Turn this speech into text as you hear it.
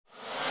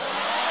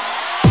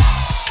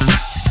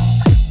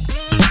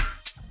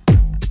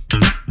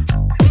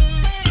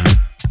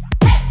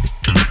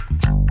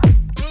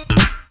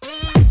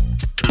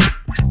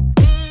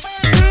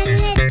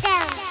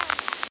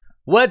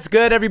What's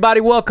good, everybody?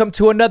 Welcome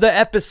to another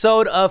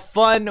episode of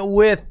Fun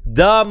with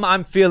Dumb.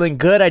 I'm feeling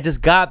good. I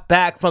just got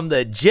back from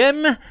the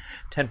gym.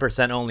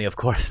 10% only, of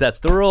course. That's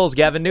the rules.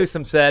 Gavin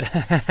Newsom said.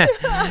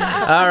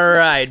 All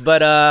right,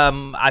 but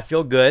I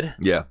feel good.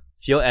 Yeah.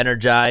 Feel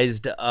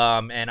energized,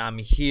 and I'm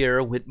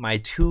here with my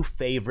two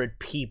favorite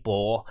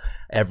people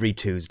every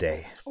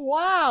Tuesday.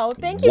 Whoa,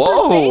 thank you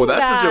for saying that's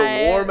that. such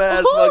a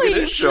warm-ass fucking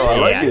intro. I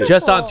like it.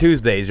 Just on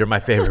Tuesdays, you're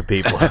my favorite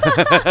people.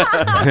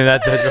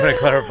 that's I want to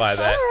clarify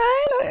that. All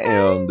right, okay.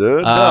 Damn,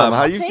 dude. Dumb,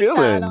 how you take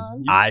feeling? that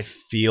on. I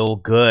feel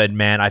good,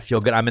 man. I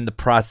feel good. I'm in the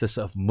process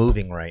of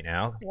moving right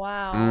now.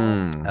 Wow.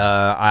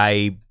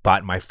 I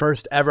bought my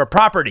first ever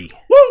property.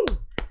 Woo!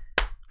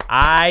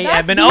 I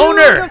That's am an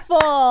owner beautiful.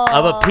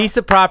 of a piece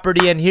of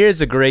property, and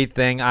here's a great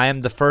thing. I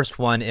am the first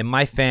one in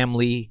my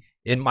family,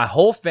 in my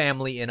whole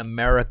family in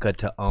America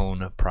to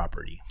own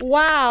property.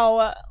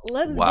 Wow.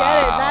 Let's get it.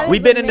 That We've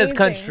is been in this amazing.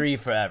 country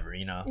forever,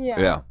 you know.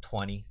 Yeah.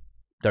 20,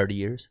 30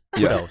 years.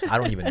 Who Yeah. knows? I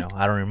don't even know.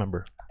 I don't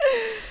remember.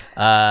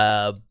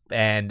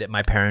 And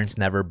my parents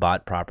never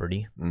bought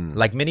property.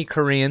 Like many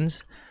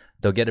Koreans,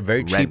 they'll get a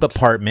very cheap Rent.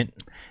 apartment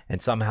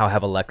and somehow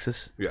have a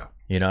Lexus. Yeah.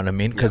 You know what I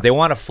mean? Because they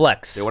want to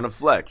flex. They want to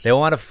flex. They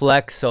want to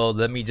flex, so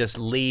let me just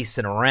lease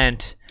and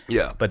rent.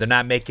 Yeah. But they're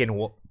not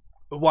making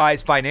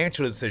wise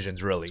financial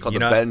decisions, really. It's called you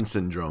the know? Ben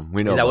syndrome.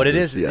 We know Is that about what it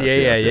this. is?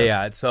 Yes,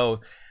 Yeah.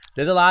 So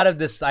there's a lot of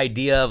this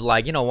idea of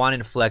like, you know, wanting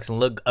to flex and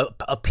look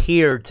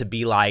appear to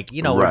be like,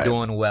 you know, Right.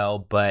 we're doing well,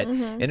 but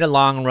Mm-hmm. in the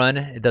long run,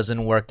 it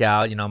doesn't work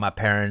out. You know, my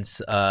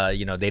parents,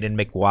 you know, they didn't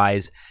make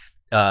wise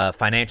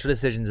financial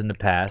decisions in the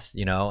past,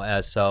 you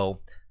know, so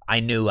I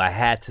knew I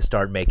had to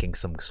start making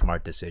some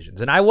smart decisions,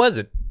 and I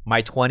wasn't.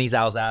 My 20s,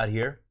 I was out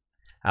here.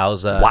 I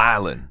was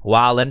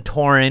wildin',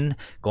 touring,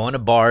 going to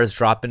bars,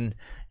 dropping.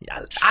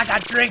 I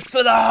got drinks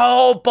for the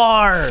whole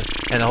bar,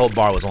 and the whole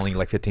bar was only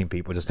like 15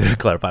 people. Just to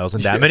clarify, it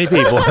wasn't that many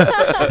people.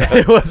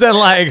 It wasn't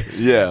like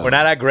we're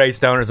not at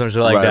Greystone or some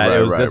shit like that.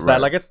 It was just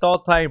that like it's still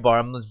a tiny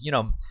bar. You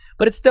know,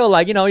 but it's still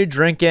like, you know, you're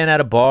drinking at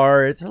a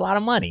bar. It's a lot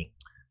of money.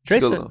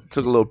 Took a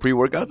little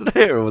pre-workout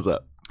today, or what's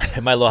up?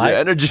 Am I a little Your hype?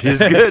 energy is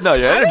good. No,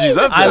 your energy's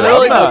up I there.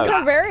 literally I'm look- not.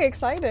 I'm very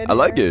excited. I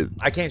like it.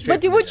 I came straight.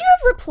 But from would the you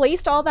have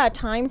replaced all that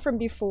time from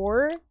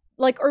before?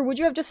 Like, or would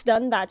you have just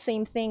done that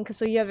same thing? Because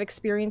so you have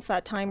experienced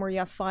that time where you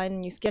have fun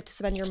and you get to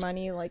spend your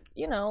money, like,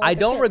 you know. I like a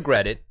don't kid.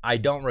 regret it. I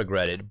don't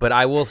regret it. But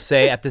I will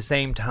say at the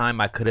same time,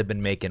 I could have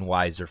been making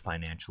wiser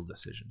financial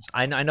decisions.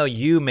 I know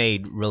you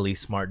made really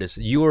smart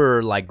decisions. You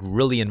were like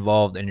really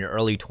involved in your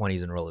early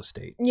 20s in real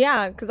estate.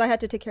 Yeah, because I had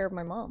to take care of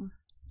my mom.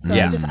 So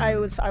Yeah. I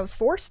was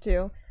forced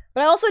to.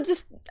 But I also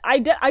I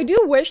do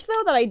wish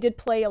though that I did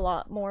play a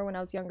lot more when I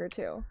was younger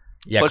too.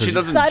 Yeah, But she 'cause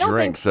doesn't So I don't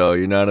drink, think- so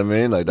you know what I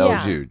mean? Like, that was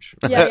Yeah. huge.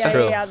 True.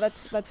 Yeah.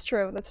 That's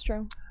true. That's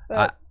true.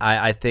 But,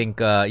 I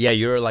think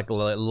you're like a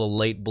little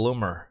late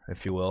bloomer,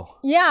 if you will.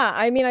 yeah,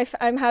 I mean,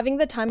 I'm having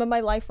the time of my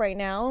life right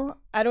now.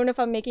 I don't know if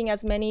I'm making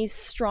as many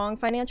strong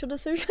financial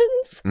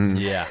decisions,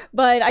 Yeah.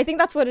 but I think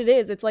that's what it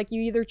is. It's like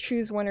you either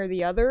choose one or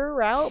the other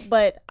route.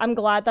 But I'm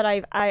glad that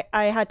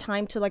I had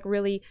time to like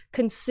really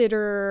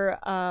consider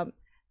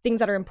things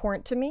that are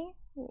important to me,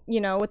 you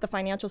know, with the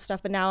financial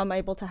stuff. But now I'm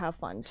able to have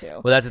fun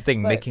too. Well, that's the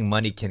thing. But- Making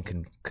money can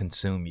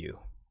consume you.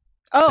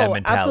 Oh,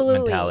 that absolutely.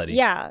 mentality.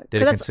 Yeah. Did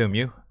 'cause it that's- consume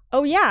you?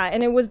 Oh yeah,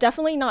 and it was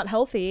definitely not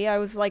healthy. I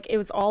was like, it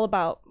was all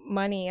about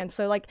money, and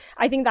so like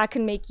I think that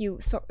can make you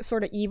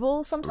sort of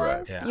evil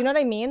sometimes. yeah. You know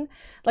what I mean?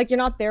 Like you're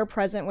not there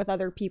present with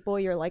other people.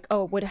 You're like,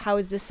 oh, how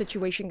is this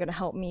situation going to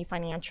help me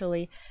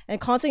financially?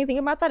 And constantly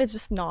thinking about that is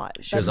just not.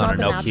 She was that's on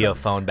her not the Nokia natural-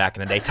 phone back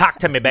in the day. Talk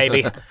to me,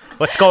 baby.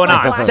 What's going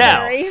on?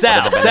 Blackberry.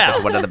 Sell.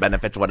 What are the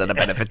benefits? What are the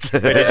benefits?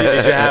 Wait,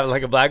 did you have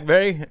like a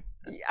BlackBerry?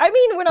 I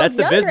mean, when I was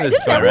That's the younger, business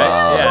didn't joint, everyone right?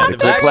 have Yeah, that? the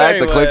the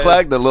Blackberry click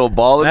clack, the little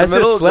ball in That's the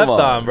middle. just slept Come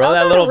on, bro. I was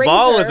That on a little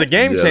ball razor. was a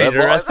game Yeah, that changer.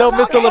 ball- I still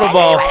miss the little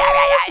ball.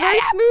 It's very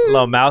smooth.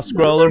 Little mouse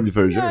scroller.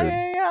 For sure.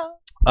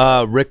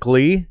 Yeah. Rick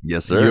Lee.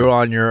 Yes, sir. You're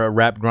on your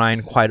rap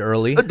grind quite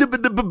early.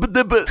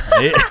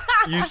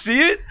 You see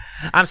it?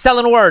 I'm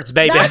selling words,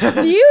 baby.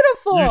 That's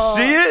beautiful. You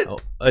see it?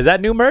 Oh, is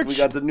that new merch? We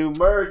got the new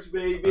merch,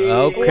 baby.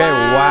 Okay,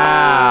 Wow.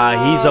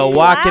 wow. He's a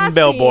walking Classy.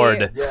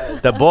 billboard.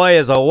 Yes. The boy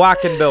is a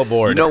walking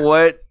billboard. You know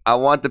what? I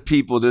want the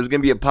people. There's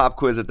going to be a pop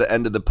quiz at the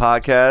end of the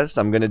podcast.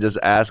 I'm going to just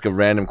ask a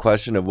random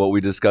question of what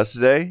we discussed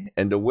today,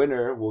 and the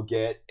winner will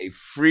get a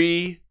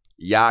free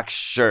Yak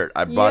shirt.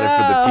 I brought it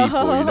for the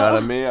people. You know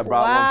what I mean? I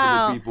brought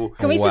Wow. one for the people.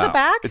 Can we see Wow. the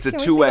back? It's a Can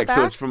we see the 2X, so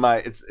back? it's for my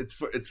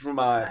it's for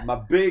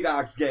my big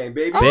ox game,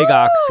 baby. Big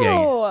ox game.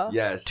 Oh,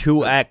 Yes.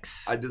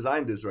 2X. I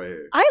designed this right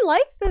here. I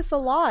like this a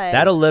lot.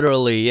 That'll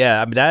literally,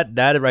 yeah. I mean,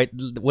 that right.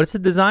 What's the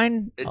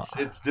design?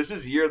 It's this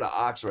is Year of the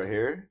Ox right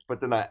here,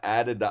 but then I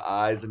added the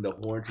eyes and the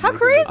horn to How make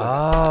crazy. it look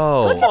like an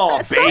Oh. ox. Come on,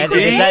 that. So And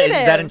baby. is that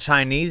creative. in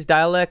Chinese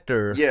dialect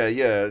or? Yeah,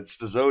 it's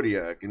the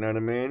Zodiac. You know what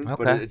I mean?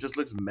 But Okay. it just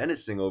looks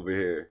menacing over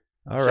here.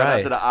 All Shout right.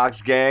 out to the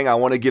Ox Gang. I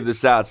want to give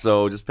this out,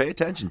 so just pay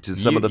attention to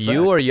some of the facts.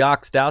 You are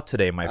yoxed out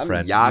today, my I'm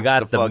friend. You yoxed got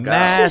the the fuck out.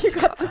 mask.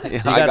 You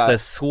got the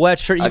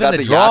sweatshirt. I Even got the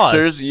the drawers.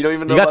 Yoxers. You don't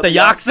even know You got about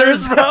the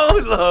Yoxers? bro.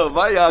 Look,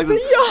 my Yoxers.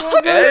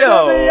 Yoxers. Hey,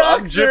 yo,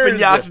 I'm Yoxers. dripping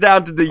Yox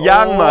down to the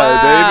Yang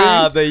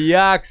Wow, baby. the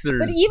Yoxers.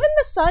 But even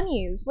the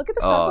Sunnies. Look at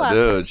the Oh,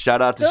 sunglasses. dude.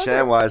 Shout out to Those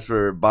are- Shanwise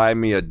for buying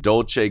me a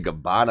Dolce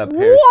Gabbana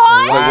pair.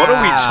 What? Like, what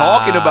are we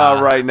talking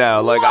about right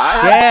now? Like,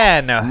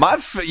 Shan.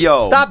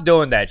 yo. Stop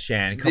doing that,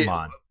 Shan. Come Yeah.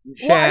 on. What?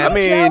 Shan. I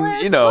mean,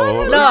 Jealous? you know.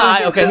 What? No,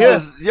 okay,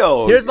 here's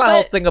here's my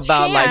whole But thing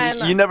about Shan-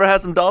 like you never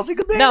had some Dolce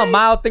Gabbana? no,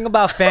 my whole thing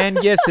about fan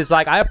gifts is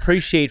like I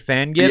appreciate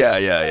fan gifts.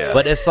 Yeah.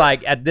 But it's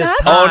like at this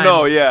That's- time. Oh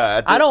no, yeah.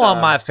 at I this don't want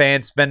time. my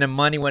fans spending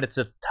money when it's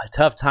a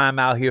tough time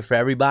out here for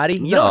everybody.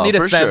 You No, don't need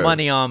to for spend sure.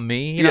 money on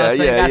me. You know Yeah, what I'm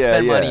saying? yeah, I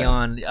spend yeah, money yeah.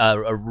 on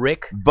a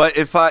Rick. But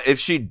if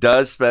she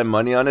does spend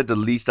money on it, the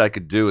least I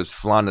could do is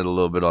flaunt it a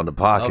little bit on the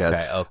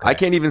podcast. Okay. I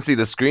can't even see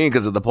the screen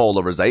because of the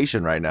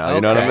polarization right now. You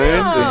know what I Okay.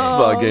 mean? Oh. It's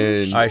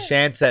fucking. All right,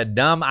 Shan said,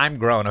 "Dumb, I'm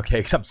grown."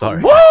 Okay, I'm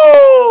sorry.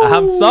 Woo!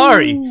 I'm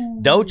sorry.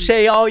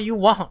 Dolce all you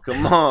want.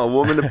 Come on,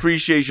 Woman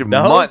Appreciation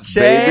Dolce. Month,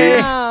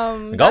 baby.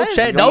 That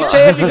Dolce, is-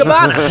 Dolce if you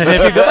Gabbana.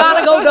 If you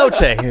Gabbana, go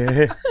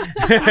Dolce.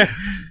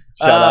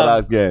 Shout out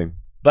Ox Gang.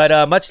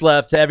 But much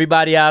love to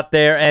everybody out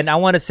there. And I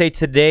want to say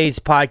today's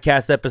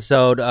podcast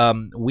episode,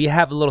 we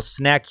have a little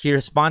snack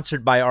here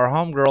sponsored by our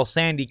homegirl,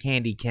 Sandy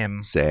Candy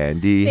Kim.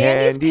 Sandy's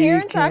Sandy's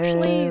parents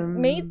actually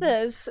made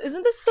this.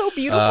 Isn't this so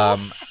beautiful?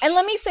 And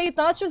let me say, it's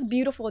not just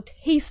beautiful; it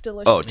tastes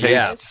delicious. Oh,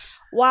 tastes.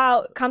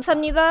 Wow,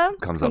 감사합니다.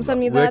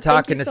 감사합니다. We're Thank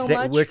talking you so to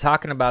much. we're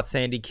talking about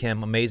Sandy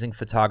Kim, amazing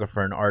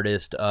photographer and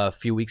artist. A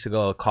few weeks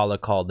ago, a caller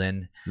called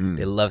in. Mm.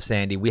 They love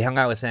Sandy. We hung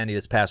out with Sandy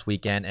this past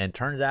weekend, and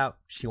turns out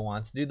she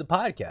wants to do the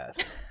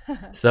podcast.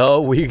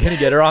 So we're gonna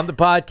get her on the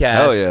podcast.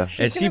 Hell yeah. And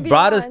She's she gonna be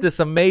brought us on. this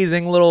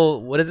amazing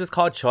little, what is this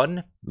called?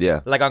 Chon? Yeah.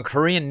 Like on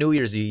Korean New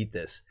Year's, you eat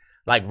this.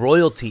 Like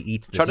royalty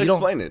eats this. Try to You don't-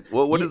 explain it.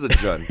 What is a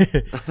jun?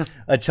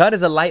 A chun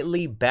is a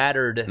lightly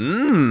battered.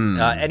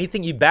 Mmm.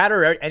 Anything you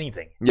batter, or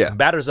anything. Yeah.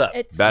 Batters up.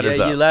 It's Batters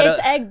You up. let it's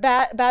it- egg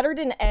battered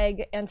in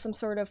egg and some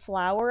sort of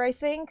flour, I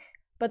think.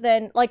 But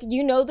then, like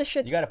the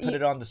shit's. You got to put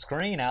it on the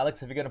screen,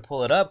 Alex. If you're gonna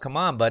pull it up, come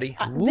on, buddy.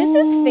 This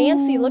is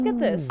fancy. Look at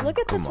this. Look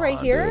at this Come right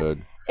on, here.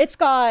 dude. It's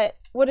got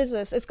what is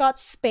this? It's got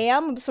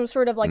spam, some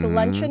sort of like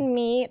luncheon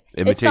meat.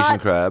 Imitation it's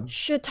got crab.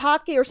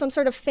 shiitake or some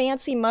sort of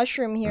fancy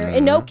mushroom here.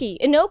 Mhm.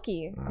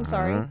 Enoki. I'm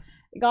sorry. Mhm.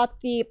 You got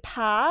the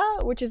pa,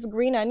 which is the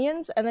green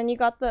onions, and then you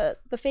got the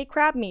fake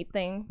crab meat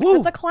thing. Woo.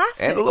 It's a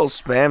classic. And a little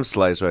spam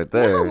slice right You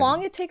know there. how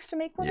long it takes to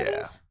make one Yeah. of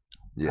these?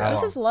 Yeah.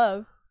 This is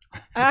love.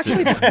 I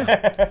actually don't know.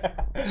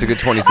 It's a good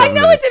 27 I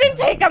know minutes. it didn't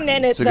take a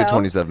minute It's a good though.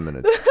 27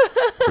 minutes.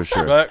 For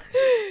sure. But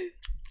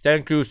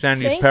thank you,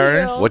 Sandy's Thank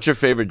parents. you. What's your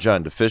favorite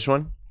Jun? The fish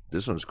one?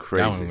 This one's I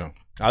crazy. don't know.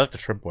 I like the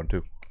shrimp one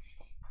too.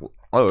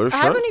 Oh, there's I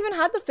shrimp? haven't even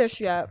had the fish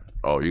yet.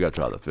 Oh, you gotta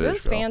try the fish. This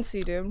is bro.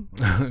 fancy, dude.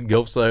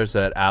 Gilf Slayer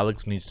said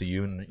Alex needs to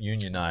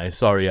unionize.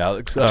 Sorry,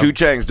 Alex. Two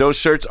Changs, those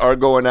shirts are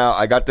going out.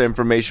 I got the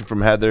information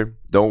from Heather.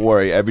 Don't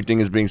worry, everything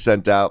is being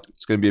sent out.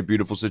 It's gonna be a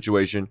beautiful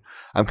situation.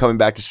 I'm coming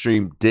back to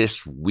stream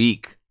this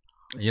week.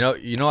 You know.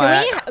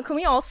 Can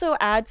we also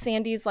add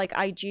Sandy's like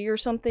IG or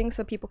something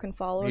so people can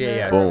follow Yeah, her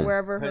yeah. or Boom.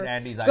 wherever Put her.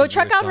 Andy's Go IG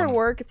check or out her something.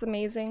 work. It's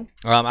amazing.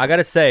 I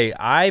gotta say,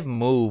 I've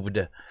moved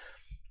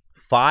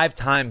 5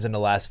 times in the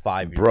last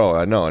 5 years, Bro,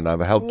 I know, and I've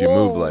helped you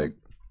move Whoa. like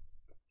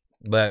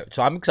But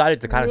so I'm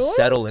excited to kind of Really?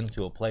 settle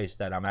into a place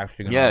that I'm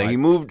actually gonna. yeah, like. he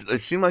moved. It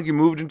seemed like you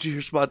moved into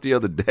your spot the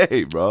other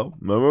day, bro.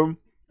 Remember?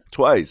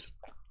 Twice.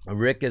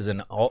 Rick is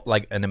an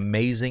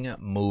amazing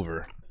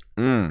mover.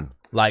 Mm.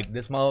 Like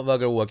this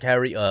motherfucker will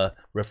carry a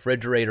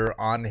refrigerator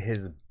on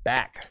his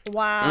back.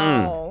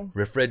 Wow.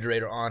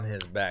 Refrigerator on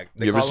his back.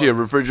 They You ever call see a him-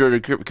 refrigerator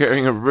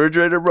carrying a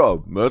refrigerator,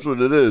 bro? That's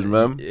what it is,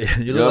 man.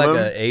 You know look what I like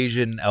mean? an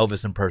Asian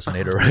Elvis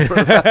impersonator, right?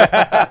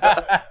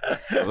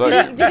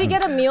 Did he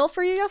get a meal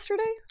for you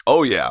yesterday?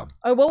 Oh yeah,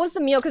 Or what was the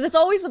meal? Because it's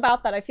always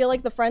about that. I feel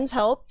like the friends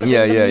help. but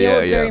Yeah, the yeah, meal yeah,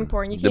 is very yeah.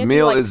 important. You The can't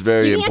meal do, like, is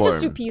very You can't just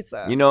do important.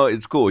 pizza. you know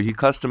it's cool. He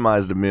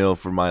customized the meal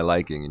for my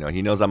liking. You know,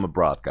 he knows I'm a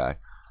broth guy.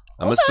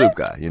 I'm a soup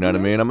guy. You know what I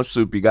mean? I'm a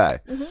soupy guy.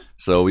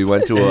 So we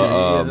went to He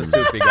a. is a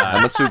soupy guy.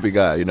 I'm a soupy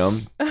guy. You know.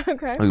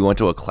 Okay. We went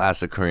to a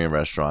classic Korean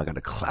restaurant, got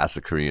a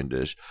classic Korean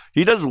dish.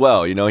 He does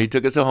well, you know. He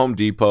took us to Home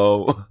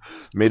Depot,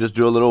 made us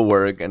do a little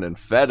work, and then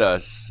fed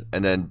us,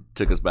 and then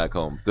took us back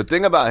home. The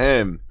thing about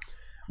him,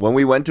 when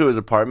we went to his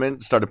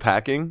apartment, started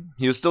packing,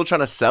 he was still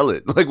trying to sell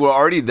it. Like, we're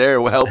already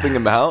there, we're helping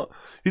him out.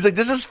 He's like,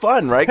 this is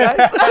fun, right, guys?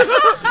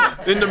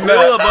 In the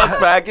middle of us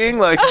packing,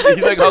 like,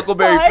 he's like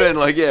Huckleberry fun? Finn,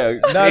 like, yeah,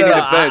 No, hanging no,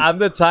 the fence. I'm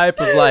the type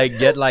of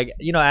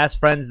ask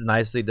friends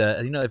nicely to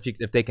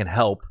if they can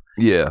help,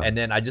 Yeah. and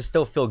then I just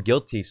still feel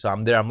guilty, so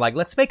I'm there. I'm like,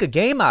 let's make a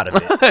game out of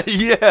it.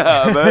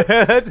 Yeah,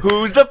 man.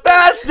 Who's the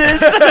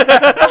fastest?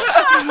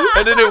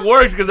 And then it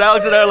works because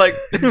Alex and I are like,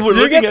 we're You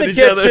looking get at the each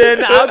other.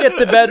 kitchen, I'll get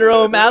the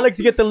bedroom, Alex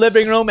you get the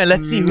living room, and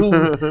let's see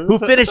who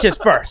finishes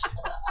first.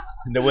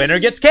 And the winner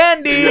gets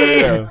candy.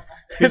 Yeah.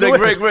 He's like,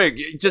 Rick,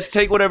 just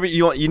take whatever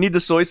you want. You need the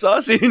soy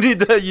sauce.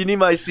 You need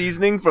my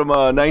seasoning from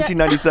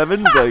 1997.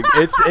 He's like,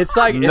 It's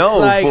like no, it's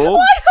like fool.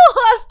 Why do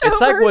I have leftovers.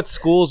 It's like what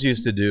schools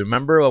used to do.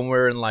 Remember when we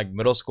were in like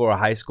middle school or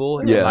high school?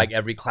 And Yeah. like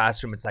every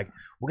classroom, it's like,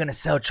 we're going to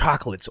sell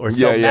chocolates or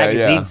sell Yeah,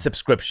 magazine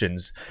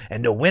subscriptions.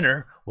 And the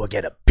winner will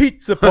get a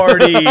pizza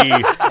party.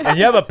 And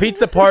you have a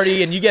pizza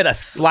party and you get a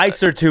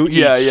slice or two each.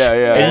 Yeah.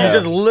 And you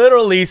just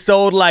literally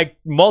sold like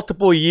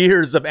multiple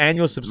years of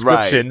annual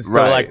subscriptions to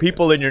right. like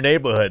people in your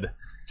neighborhood.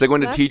 It's like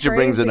when the That's teacher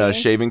brings in a crazy.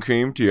 shaving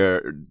cream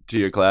to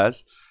your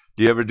class.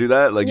 Do you ever do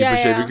that? Like you Yeah,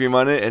 put shaving yeah. cream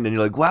on it, and then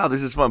you're like, "Wow,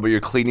 this is fun," but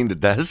you're cleaning the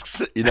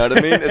desks. You know what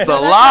I mean? It's a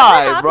That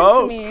lie, happened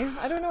bro. to me.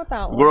 I don't know what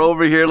that was. We're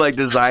over here like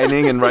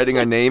designing and writing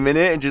our name in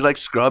it, and she's like,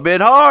 "Scrub it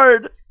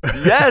hard."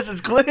 Yes, it's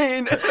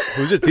clean.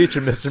 Who's your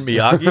teacher, Mr.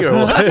 Miyagi or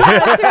what?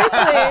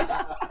 Seriously.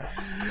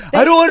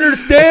 I don't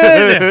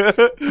understand.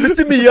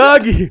 Mr.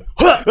 Miyagi.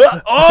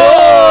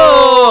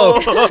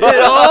 Oh!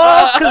 It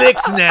all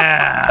clicks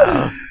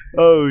now.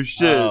 Oh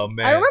shit! Oh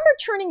man. I remember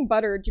churning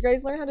butter. Did you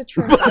guys learn how to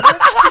churn butter?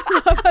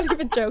 I'm not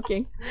even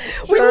joking.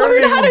 We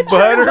learned how to Churning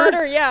butter? churn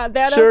butter. Yeah,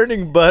 that.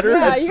 Churning butter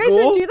Yeah, at you guys school?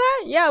 didn't do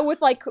that? Yeah,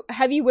 with like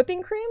heavy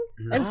whipping cream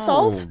and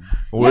salt.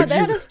 Yeah, Where'd they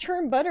you- had us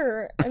churn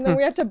butter, and then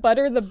we had to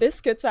butter the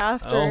biscuits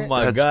after. Oh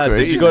my That's god! Did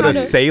crazy. you go to How to-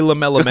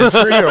 Salem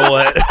Elementary or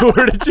what?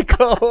 Where did you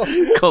go?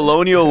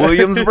 Colonial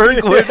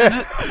Williamsburg. We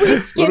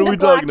What skinned are we a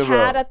black talking cat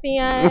about? at the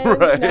end.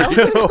 Right. You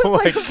know? Oh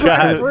my It's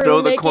God. brew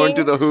Throw the corn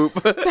making. to the hoop.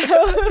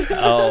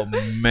 Oh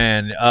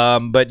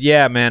man. But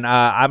yeah, man.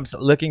 I'm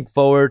looking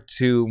forward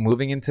to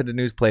moving into the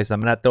new place. I'm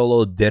gonna throw a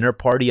little dinner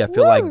party. I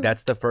feel like Woo.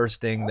 that's the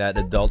first thing that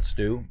adults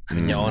do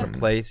when you own a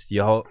place.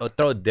 You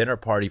throw a dinner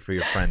party for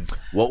your friends.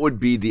 What would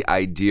be the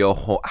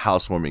ideal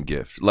housewarming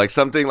gift? Like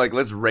something like,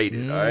 let's rate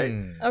it. All right.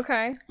 Mm.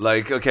 Okay.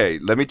 Like, okay,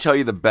 let me tell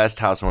you the best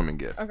housewarming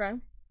gift. Okay.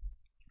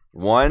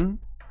 One,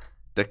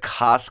 the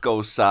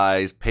Costco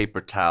size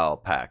paper towel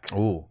pack.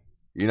 Ooh.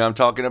 You know what I'm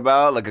talking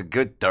about? Like a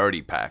good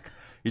 30 pack.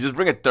 You just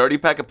bring a 30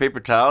 pack of paper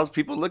towels,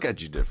 people look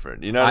at you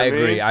different. You know what I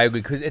mean? I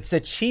agree. Because it's a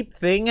cheap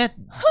thing that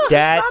It's not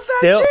that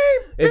still.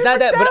 cheap. It's not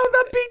that. Paper But, towels,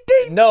 not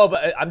BT. no,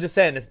 but I'm just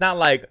saying it's not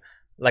like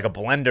a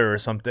blender or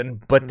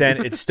something. But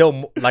then it's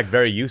still like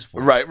very useful.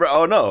 Right.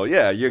 Oh, no.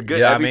 Yeah, you're good.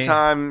 Yeah, I every mean-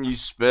 time you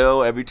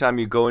spill, every time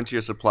you go into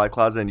your supply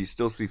closet and you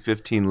still see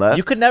 15 left.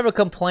 You could never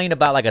complain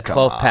about like a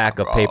 12 pack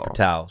of bro. paper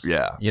towels.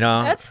 Yeah. You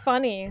know. That's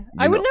funny.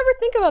 I would know- never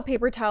think about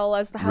paper towel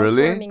as the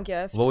Really? housewarming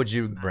gift. What would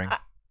you bring?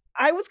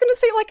 I was gonna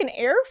say like an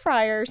air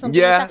fryer or something.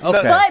 Yeah, like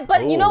that. okay.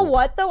 But you know Ooh,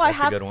 what though? I That's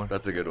a have good one.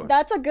 That's a good one.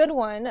 That's a good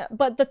one.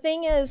 But the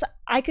thing is,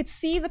 I could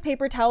see the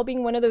paper towel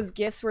being one of those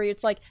gifts where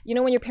it's like, you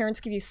know, when your parents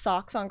give you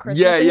socks on Christmas,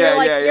 Yeah, and yeah, you're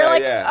like, yeah, you're yeah,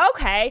 like, yeah.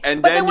 okay,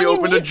 And but then when you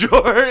open a need-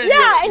 drawer.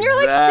 yeah, and you're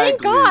like, thank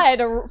Exactly.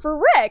 God for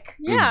Rick.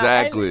 Yeah,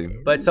 Exactly.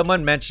 But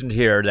someone mentioned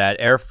here that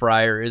air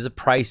fryer is a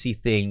pricey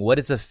thing. What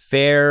is a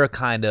fair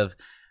kind of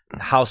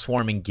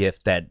housewarming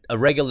gift that a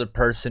regular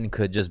person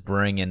could just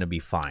bring in to be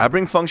fine? I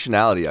bring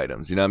functionality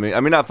items. You know what I mean? I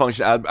mean, not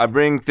function. I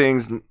bring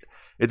things.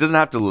 It doesn't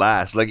have to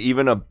last. Like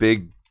even a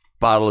big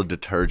bottle of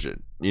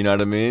detergent. You know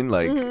what I mean?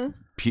 Like Mhm.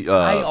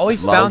 I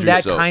always found laundry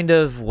that soap. kind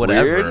of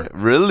whatever. Weird?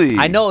 Really?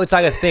 I know it's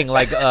like a thing.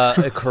 Like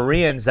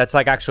Koreans, that's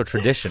like actual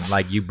tradition.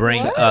 Like you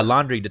bring What?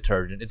 laundry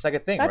detergent. It's like a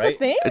thing, That's right? a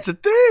thing. It's a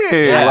thing.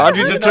 Yeah.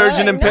 Laundry I didn't know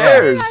detergent that. in No,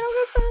 pairs. I don't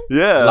listen.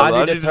 Yeah, Laundry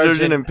laundry detergent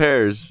detergent. in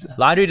pairs.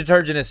 Laundry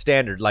detergent is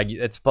standard. Like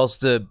it's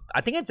supposed to. I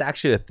think it's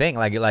actually a thing.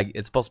 Like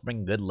it's supposed to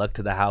bring good luck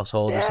to the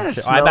household or Yeah, some it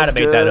shit. Oh, I might have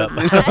made that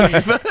smells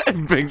up. good.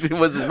 It brings it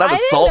was. It's not I a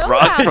didn't salt know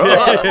rock,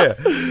 that.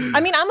 bro. Yeah.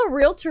 I mean, I'm a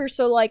realtor,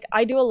 so like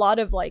I do a lot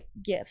of like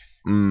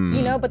gifts, Mm.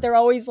 you know, but they're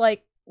always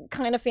like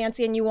kind of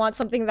fancy, and you want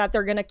something that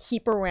they're gonna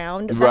keep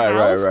around the Right, right,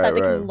 house right, that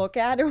they right. can look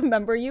at and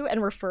remember you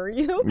and refer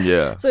you.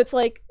 Yeah. So it's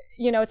like,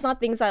 you know, it's not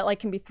things that like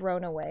can be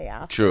thrown away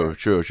after.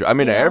 True. I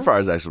mean, the You air know? fryer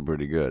is actually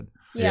pretty good.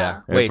 Yeah.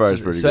 Air Wait. fryer's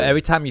So, pretty so good.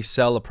 every time you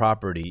sell a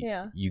property,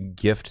 Yeah. you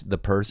gift the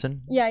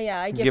person. Yeah,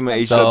 I get Give 'em them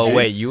a So HWG.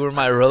 wait, you were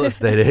my real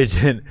estate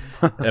agent.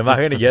 Am I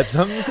gonna get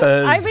some?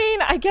 I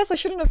mean, I guess I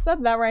shouldn't have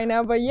said that right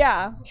now, but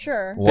yeah,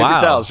 sure. wow.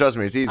 Paper towels, trust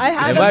me, it's easy. I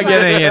had Am I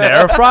getting an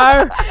air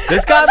fryer?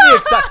 This got me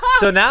excited.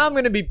 So now I'm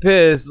gonna be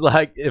pissed.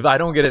 Like if I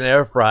don't get an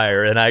air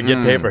fryer and I get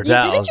Mm. paper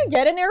towels. Didn't you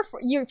get an air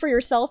for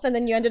yourself, and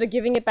then you ended up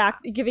giving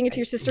it to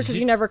your sister because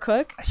you never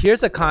cook?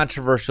 Here's a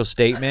controversial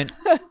statement.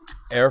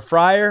 Air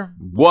fryer,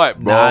 What,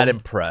 bro? not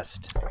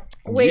impressed.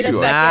 Wait a You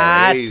second.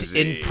 Not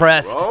crazy,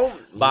 impressed bro.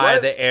 by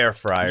What? the air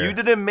fryer. You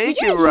didn't make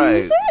Did you it right.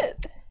 use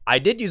it? I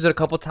did use it a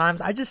couple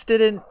times. I just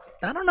didn't.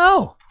 I don't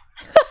know.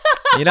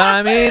 You know what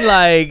I mean?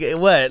 Like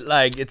what?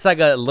 Like it's like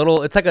a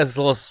little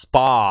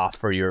spa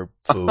for your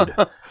food.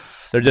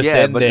 They're just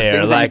yeah, in but there, the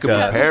things like that you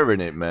can prepare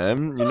in it,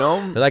 man. You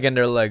know. they're like in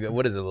their like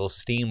what is it? A little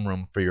steam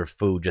room for your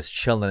food, just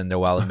chilling in there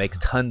while it makes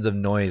tons of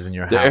noise in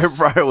your The house.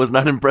 air fryer was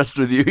not impressed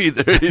with you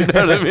either. You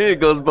know what I mean? It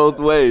goes both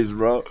ways,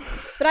 bro.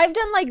 But I've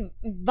done like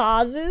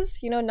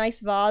vases, you know, nice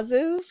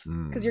vases,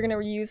 because you're gonna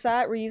reuse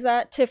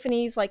that.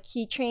 Tiffany's like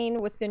keychain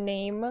with the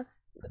name,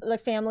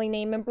 like family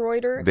name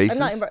embroidered.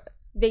 Vases?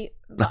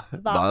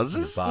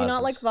 Vases? Do you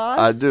not like vase?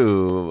 I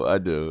do.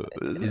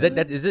 Is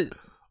it?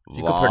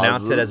 You could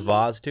pronounce it as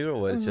vase too,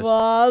 or what? It's just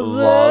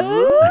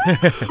Vases.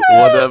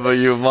 Whatever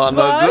you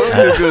wanna do,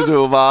 you could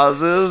do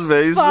vases,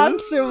 vases.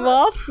 Fancy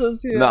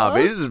vases, yeah. Nah,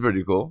 vases is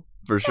pretty cool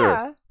for sure.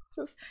 Yeah.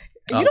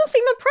 You don't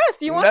seem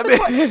impressed. You want I the,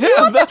 mean, you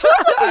want the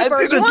toilet I paper.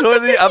 think You the want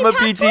toilet. I'm a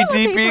 50 toilet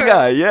PTTP paper.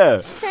 guy.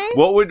 Yeah. Okay.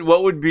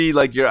 What would be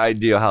like your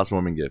ideal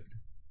housewarming gift?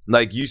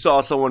 Like you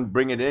saw someone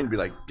bring it in, be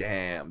like,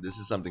 "Damn, this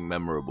is something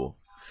memorable."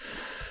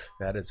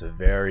 That is a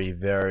very,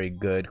 very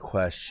good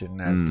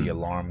question as the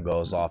alarm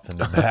goes off in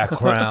the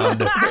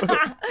background.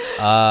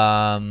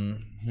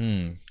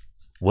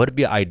 What would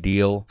be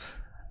ideal?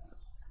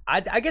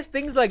 I guess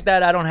things like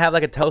that. I don't have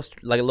like a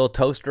little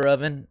toaster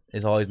oven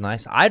is always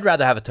nice. I'd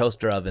rather have a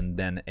toaster oven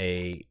than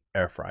a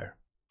air fryer.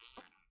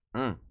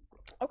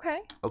 Okay.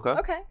 Okay.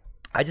 Okay.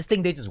 I just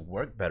think they just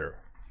work better.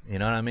 You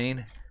know what I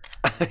mean?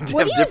 They What have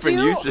do you different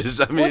do?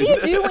 uses. I mean, What do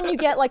you do when you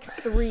get like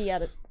 3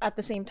 at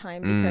the same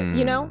time? Because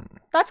you know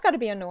that's got to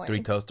be annoying.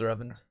 3 toaster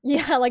ovens.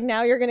 Yeah, like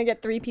now you're gonna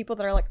get 3 people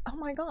that are like, oh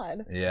my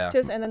god. Yeah.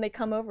 And then they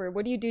come over.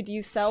 What do? Do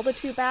you sell the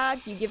 2 bag?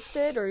 You gift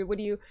it, or what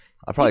do you?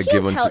 I'll probably you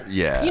give can't them tell- to.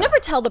 Yeah. You never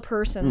tell the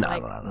person. No,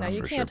 like, no,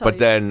 you for can't sure. tell. But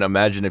then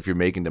imagine if you're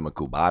making them a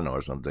cubano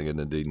or something, and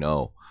then they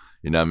know.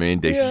 You know what I mean?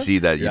 They Yeah. see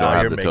that you Yeah, don't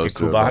have you're the making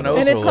toaster. Cubanos?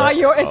 and it's or not what?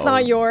 your. It's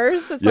not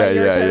yours. It's Yeah, not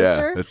your yeah,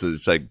 toaster. yeah.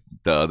 It's like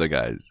the other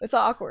guys. It's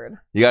awkward.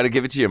 You got to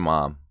give it to your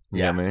mom. You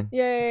Yeah. know what I mean?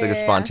 Yeah. It's like a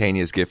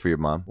spontaneous gift for your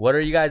mom. What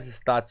are you guys'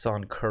 thoughts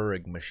on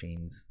Keurig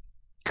machines?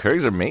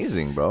 Keurig's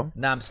amazing, bro.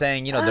 No, I'm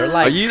saying, you know, they're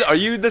like. Are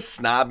you the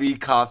snobby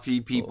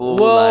coffee people?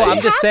 Well, like,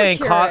 I'm just has a saying,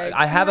 Keurig.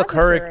 I He have a has a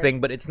Keurig Keurig. thing,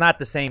 but it's not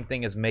the same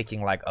thing as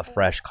making like a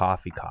fresh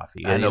coffee.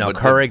 I know, You know,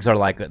 but Keurigs are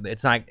like,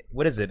 it's not,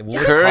 what is it? What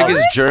do you Keurig call is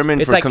it? German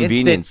It's for like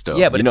convenience, instant-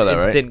 though. yeah, but you know it's that,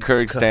 right? instant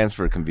Keurig co- stands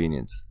for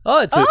convenience.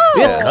 Oh, it's Yeah,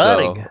 Keurig.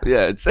 So,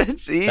 yeah, it's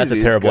easy. That's a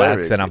It's terrible Keurig,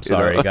 accent. I'm you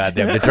sorry. know?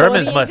 Goddamn. The What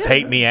Germans do you must do?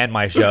 hate me and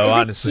my show, Is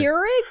honestly. it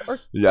Keurig or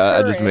Yeah,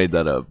 I just Keurig? made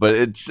that up, but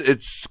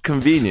it's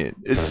convenient.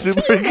 It's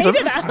super You made it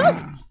convenient. up.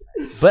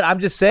 But I'm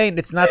just saying,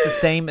 it's not the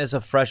same as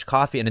a fresh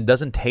coffee, and it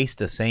doesn't taste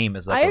the same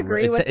as like I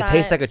agree with It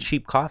tastes that. like a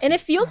cheap coffee. And it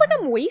feels like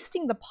I'm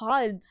wasting the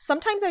pods.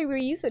 Sometimes I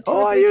reuse it. 2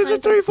 Oh, or I 3 use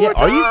it times. 3-4 yeah,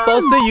 are you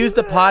supposed to times. use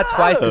the pod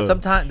twice? Because Yeah.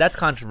 sometimes that's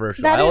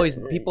controversial. That I is- always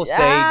people say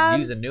yeah.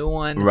 use a new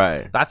one,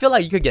 Right. But I feel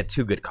like you could get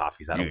 2 good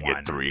coffees out You of can one.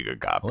 get 3 good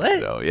coffees, What?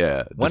 though.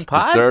 Yeah. One the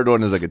pod? third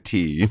one is like a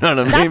tea. You know what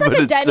I mean? That's like but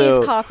a it's Denny's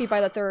still, coffee by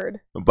the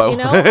third. But, You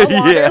know, a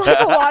water, yeah. like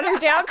a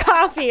watered down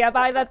coffee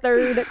by the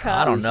third cup.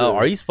 I don't know.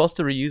 Are you supposed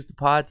to reuse the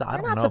pods? I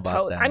You're don't not know about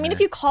supposed. that. I mean, man. if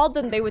you called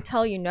them, they would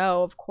tell you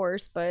no, of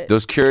course. But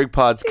Those Keurig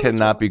pods Do what you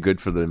cannot want. be good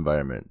for the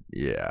environment.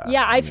 Yeah.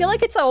 yeah, I feel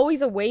like it's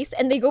always a waste,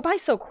 and they go by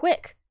so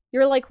quick.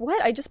 You're like,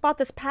 what? I just bought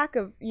this pack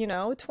of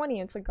 20,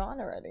 and it's like gone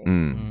already.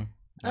 Mm.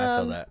 I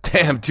feel that.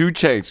 Damn, 2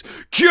 chains.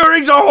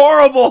 Keurigs are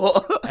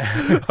horrible.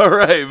 All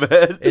right,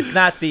 man. It's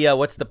not the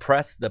what's the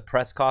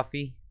press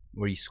coffee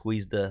where you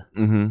squeeze the.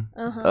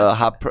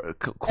 Uh-huh.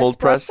 Cold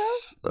press.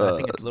 Espresso? I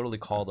think it's literally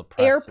called a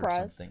press Air or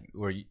press. something.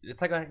 Where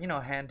it's like a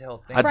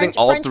handheld thing. I think French-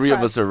 all French 3 of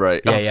press. us are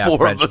right. Yeah, yeah, 4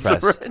 French of us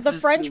press. are right. The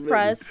Just French a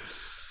press,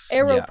 Yeah.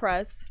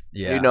 AeroPress.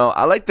 Yeah. You know,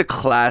 I like the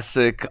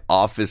classic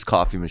office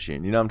coffee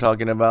machine. You know what I'm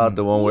talking about?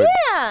 The one where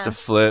Yeah. the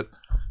flip.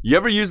 You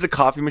ever use the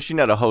coffee machine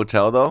at a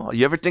hotel though?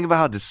 You ever think about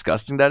how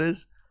disgusting that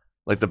is?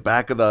 Like the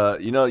back of the,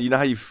 you know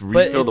how you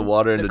refill the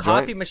water in the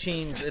coffee joint?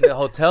 machines in the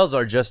hotels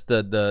are just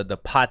the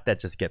pot that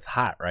just gets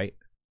hot, right?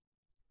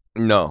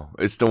 No,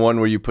 it's the one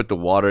where you put the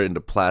water in the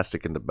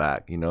plastic in the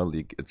back. You know,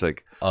 it's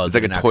like Oh, it's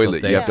like a an actual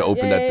toilet. thing. You have to Yeah,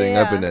 open yeah, that thing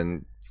yeah, up yeah. and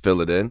then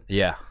fill it in.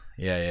 Yeah.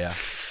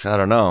 I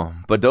don't know,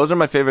 but those are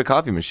my favorite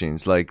coffee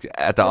machines. Like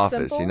at the office,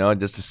 simple? you know,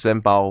 just a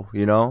simple,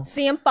 you know,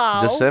 Simple.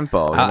 just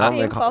simple. You know,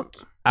 like, Simple.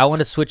 I want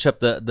to switch up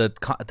the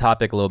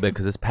topic a little bit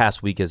because this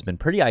past week has been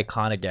pretty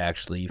iconic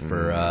actually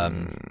for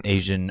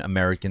Asian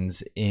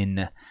Americans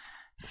in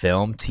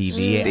film,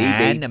 TV,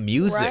 and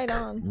music. Right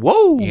on.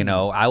 whoa, You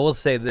know, I will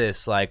say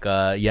this: like,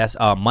 yes,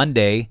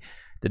 Monday,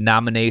 the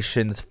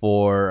nominations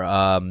for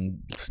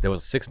there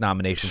was 6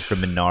 nominations for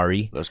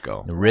Minari, let's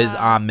go. Riz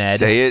Wow. Ahmed.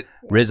 Say it.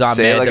 Riz Say Ahmed,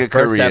 it like the a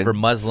first Korean. ever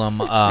Muslim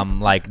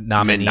like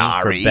nominee for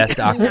Minari. best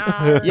actor.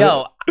 Minari.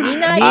 Yo,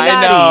 Minari.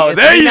 I know. It's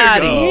There you Minari.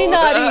 go.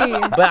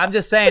 Minari. But I'm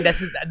just saying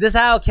this is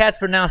how cats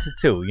pronounce it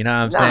too. You know what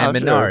I'm Nah, saying? I'm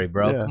Minari, sure.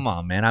 bro. Yeah. Come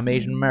on, man. I'm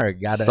Asian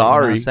American. Gotta,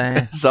 Sorry. You know what I'm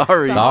saying? Sorry.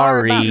 Sorry,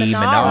 Sorry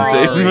about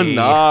Say Minari.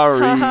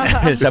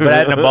 Minari. Should I put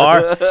that in the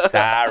bar?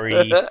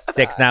 Sorry.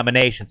 6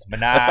 nominations.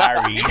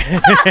 Minari.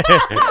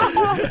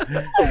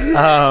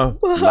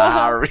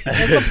 Minari.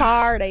 It's a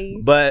party.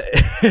 But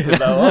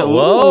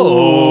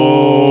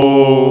whoa.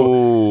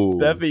 Whoa.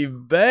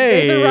 Steffi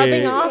Bay. Those are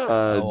rubbing off.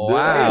 Oh,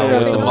 wow,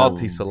 Rubbing with the off.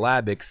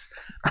 multisyllabics.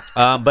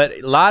 But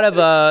a lot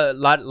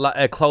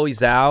of Chloe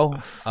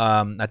Zhao,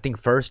 I think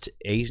first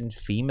Asian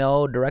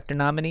female director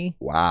nominee.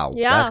 Wow.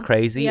 Yeah. That's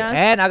crazy. Yeah.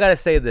 And I gotta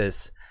say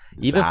this,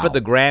 even for Zhao.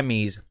 the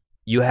Grammys,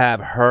 you have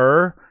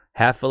her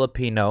half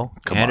Filipino,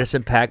 Come on.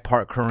 Anderson Paak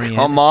part Korean.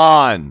 Come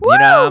on. You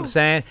know what I'm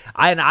saying?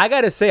 I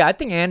gotta say, I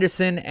think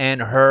Anderson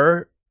and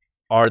her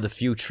are the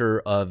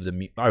future of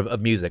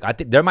of music. I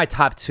think they're my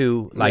top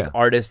 2 Yeah.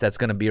 artists that's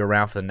gonna be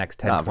around for the next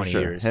 10, Nah, for 20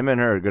 sure. years. Him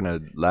and her are gonna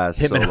last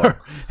Him so and long.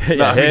 her. Yeah,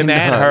 No, I mean, him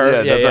and no, her.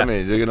 Yeah, Yeah, that's yeah. what I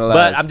mean. They're gonna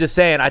last. But I'm just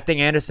saying, I think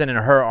Anderson and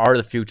her are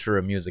the future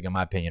of music, in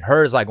my opinion.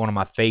 Her is like one of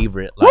my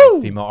favorite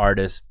Woo! female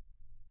artists,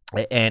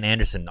 and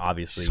Anderson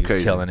obviously It's is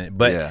crazy. killing it.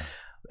 But yeah.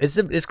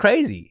 it's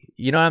crazy.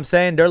 You know what I'm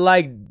saying?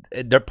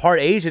 They're part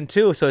Asian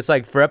too, so it's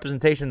like for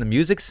representation in the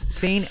music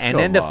scene and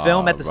then the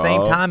film at the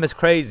same time is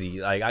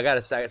crazy. Like I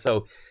gotta say,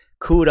 so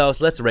kudos.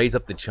 Let's raise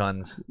up the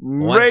chuns.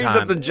 Raise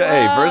up the J.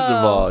 First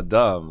of all,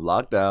 dumb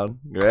lockdown.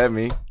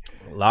 Grammy.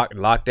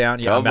 Lockdown.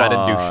 Yeah, I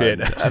didn't do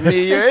shit. I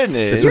mean, you're in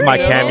it. This was my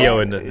in cameo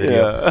it. in the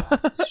video. Yeah.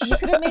 You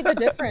could have made the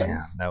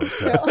difference. Yeah, that was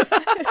tough.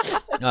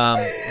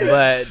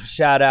 But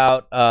shout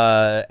out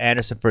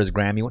Anderson for his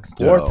Grammy. He went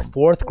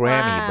fourth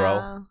Grammy, bro.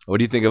 Wow. What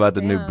do you think about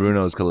the new Damn.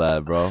 Bruno's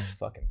collab, bro?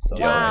 Fucking so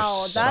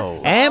Wow, so-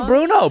 that's and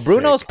Bruno's sick.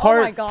 Oh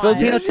my part God.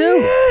 Filipino Yes, too.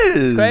 it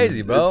is. It's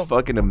crazy, bro. It's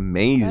fucking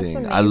amazing.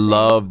 That's I amazing.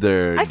 love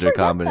their I forget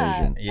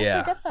combination. That. Yeah.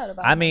 I forget that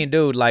about I him. mean,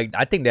 dude, like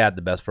I think they had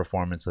the best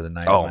performance of the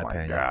night. Oh in my my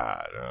opinion.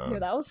 god. Yeah,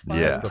 that was fun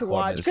Yeah. to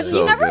watch because So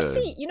you never good.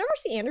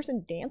 see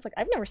Anderson dance. Like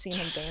I've never seen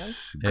him dance.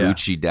 Yeah.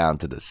 Gucci down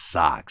to the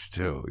socks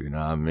too. You know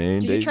what I mean?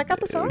 Did you check out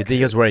the socks? You think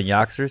he was wearing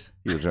Yoxers?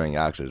 He was wearing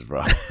Yoxers,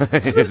 bro.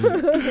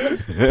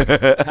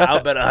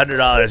 I'll bet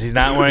 $100 he's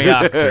not wearing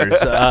Yoxers.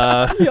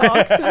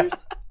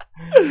 Yoxers.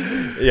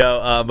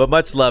 But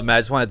much love, man. I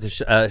just wanted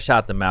to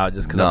shout them out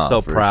just because I'm Nah,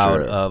 so for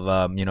proud sure.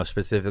 of,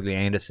 specifically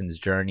Anderson's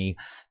journey.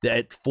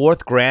 That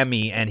fourth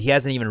Grammy, and he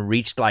hasn't even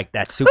reached like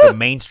that super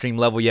mainstream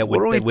level yet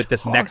What are we with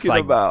this next talking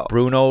like about?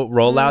 Bruno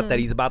rollout that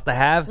he's about to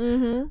have.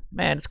 Mm-hmm.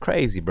 Man, it's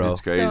crazy, bro.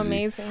 It's crazy. So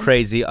amazing.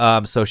 Crazy.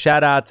 So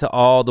shout out to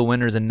all the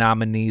winners and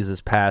nominees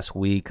this past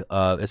week.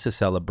 It's a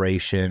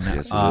celebration.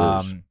 Yes,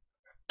 it is.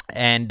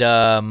 And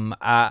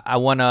I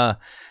wanna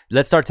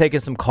let's start taking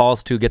some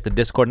calls to get the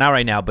Discord. Not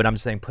right now, but I'm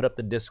saying put up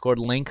the Discord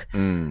link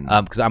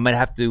because I might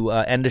have to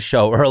end the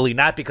show early.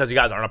 Not because you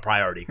guys aren't a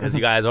priority, because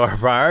you guys are a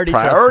priority.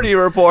 Priority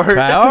report.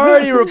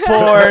 Priority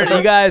report.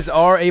 You guys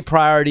are a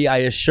priority. I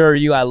assure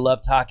you. I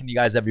love talking to you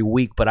guys every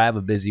week, but I have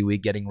a busy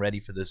week getting ready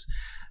for this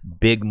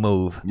big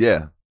move.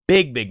 Yeah.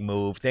 Big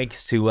move.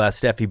 Thanks to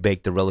Steffi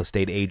Bake, the real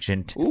estate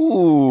agent.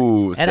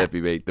 Ooh, And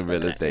Steffi Bake the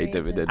real estate.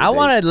 I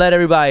want to let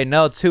everybody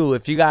know too.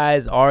 If you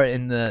guys are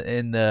in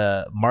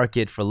the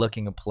market for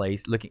looking a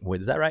place,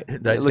 wait, is that right?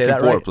 Did I say Looking that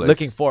for right? a place.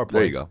 Looking for a place.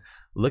 There you go.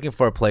 Looking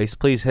for a place.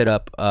 Please hit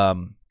up.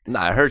 Nah,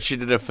 I heard she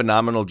did a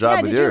phenomenal job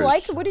Yeah, with did yours. you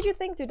like? What did you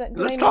think?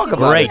 Let's talk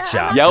about Great it.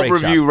 job. Yelp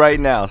Great review job. right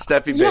now.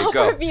 Steffi Bake, Yelp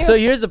go. review. So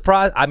here's the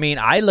process. I mean,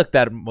 I looked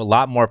at a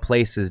lot more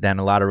places than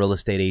a lot of real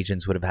estate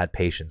agents would have had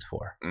patience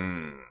for.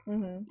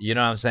 Mhm. You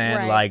know what I'm saying?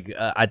 Right. Like,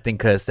 I think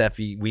because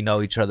Steffi, we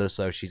know each other,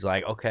 so she's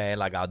like, okay,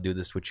 like I'll do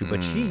this with you.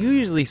 But you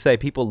usually say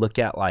people look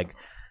at like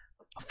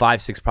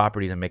 5-6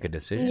 properties and make a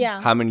decision.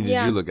 Yeah. How many did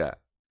Yeah. you look at?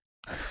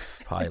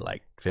 Probably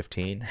like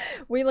 15.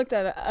 We looked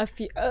at a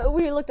few.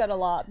 We looked at a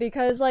lot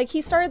because like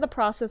he started the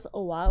process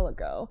a while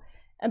ago,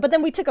 but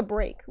then we took a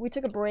break. We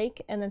took a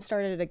break and then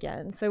started it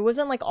again. So it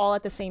wasn't like all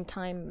at the same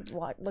time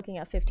looking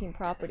at 15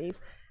 properties.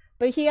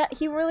 But he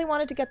really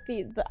wanted to get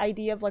the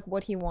idea of like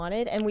what he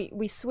wanted, and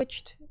we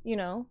switched. You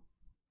know.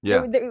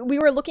 Yeah. We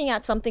were looking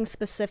at something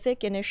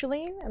specific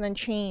initially, and then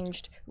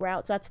changed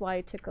routes. That's why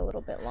it took a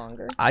little bit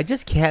longer. I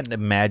just can't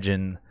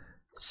imagine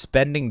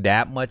spending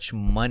that much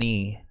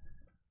money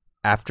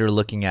after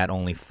looking at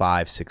only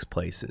 5-6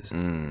 places. You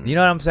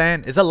know what I'm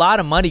saying? It's a lot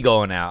of money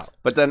going out.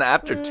 But then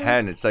after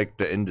 10, it's like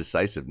the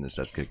indecisiveness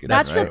that's kicking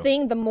That's in, right? the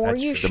thing. The more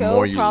That's you true. The show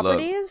more you look,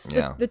 properties,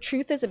 yeah. the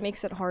truth is it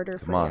makes it harder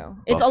for on, you.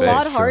 It's a buffet. lot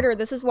It's true. harder.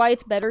 This is why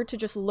it's better to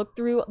just look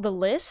through the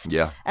list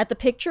Yeah. at the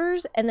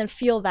pictures and then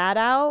feel that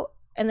out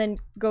and then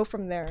go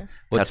from there.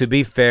 But to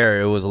be fair,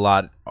 it was a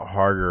lot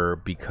harder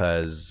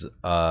because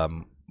what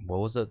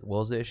was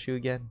the issue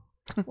again?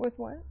 With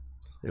what?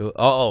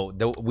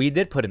 We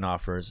did put in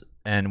offers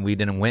and we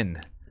didn't win.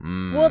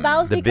 Well, that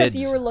was The because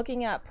you bids. were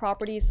looking at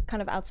properties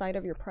kind of outside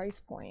of your price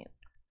point.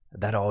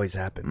 That always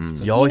happens.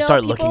 Mm. You always know,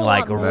 start people looking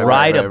like want right, more.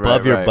 Right,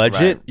 above your right,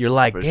 budget. right. You're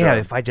like, For damn, sure.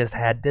 if I just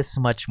had this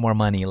much more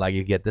money, like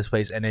you get this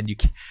place, and then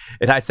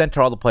and I sent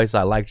her all the places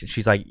I liked.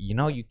 She's like,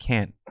 you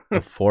can't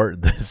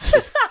afford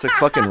this. It's like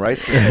fucking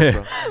rice cream,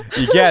 bro.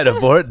 You can't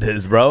afford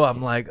this, bro.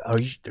 I'm like, are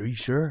you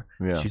sure?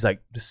 Yeah. She's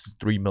like, this is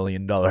 $3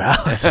 million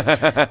house. I'm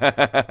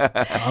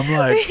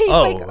like, He's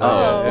oh, like,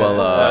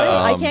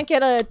 well, I can't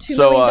get a $2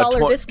 so,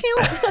 million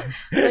discount.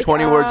 Like,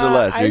 20 words or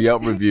less, your I-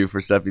 Yelp review for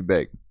Steffi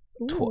Bake.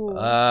 Ooh.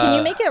 Can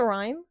you make it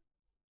rhyme?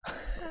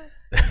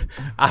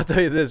 I'll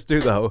tell you this too,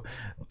 though.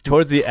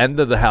 Towards the end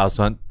of the house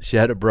hunt, she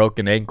had a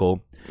broken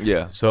ankle.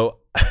 Yeah. So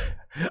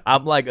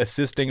I'm like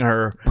assisting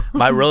her,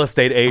 my real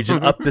estate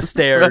agent, up the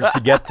stairs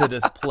to get to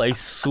this place,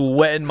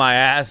 sweating my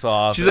ass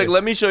off. She's like,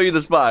 let me show you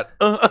the spot.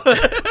 You have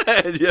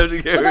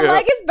to carry But the her.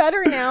 leg is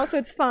better now, so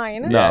it's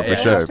fine. No, Yeah, for yeah,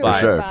 sure, it's for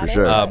fine. sure, for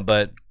sure.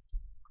 But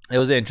it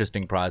was an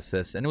interesting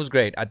process, and it was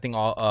great. I think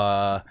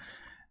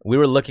we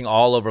were looking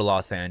all over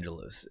Los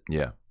Angeles,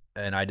 Yeah.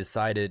 and I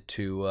decided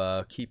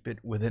to keep it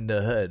within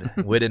the hood,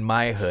 within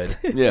my hood,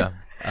 Yeah.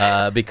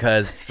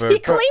 because He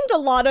claimed a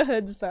lot of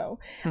hoods, though.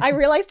 I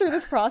realized through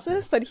this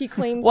process that he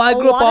claims. Well, I a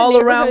grew up lot of all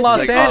around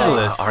neighborhoods. Los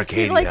Angeles.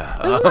 Arcadia. He's like,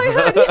 this is my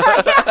hood.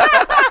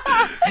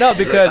 Yeah. No,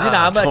 because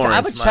I'm a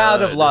Torrance, my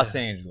child of hood. Los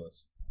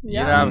Angeles. You know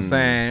Yeah. what I'm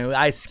saying?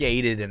 I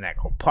skated in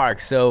Echo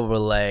Park, Silver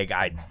Lake.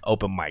 I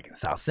open mic in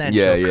South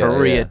Central, Yeah, yeah,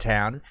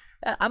 Koreatown.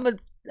 I'm a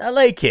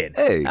LA kid.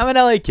 Hey. I'm an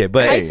LA kid,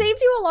 but I Hey. saved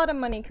you a lot of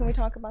money. Can we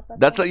talk about that?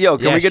 That's though? yo.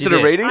 Can Yeah, we get she to the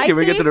did. rating? I Can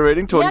we get to the saved-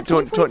 rating? Yeah, can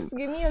you please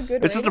give me a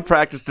good It's just a rating?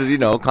 practice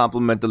to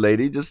compliment the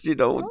lady. Just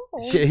Oh.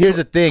 here's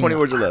the thing. 20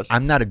 words or less.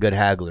 I'm not a good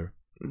haggler.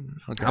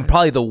 Okay. I'm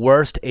probably the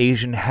worst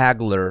Asian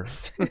haggler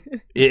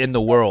in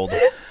the world.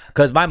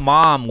 Because my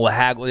mom will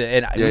haggle,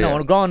 and you know, yeah.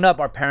 when growing up,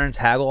 our parents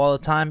haggle all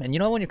the time, and you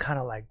know when you're kind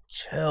of like,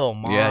 chill,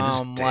 mom,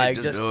 just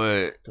do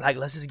it. like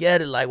let's just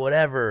get it, like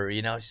whatever,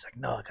 you know. She's like,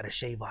 no, I gotta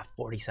shave off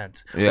 40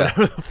 cents. Yeah.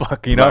 Whatever the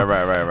fuck, you know.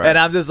 Right. And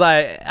I'm just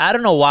like, I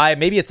don't know why.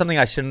 Maybe it's something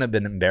I shouldn't have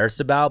been embarrassed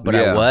about, but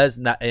Yeah. I was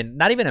not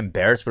even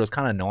embarrassed, but it was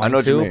kind of annoying I know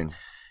what too. you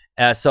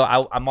mean. So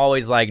I'm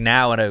always like,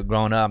 now when I've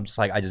grown up, I'm just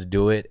like, I just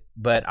do it.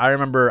 But I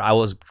remember I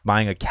was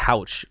buying a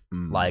couch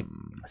like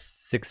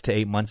 6 to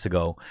 8 months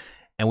ago,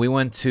 and we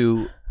went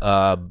to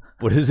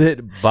what is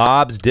it?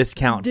 Bob's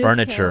Discount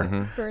Furniture.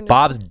 Mm-hmm.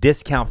 Bob's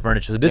Discount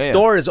Furniture. This Yeah.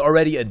 store is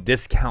already a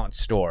discount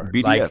store.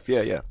 BDF.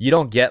 Like, yeah. you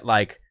don't get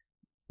like,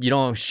 you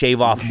don't shave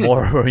off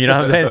more. You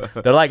know what I'm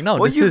saying? They're like, no,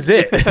 Well, this is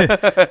it.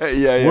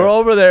 yeah. We're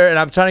over there, and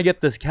I'm trying to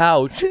get this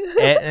couch,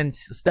 and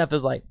Steph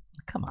is like,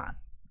 come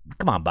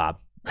on, Bob.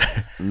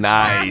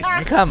 Nice.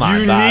 Come on,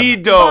 You Bob.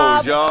 need those,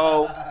 Bob.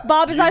 yo.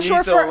 Bob, is You that need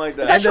short for? something like Is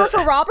that. that And short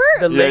for Robert?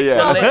 The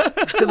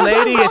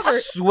lady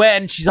is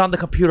sweating. She's on the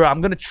computer.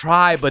 I'm gonna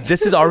try, but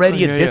this is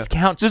already a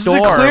discount This store,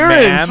 is a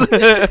clearance.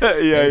 ma'am.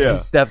 yeah. And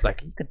Steph's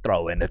like, you can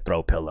throw in a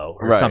throw pillow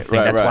or Right, something.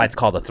 right, That's why right. it's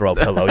called a throw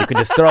pillow. You can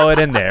just throw it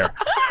in there.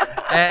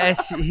 And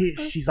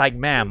she's like,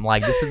 ma'am,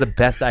 like this is the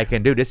best I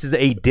can do. This is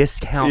a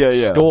discount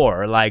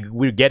store. Like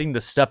we're getting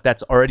the stuff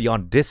that's already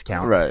on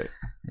discount. Right.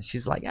 And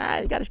she's like,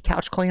 you got a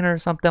couch cleaner or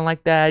something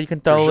like that. You can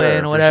throw For sure,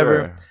 in for whatever.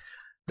 sure.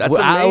 That's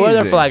I amazing. was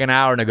there for like an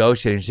hour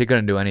negotiating. She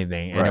couldn't do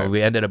anything, and Right.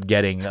 we ended up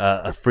getting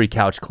a free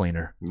couch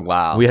cleaner.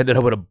 Wow. We ended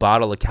up with a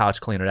bottle of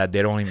couch cleaner that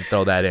they don't even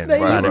throw that in. That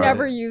It's you've not even-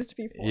 never used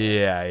before.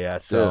 Yeah.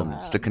 So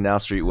It's the Canal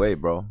Street way,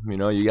 bro. You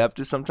know, you have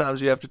to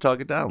sometimes you have to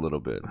talk it down a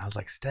little bit. I was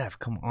like, Steph,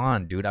 come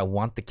on, dude. I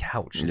want the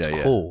couch. It's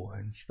Yeah. cool.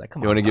 And she's like,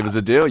 come You on. want to give us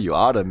a deal? You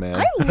oughta, man.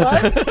 I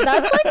love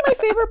that's like my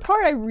favorite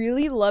part. I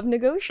really love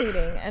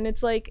negotiating, and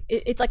it's like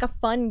it's like a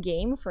fun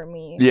game for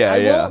me. Yeah, I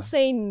yeah. won't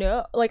say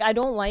no. Like I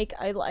like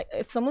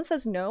if someone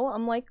says no,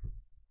 I'm like,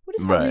 what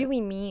does that Right.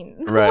 really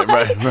mean? Right.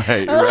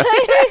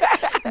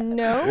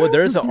 No. Well,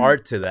 there's an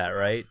art to that,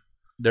 right?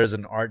 There's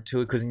an art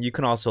to it because you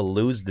can also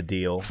lose the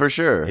deal For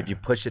sure. if you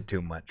push it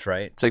too much,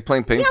 right? It's like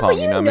playing ping yeah, pong. but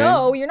You know what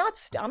I mean? you're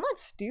not. I'm not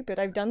stupid.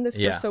 I've done this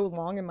Yeah. for so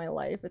long in my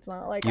life. It's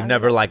not like You've I'm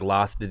never gonna- like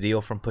lost the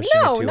deal from pushing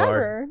No, it too never.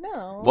 hard.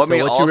 No. Well, I So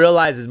mean, what also- you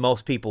realize is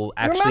most people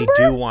actually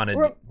do want to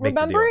make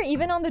remember, the deal.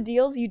 even on the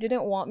deals, you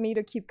didn't want me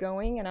to keep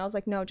going, and I was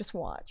like, no, just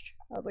watch.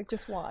 I was like,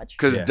 just watch.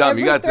 Because Yeah. Dom,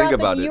 you gotta think throughout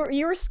about the, it.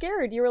 You were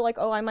scared. You were like,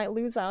 oh, I might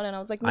lose out, and I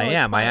was like, no, I it's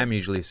am fine.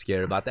 usually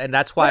scared about that, and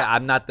that's why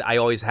I'm not. I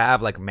always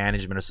have like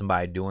management or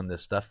somebody doing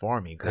this stuff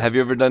for me. 'cause Have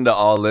you ever done the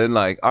all in,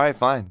 like, all right,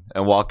 fine,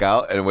 and walk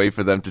out and wait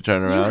for them to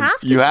turn around? You have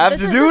to. You have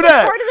This to is- do this is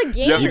that. part of the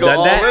game. You have to You've go done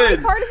all that?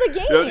 in. Part of the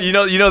game.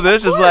 You know,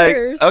 this is like,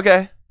 course.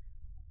 okay.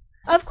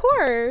 Of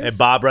course. And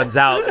Bob runs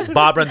out.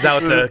 Bob runs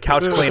out with the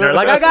couch cleaner.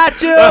 Like, I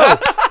got you.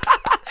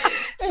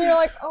 And you're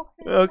like, okay.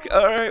 Okay,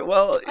 all right,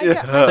 well, I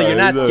got- So you're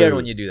not scared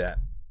when you do that.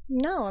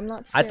 No, I'm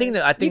not I scared. think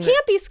that you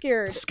can't be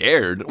scared.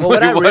 scared. Well,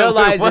 what I What-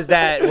 realize what- is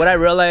that what I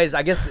realize,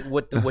 I guess,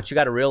 what you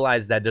got to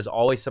realize that there's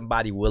always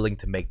somebody willing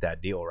to make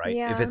that deal, right?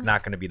 Yeah. If it's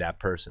not going to be that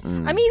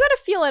person. I mean, you got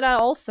to feel it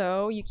out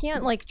also. You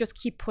can't like just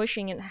keep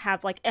pushing and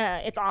have like,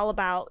 it's all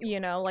about,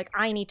 like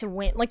I need to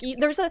win. Like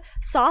there's a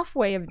soft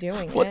way of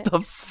doing what it.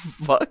 the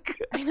fuck?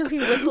 I know he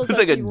whistles. It's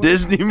like a as he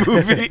Disney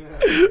movie.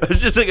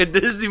 It's just like a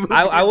Disney movie.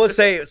 I will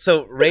say,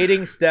 so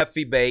rating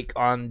Steffi Bake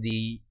on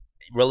the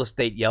real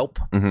estate Yelp,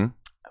 Mhm.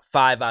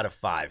 5 out of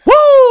 5.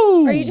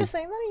 Woo! Are you just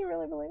saying that? You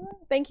really believe that?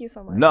 Thank you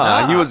so much. No,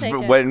 No, he I'll was take it.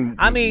 when.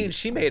 I mean,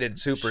 she made it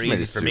super She made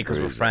easy it for me because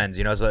super we're easy. friends,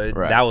 so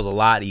Right. that was a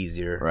lot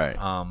easier. Right.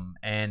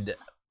 And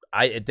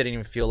it didn't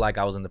even feel like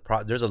I was in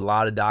the there's a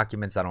lot of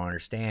documents I don't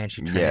understand.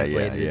 She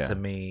translated it to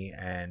me,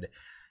 and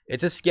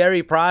it's a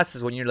scary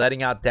process when you're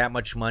letting out that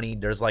much money.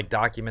 There's like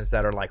documents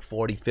that are like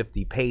 40,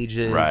 50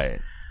 pages. Right.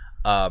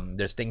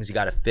 There's things you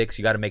got to fix.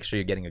 You got to make sure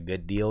you're getting a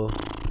good deal.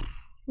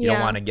 You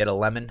don't want to get a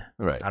lemon.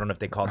 Right. I don't know if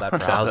they call that for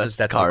No, houses.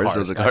 that's for cars.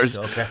 Those are cars.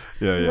 Okay.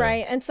 Yeah.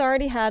 Right, and so I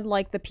already had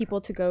like the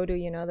people to go to,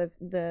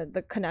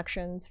 the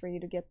connections for you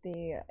to get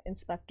the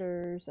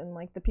inspectors and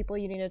like the people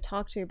you need to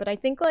talk to. But I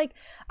think like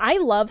I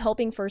love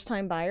helping first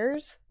time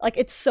buyers. Like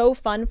it's so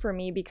fun for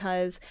me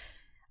because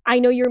I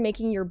know you're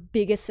making your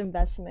biggest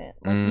investment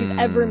like you've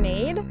ever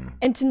made,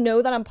 and to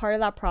know that I'm part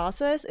of that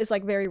process is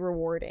like very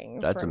rewarding.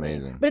 That's for me.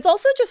 amazing. But it's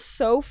also just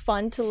so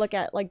fun to look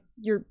at like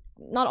your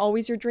not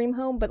always your dream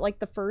home, but like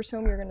the first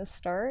home you're gonna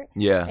start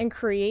Yeah. and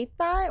create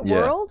that Yeah.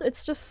 world.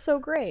 It's just so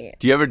great.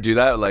 Do you ever do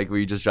that, like where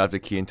you just drop the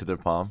key into their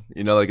palm?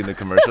 You know, like in the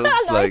commercials,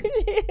 like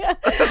Yeah.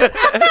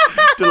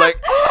 they're like,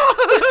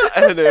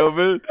 and they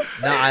open.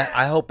 No,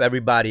 I hope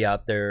everybody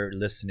out there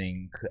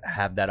listening could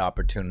have that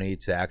opportunity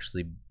to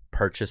actually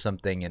purchase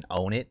something and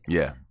own it.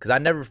 Yeah. Because I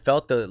never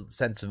felt the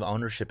sense of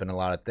ownership in a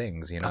lot of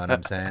things. You know what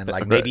I'm saying?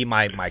 Like maybe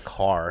my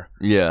car.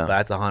 Yeah. But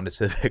that's a Honda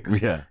Civic.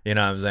 Yeah. You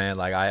know what I'm saying?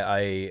 Like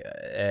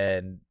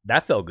and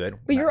that felt good.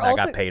 But you're I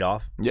also- got paid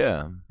off.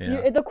 Yeah.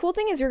 Yeah. The cool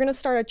thing is you're gonna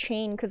start a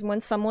chain because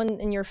when someone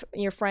in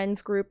your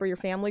friends group or your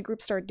family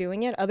group start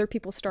doing it, other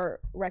people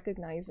start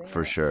recognizing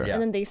For it. sure. Yeah.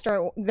 And then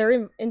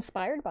they're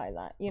inspired by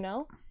that, you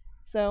know.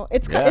 So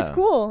it's Yeah.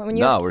 cool. When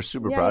you No, we're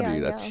super Yeah, proud of yeah,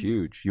 you. That's yeah.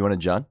 huge. You want a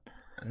John?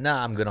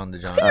 Nah, I'm good on the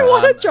John. You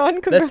want a John?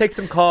 Let's take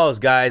some calls,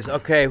 guys.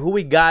 Okay, who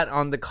we got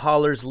on the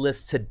callers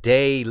list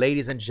today?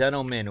 Ladies and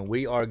gentlemen,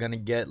 we are going to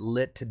get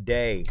lit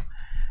today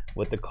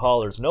with the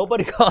callers.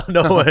 Nobody called.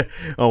 No,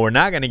 oh, we're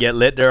not going to get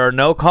lit. There are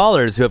no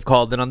callers who have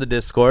called in on the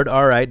Discord.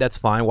 All right, that's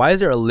fine. Why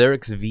is there a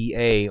Lyrics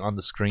VA on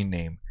the screen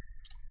name?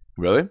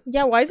 Really?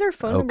 Yeah, why is there a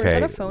phone number? Is Okay,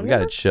 that a phone we got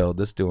number? to chill.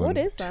 This doing What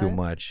is too that?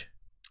 much.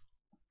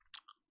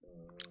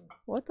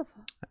 What the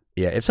fuck?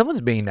 Yeah, if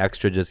someone's being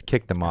extra, just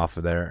kick them off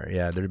of there.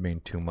 Yeah, they're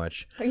being too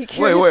much. Are you Wait,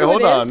 curious who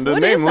hold it on. is? The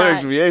What name is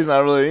Lyrics that? VA is not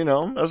really,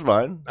 that's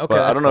fine. Okay, But I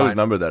that's don't know whose fine.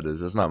 number that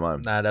is. That's not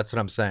mine. Nah, that's what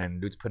I'm saying.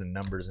 Dude's putting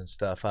numbers and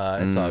stuff.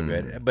 It's all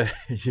good. But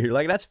you're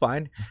like, that's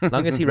fine. As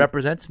long as he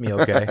represents me,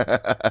 okay.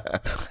 I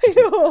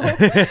know.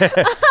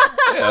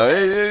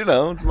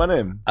 Yeah, it's my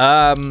name.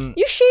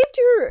 You shaved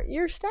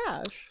your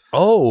stash.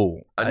 Oh.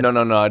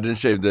 No, I didn't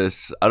shave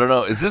this. I don't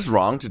know. Is this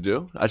wrong to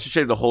do? I should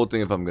shave the whole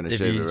thing if I'm gonna If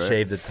shave you it, right?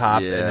 shave the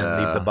top and then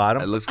leave the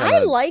bottom. It looks I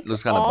kind of like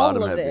looks kind of all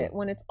bottom of heavy. it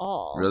when it's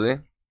all. Really?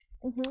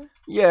 hmm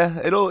Yeah,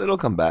 it'll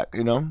come back.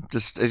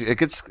 Just it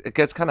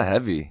gets kind of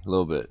heavy a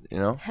little bit.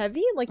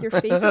 Heavy? Like your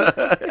face is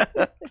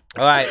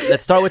All right,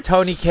 let's start with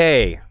Tony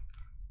K.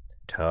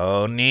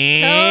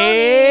 Tony.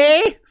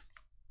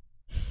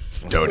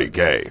 Tony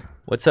K.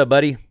 What's up,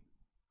 buddy?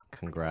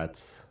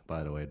 Congrats,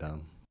 by the way,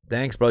 Dom.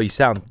 Thanks, bro. You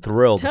sound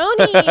thrilled.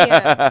 Tony.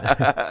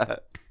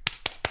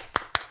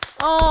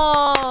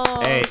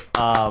 Oh. Hey,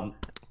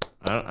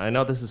 I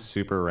know this is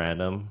super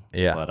random.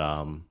 Yeah. But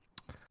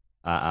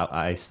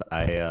I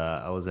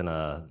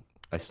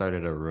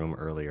started a room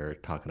earlier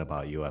talking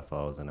about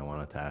UFOs, and I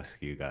wanted to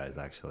ask you guys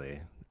actually,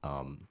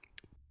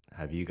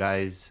 have you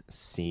guys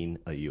seen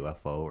a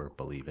UFO or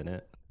believe in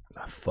it?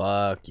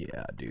 Fuck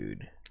yeah,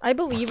 dude. I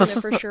believe in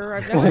it for sure.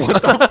 I've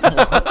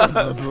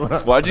never.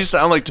 Why'd you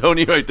sound like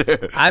Tony right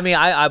there? I mean,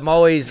 I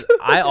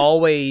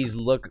always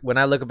look when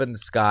I look up in the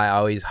sky. I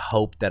always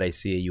hope that I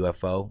see a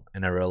UFO,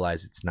 and I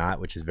realize it's not,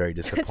 which is very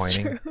It's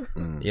disappointing. true.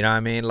 You know what I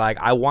mean? Like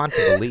I want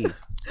to believe.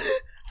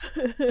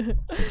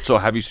 So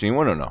have you seen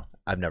one or no?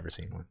 I've never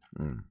seen one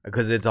Mm.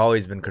 because it's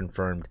always been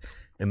confirmed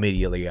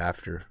immediately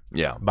after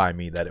Yeah. by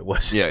me that it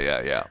was. Yeah.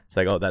 It's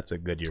like, oh, that's a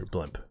Goodyear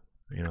blimp.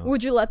 You know.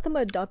 Would you let them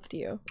abduct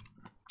you?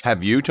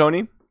 Have you,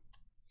 Tony?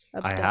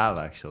 I have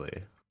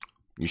actually.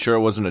 You sure it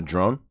wasn't a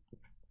drone?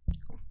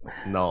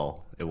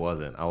 No, it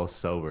wasn't. I was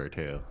sober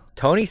too.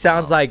 Tony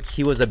sounds like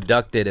he was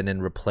abducted and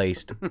then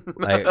replaced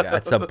like,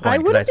 at some point. I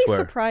Could I wouldn't be swear?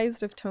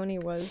 surprised if Tony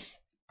was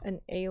an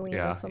alien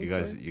Yeah, of some you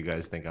sort.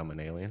 guys think I'm an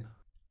alien?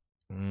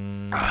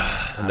 No,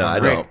 I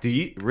don't.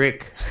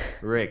 Rick,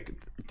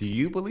 do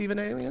you believe in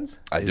aliens?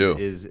 I do.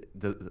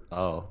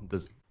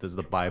 Does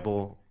the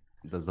Bible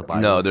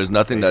No, there's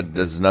nothing say-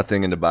 there's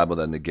nothing in the Bible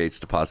that negates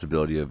the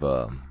possibility of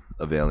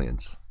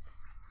aliens.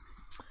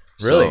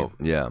 Really? So,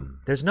 yeah.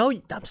 There's no.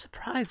 I'm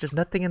surprised. There's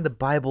nothing in the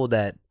Bible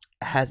that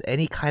has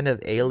any kind of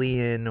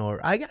alien, or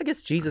I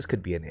guess Jesus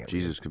could be an alien.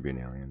 Jesus could be an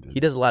alien, dude. He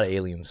does a lot of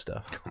alien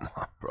stuff. Come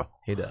on, bro.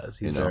 He does.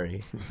 He's You know.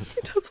 very.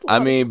 He does a I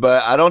lot mean,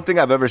 but I don't think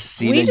I've ever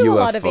seen we a do UFO. a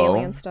lot of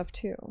alien stuff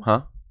too.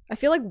 Huh? I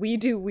feel like we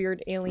do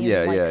weird alien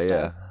Yeah.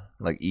 stuff.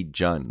 Like eat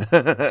Jun.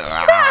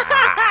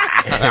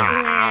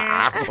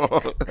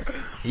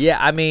 Yeah,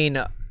 I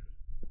mean,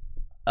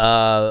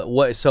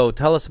 what? So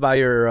tell us about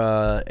your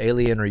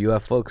alien or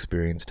UFO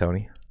experience,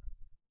 Tony.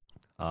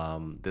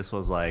 This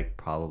was like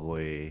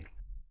probably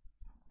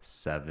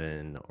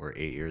 7 or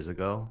 8 years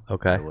ago.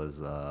 Okay. I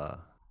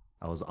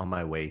was on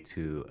my way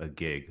to a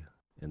gig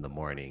in the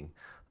morning,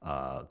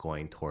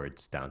 going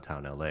towards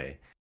downtown LA,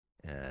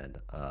 and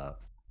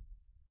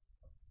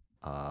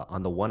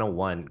on the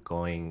 101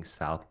 going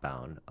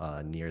southbound,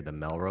 near the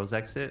Melrose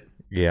exit.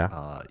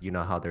 Yeah. You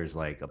know how there's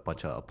like a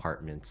bunch of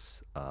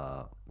apartments.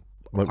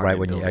 Right apartment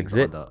when you buildings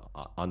exit.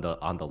 on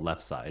the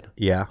left side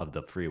Yeah. of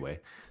the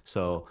freeway.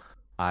 So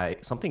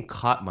something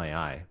caught my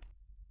eye.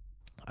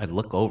 I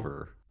look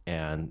over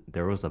and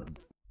there was a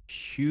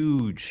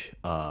huge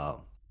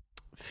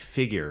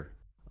figure,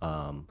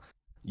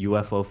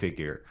 UFO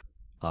figure,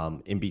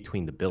 in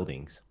between the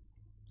buildings.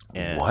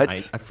 And What?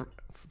 I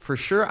for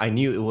sure I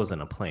knew it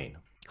wasn't a plane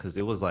because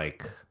it was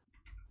like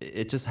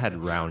it just had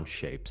round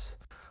shapes.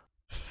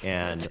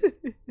 And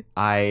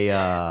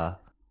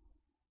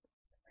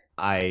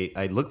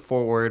I look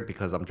forward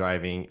because I'm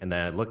driving, and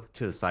then I look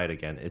to the side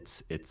again.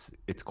 It's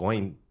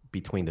going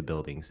between the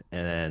buildings,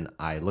 and then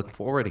I look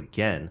forward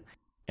again,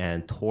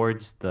 and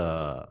towards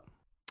the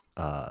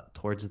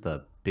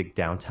big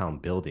downtown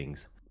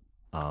buildings,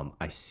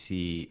 I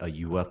see a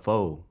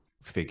UFO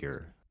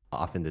figure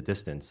off in the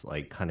distance,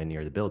 like kind of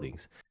near the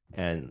buildings.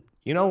 And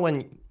you know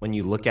when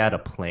you look at a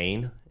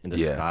plane in the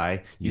Yeah.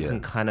 sky, you Yeah. can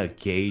kind of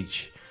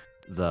gauge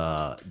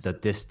the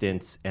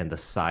distance and the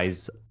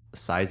size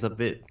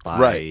of it by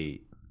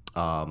Right.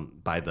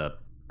 by the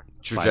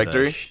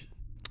Trajectory?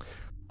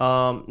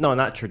 no,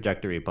 not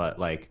trajectory, but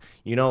like,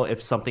 you know,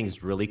 if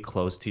something's really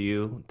close to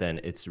you, then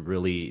it's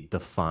really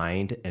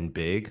defined and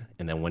big,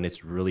 and then when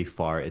it's really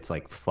far, it's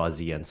like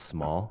fuzzy and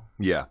small.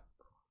 Yeah.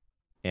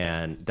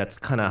 And that's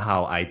kind of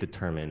how I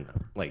determine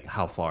like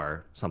how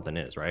far something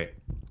is, right?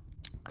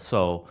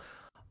 So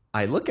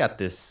I look at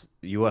this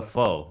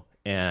UFO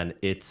and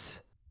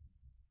it's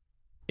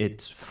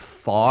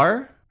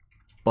far,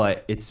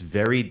 but it's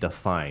very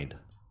defined.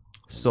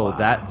 So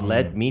that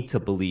led me to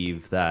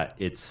believe that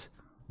it's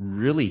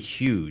really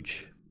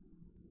huge,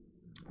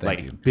 Thank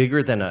like you.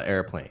 bigger than an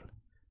airplane.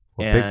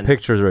 Well, And- big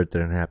pictures right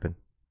didn't happen.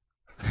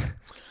 And,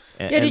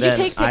 Yeah, and did you then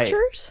take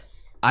pictures?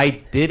 I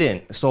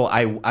didn't. So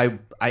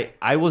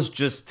I was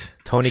just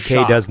Tony K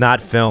shocked. does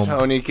not film.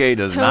 Tony K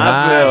does Tony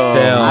not K.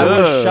 film. I was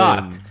Good.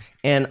 shocked,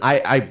 and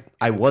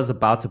I was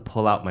about to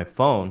pull out my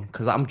phone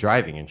because I'm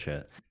driving and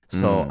shit.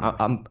 So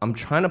I'm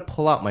trying to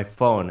pull out my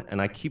phone, and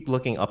I keep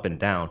looking up and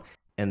down.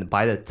 And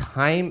by the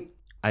time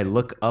I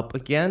look up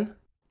again,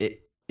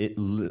 it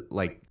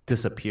like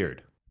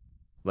disappeared.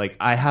 Like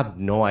I have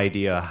no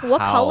idea What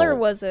how. color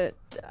was it?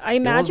 I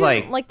imagine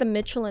like- like the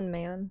Michelin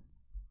Man,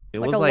 It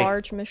like was a like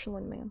large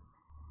Michelin Man.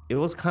 it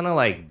was kind of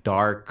like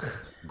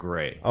dark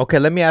gray. Okay,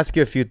 let me ask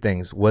you a few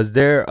things. Was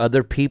there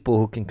other people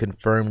who can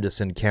confirm this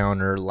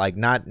encounter? Like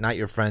not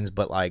your friends,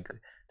 but like,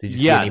 did you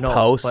see Yeah, any no,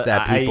 posts but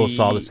that people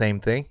saw I- the same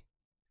thing?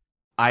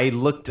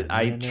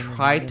 I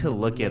tried to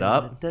look it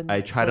up.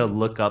 I tried to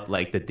look up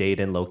like the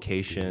date and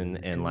location,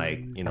 and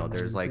like, you know,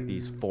 there's like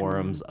these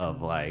forums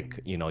of like,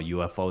 you know,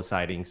 UFO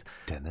sightings.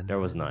 There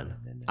was none.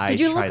 Did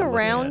you look tried looking at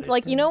around? it.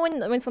 Like, you know,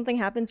 when something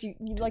happens, you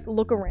like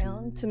look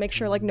around to make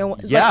sure like no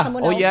one. Yeah. Like,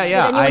 someone Oh, else, yeah, did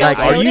yeah. anyone I- else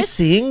Like, are you notice?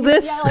 seeing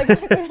this? Yeah, like,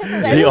 did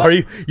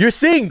anyone- You're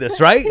seeing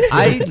this, right?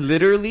 I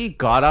literally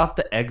got off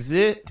the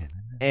exit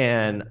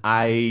and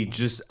I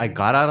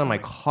got out of my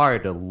car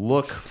to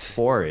look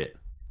for it.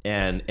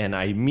 And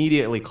I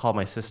immediately called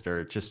my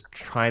sister, just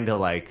trying to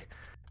like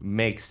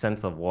make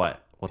sense of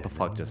what the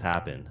fuck just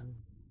happened.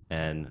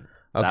 And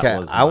that Okay,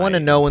 was I want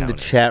to my know in the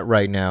encounter. chat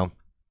right now,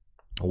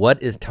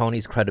 what is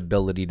Tony's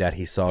credibility that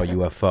he saw a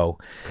UFO?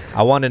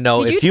 I want to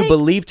know Did if you you take-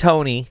 believe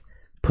Tony,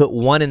 put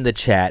 1 in the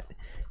chat.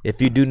 If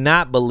you do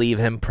not believe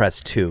him,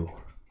 press 2.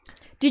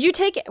 Did you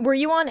take? Were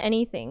you on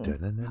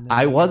anything?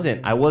 I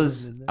wasn't. I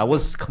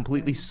was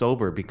completely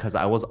sober because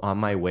I was on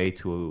my way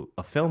to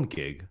a film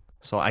gig.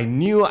 So I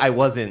knew I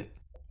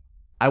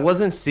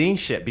wasn't seeing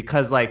shit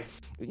because, like,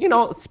 you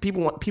know, it's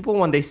people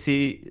when they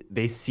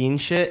seen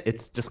shit,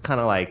 it's just kind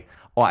of like,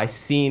 oh, I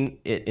seen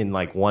it in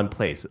like one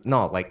place.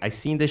 No, like I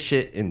seen this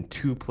shit in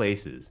 2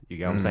 places. You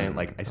get what I'm saying?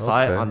 Like I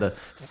saw it okay. on the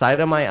side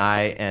of my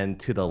eye and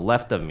to the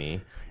left of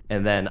me.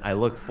 And then I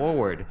look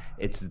forward,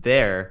 it's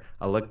there.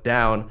 I look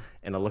down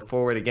and I look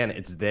forward again,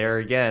 it's there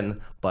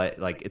again. But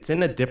like it's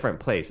in a different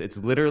place. It's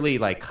literally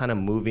like kind of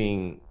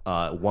moving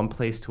one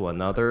place to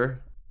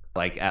another,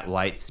 like at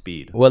light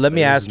speed. Well, let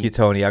me Like, there's ask you,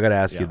 Tony. I gotta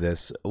ask you Yeah.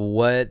 this: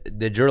 what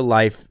did your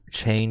life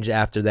change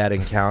after that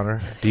encounter?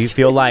 Do you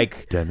feel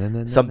like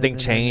something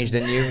changed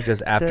in you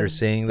just after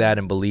seeing that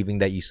and believing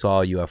that you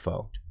saw a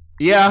UFO?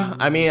 Yeah,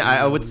 I mean,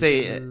 I would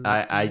say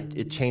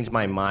it changed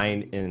my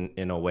mind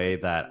in a way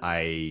that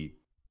I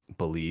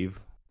believe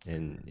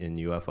in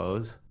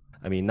UFOs.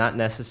 I mean, not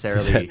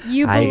necessarily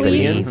You I believe?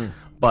 aliens,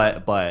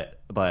 but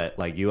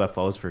like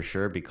UFOs for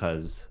sure,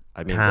 because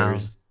I mean,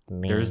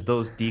 there's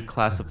those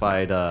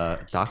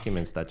declassified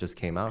documents that just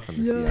came out from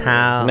the CIA.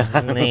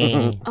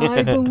 Tony.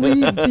 I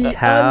believe the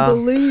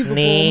unbelievable,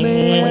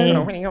 man.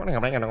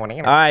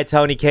 All right,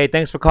 Tony K.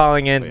 Thanks for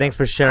calling in. Yeah. Thanks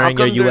for How sharing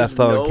your come there's UFO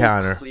no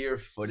encounter. clear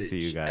footage See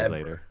you guys ever?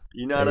 later.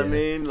 You know what I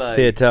mean? Like,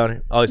 See you, Tony.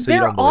 Oh, so you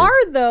There don't believe?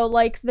 are though,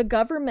 like the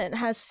government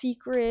has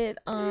secret.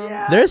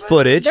 There's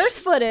footage. There's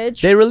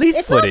footage. They release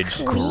It's not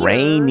footage. clear.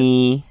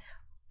 grainy.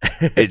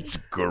 It's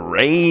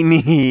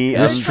grainy. The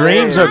I'm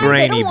streams saying. are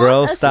grainy, They don't bro.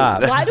 want us-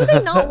 Stop. Why do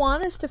they not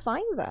want us to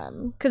find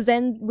them? Because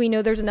then we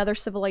know there's another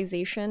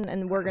civilization,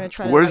 and we're gonna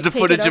try to. Where's like, the take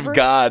it footage of over.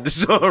 God?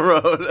 So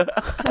road.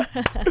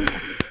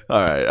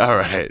 All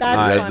right.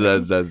 That's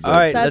funny. That's All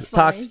right, That's let's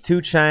talk funny. to Two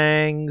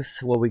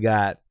Changs. What we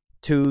got?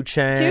 Two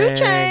Changs.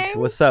 Changs.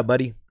 What's up,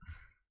 buddy?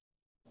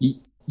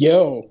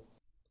 Yo,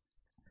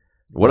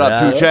 What up,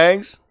 Yeah. Two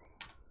Changs?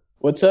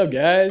 what's up,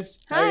 guys?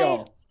 How Hi.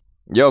 y'all?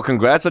 Yo,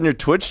 congrats on your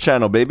Twitch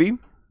channel, baby.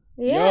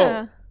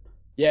 Yeah.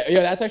 Yeah,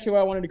 that's actually why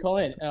I wanted to call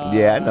in.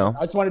 Yeah, I know.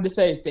 I just wanted to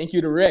say thank you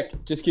to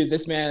Rick, just because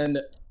this man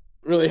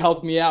really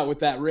helped me out with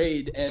that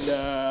raid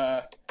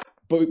and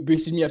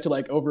boosted me up to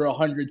like over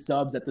 100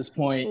 subs at this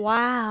point.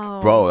 Wow.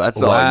 Bro,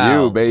 that's Wow.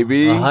 all you,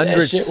 baby.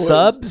 100 shit was-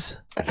 subs?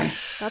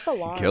 That's a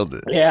lot. Killed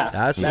it. Yeah,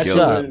 That's that what's shit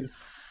up.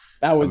 was.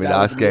 I mean, that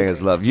was us gang is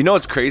amazing. love. You know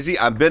what's crazy?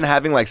 I've been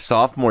having like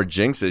sophomore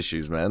jinx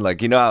issues, man.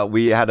 Like, you know how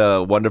we had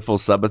a wonderful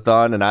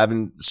subathon and I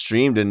haven't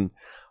streamed in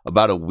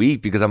about a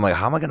week because I'm like,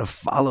 how am I going to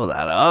follow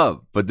that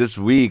up? But this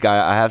week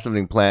I have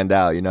something planned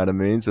out. You know what I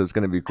mean? So it's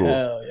going to be cool.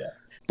 Hell yeah.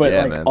 But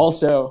Yeah, like man.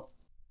 also,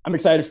 I'm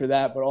excited for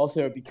that. But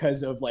also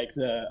because of like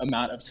the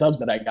amount of subs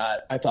that I got,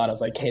 I thought I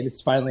was like, hey, this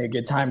is finally a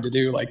good time to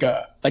do like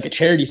a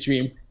charity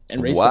stream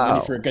and raise some money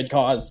Wow. for a good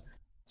cause.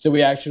 So we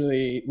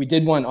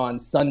did one on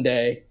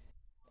Sunday,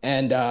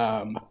 and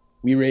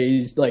we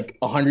raised like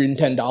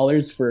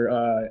 $110 for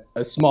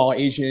a small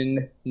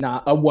Asian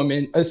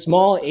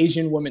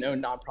woman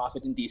owned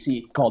nonprofit in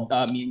DC called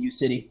Me and You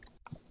City.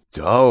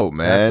 Dope,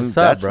 man. what's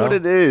That's, up, bro. what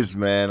it is,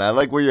 man. I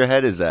like where your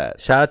head is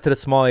at. Shout out to the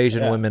small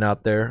Asian Yeah. women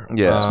out there.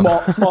 Yeah.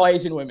 Small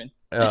Asian women.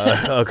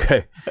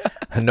 Okay.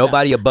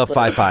 Nobody above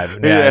 5'5".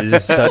 Yeah.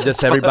 Yeah,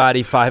 just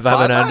everybody 5'5" and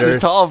 5'5" under. is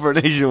tall for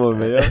an Asian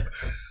woman.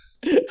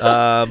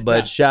 Yeah.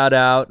 But shout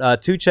out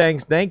Two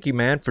Changs. Thank you,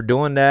 man, for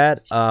doing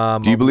that.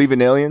 Do you believe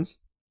in aliens?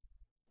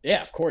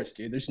 Yeah, of course,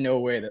 dude. There's no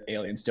way that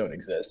aliens don't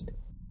exist.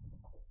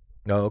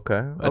 Oh,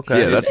 okay. That's,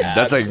 Okay. yeah,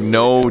 that's like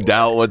no Absolutely.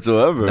 doubt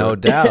whatsoever. No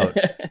doubt.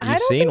 I You've don't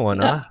seen think- one,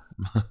 huh?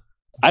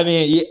 I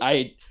mean,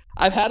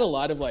 I've had a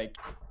lot of like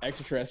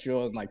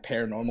extraterrestrial and like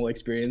paranormal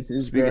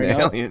experiences Speaking growing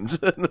of up, aliens.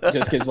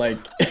 just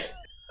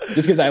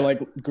because I like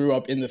grew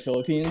up in the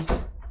Philippines,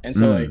 and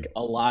so Mm. like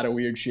a lot of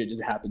weird shit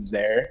just happens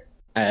there.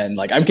 And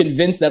like I'm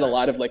convinced that a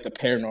lot of like the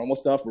paranormal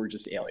stuff were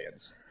just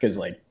aliens, because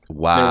like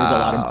Wow. was a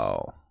lot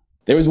of-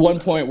 there was one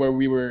point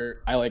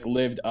where I like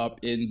lived up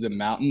in the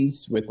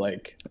mountains with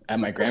like at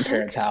my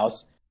grandparents'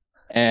 house,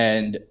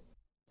 and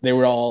they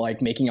were all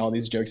like making all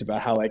these jokes about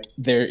how like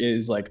there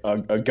is like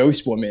a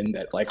ghost woman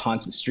that like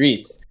haunts the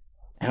streets,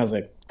 and I was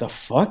like, the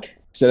fuck.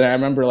 So then I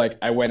remember like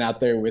I went out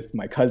there with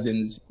my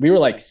cousins. We were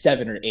like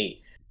 7 or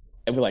 8,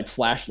 and with like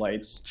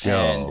flashlights,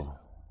 and Joe.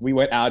 we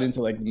went out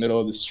into like the middle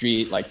of the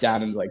street, like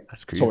down in like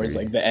That's creepy. towards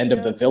like the end of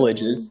Yeah, the that's kinda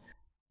villages,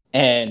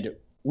 and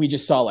we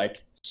just saw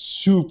like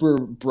super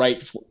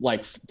bright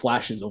like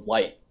flashes of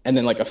light, and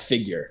then like a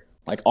figure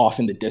like off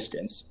in the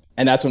distance,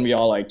 and that's when we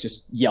all like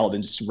just yelled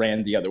and just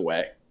ran the other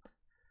way.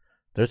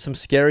 There's some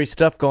scary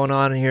stuff going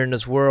on here in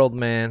this world,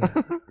 man.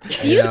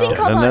 Do you think?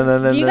 Hold No, no,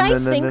 on. no, Do you no,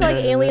 guys no, think no, like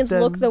no, aliens no,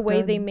 look the no, way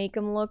no. they make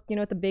them look? You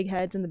know, with the big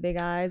heads and the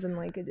big eyes, and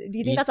like, do you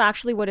Ye- think that's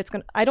actually what it's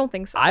gonna? I don't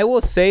think so. I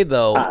will say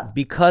though, Ah.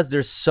 because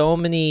there's so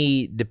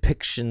many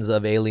depictions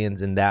of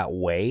aliens in that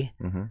way,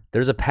 Mhm.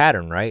 there's a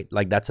pattern, right?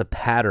 Like that's a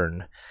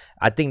pattern.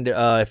 I think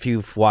if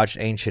you've watched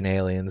Ancient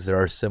Aliens, there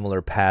are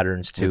similar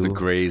patterns With the too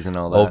grays and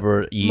all that.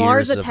 over years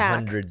Mars of Attack.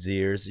 hundreds of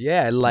years.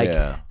 Yeah, like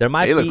Yeah. there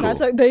might They look be cool. That's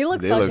like, they look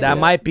They fucking look that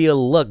cool. might be a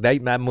look.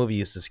 That movie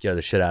used to scare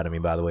the shit out of me.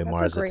 By the way, That's a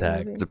Mars great Attack.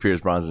 movie. It's a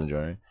Pierce Brosnan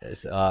joint.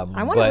 It's, I want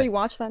to but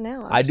rewatch that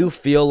now. I do actually.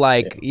 feel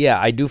like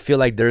I do feel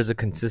like there's a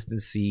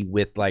consistency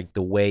with like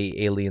the way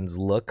aliens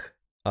look.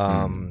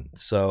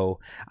 So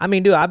I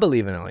mean, dude, I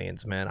believe in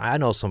aliens, man. I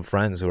know some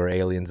friends who are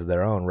aliens of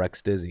their own.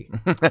 Rex Dizzy.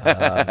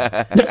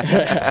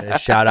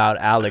 Shout out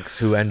Alex,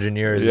 who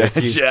engineers. Yeah,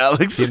 If you,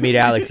 Alex. if you meet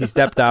Alex, he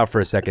stepped out for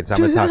a second, so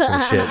I'm gonna talk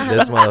some shit.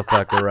 This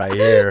motherfucker right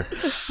here,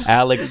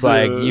 Alex.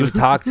 Like you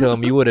talk to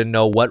him, you wouldn't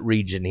know what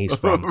region he's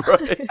from.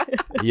 Right.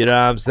 You know what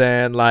I'm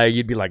saying? Like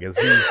you'd be like, is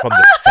he from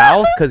the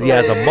South because he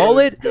has a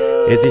mullet?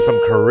 Is he from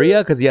Korea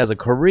because he has a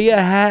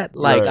Korea hat?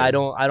 Like Right.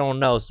 I don't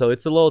know. So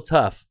it's a little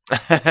tough.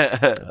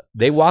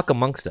 They walk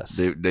amongst us.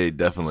 they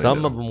definitely Some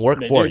do. of them work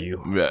They for do.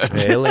 you. Yeah.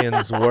 The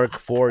aliens work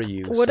for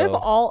you. What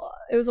so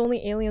if it was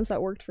only aliens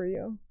that worked for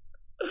you?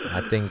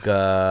 I think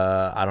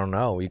I don't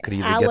know. You could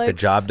either get the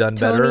Alex, job done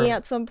Tony better.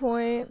 at some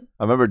point.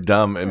 I remember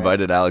Dumb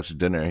invited Alex to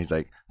dinner. He's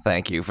like,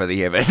 "Thank you for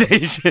the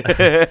invitation."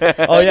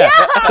 Oh yeah.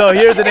 So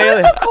here's an It was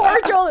alien. so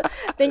cordial.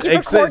 Thank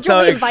you for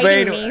cordially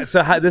inviting me.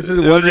 So this is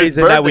It one was his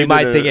reason that we birthday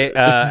might dinner. think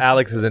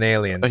Alex is an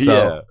alien. So.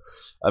 Yeah.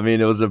 I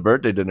mean, it was a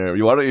birthday dinner.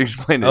 Why don't you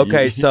explain it?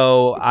 Okay, You-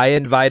 so I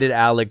invited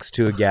Alex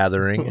to a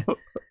gathering.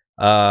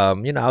 I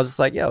was just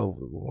like, yo,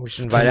 we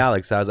should invite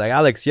Alex. I was like,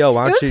 Alex, yo,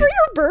 why It don't was you? for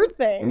your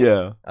birthday.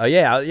 yeah.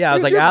 Yeah. I was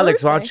was like, your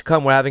Alex, why don't birthday. you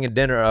come? We're having a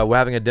dinner. We're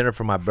having a dinner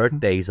for my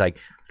birthday. He's like,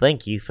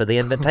 thank you for the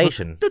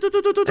invitation.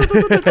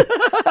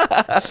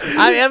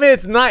 I mean,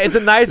 it's not. It's a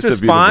nice It's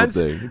a beautiful response,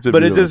 thing. It's a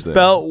but it beautiful just thing.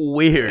 felt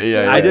weird. Yeah,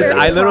 I yeah, just, yeah.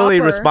 I literally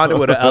Proper. responded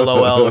with a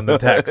LOL in the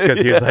text because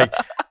he was like,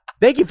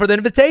 thank you for the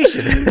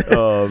invitation.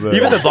 Oh man.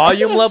 Even the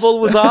volume level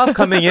was off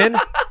coming in.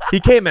 He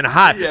came in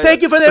hot. Yeah.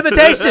 Thank you for the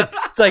invitation.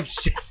 It's like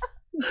shit.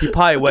 He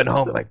probably went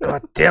home like,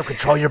 God damn,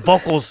 control your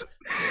vocals.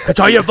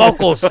 Control your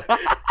vocals.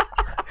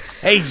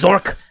 Hey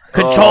Zork,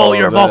 control Oh,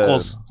 your man.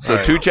 vocals. So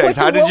Right. two checks.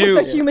 How did What you?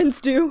 would the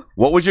humans do?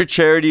 What was your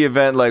charity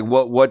event like?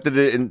 What did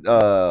it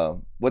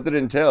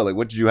entail? Like,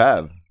 what did you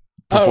have?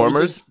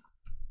 Performers?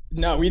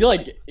 No, we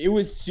like it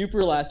was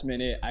super last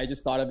minute. I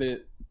just thought of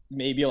it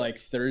maybe like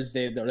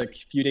Thursday or like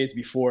a few days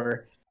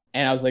before,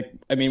 and I was like,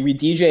 I mean, we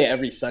DJ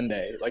every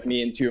Sunday, like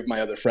me and 2 of my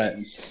other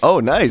friends. Oh,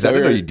 nice. So I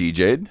didn't know we you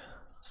DJ'd.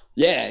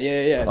 Yeah.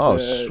 It's, Oh,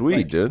 sweet,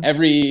 like, dude.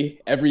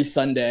 Every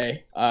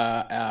Sunday,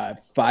 at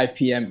 5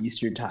 p.m.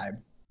 Eastern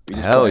time. We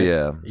just Hell play.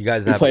 yeah. You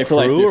guys We have play a for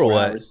like crew 3 or 4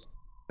 what? hours.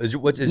 Is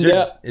your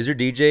Yeah. is your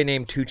DJ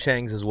named Two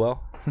Changs as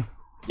well?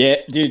 Yeah,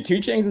 dude, 2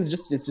 Changs is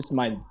just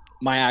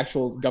my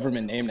actual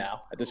government name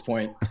now at this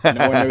point.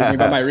 No one knows me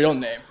by my real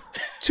name.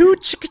 Two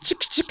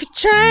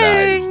Changs.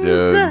 Nice,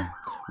 dude.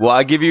 Well,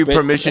 I give you Wait,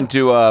 permission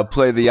to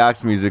play the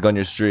Ox music on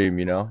your stream,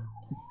 you know?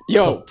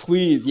 Yo,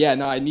 please, yeah,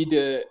 no, I need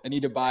to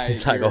buy.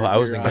 He's like, I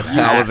wasn't gonna used-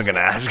 I wasn't gonna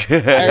ask. I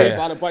already Yeah.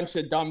 bought a bunch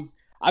of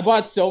I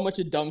bought so much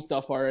of dumb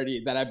stuff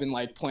already that I've been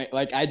like playing.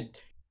 Like I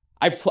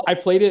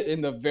played it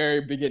in the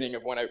very beginning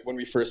of when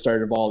we first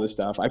started all this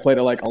stuff. I played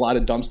like a lot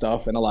of dumb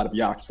stuff and a lot of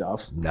yacht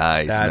stuff.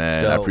 Nice, That's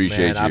man. dope, I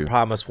appreciate man. you. I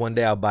promise one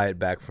day I'll buy it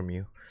back from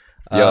you.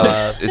 Yo,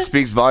 it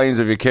speaks volumes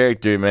of your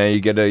character, man.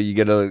 You get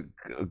a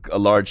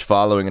large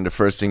following, and the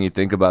first thing you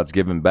think about is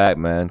giving back,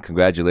 man.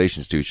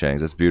 Congratulations, 2 Chainz.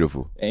 That's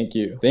beautiful. Thank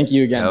you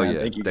again, Hell man. yeah.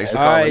 Thank you, Thanks guys.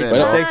 for All calling right, in,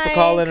 well, man. thanks for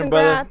calling in,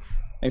 brother. Congrats.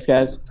 Thanks,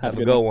 guys. Have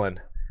a good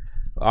one.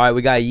 All right,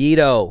 we got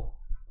Yito.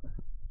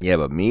 Yeah,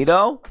 but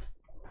Mito?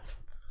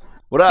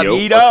 What up, Yo,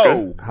 what's Mito?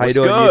 good? How you What's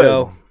doing, good?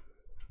 Yito?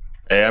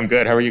 Hey, I'm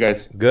good. How are you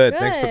guys? Good.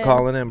 Thanks for Good.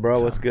 calling in,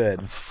 bro. What's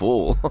good?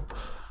 Full.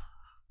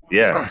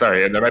 Yeah,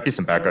 sorry, there might be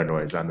some background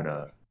noise. I'm in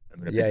a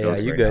big Yeah,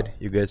 building you right good. now.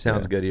 You good.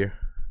 Sounds good here.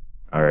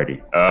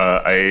 Alrighty.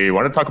 I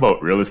want to talk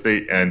about real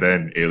estate and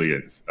then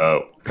aliens.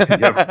 You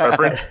have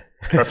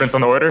preference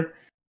on the order?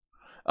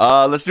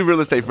 Let's do real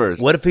estate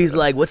first. What if he's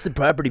like, what's the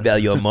property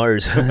value on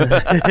Mars?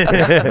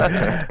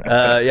 Yeah,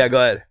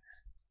 go ahead.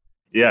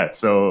 Yeah,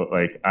 so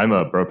like I'm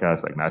a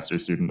broadcast like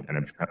master's student, and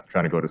I'm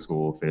trying to go to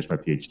school, finish my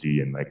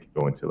PhD, and like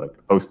go into like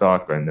a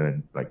postdoc and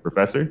then like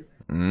professor.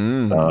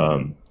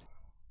 Mm.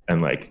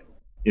 And like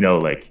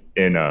like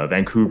in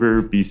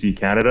Vancouver, BC,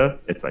 Canada,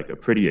 it's like a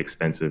pretty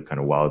expensive kind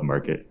of wild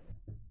market.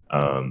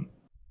 And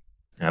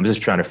I'm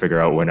just trying to figure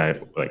out when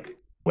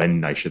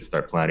I should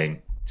start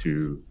planning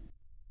to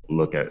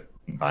look at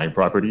buying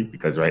property,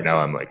 because right now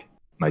I'm like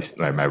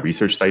my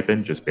research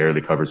stipend just barely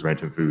covers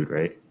rent and food,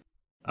 right?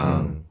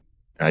 And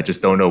I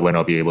just don't know when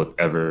I'll be able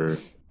to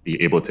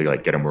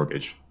like get a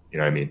mortgage. You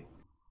know what I mean?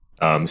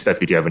 Steffi,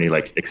 do you have any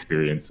like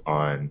experience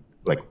on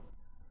like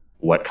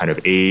what kind of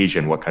age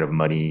and what kind of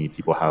money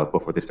people have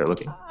before they start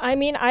looking? I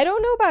mean, I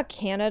don't know about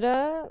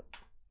Canada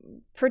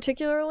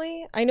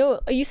particularly. I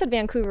know you said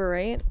Vancouver,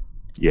 right?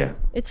 Yeah.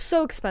 It's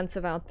so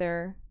expensive out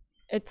there.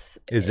 Is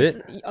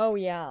it? Oh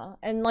yeah,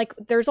 and like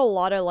there's a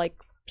lot of like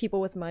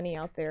people with money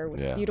out there with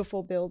Yeah.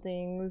 beautiful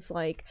buildings.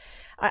 Like,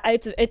 I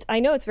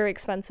know it's very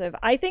expensive.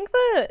 I think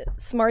the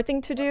smart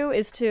thing to do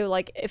is to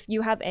like, if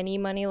you have any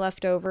money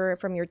left over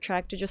from your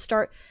check, to just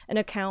start an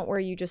account where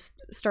you just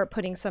start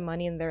putting some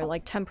money in there,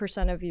 like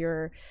 10% of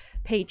your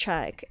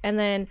paycheck, and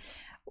then.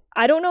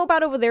 I don't know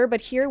about over there,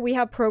 but here we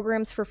have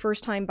programs for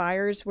first-time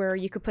buyers where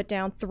you could put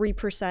down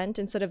 3%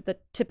 instead of the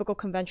typical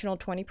conventional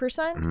 20%.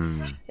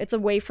 Mm. It's a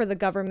way for the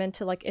government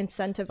to like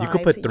incentivize. You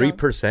could put you know-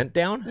 3%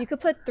 down? You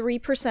could put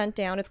 3%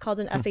 down. It's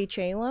called an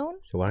FHA loan.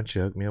 So why don't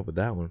you hook me up with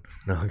that one?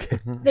 No, okay.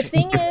 The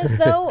thing is,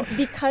 though,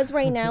 because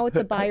right now it's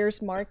a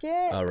buyer's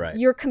market, All right.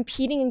 you're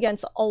competing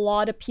against a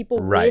lot of people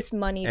Right. with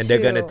money And too.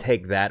 they're going to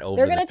take that over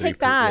They're the going to take 3%.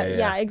 that.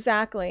 Yeah,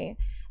 exactly.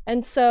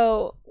 And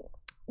so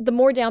the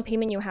more down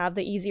payment you have,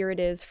 the easier it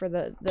is for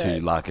the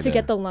To lock it to in.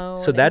 get the loan.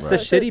 So And that's the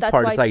so shitty that's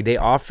part. why It's like they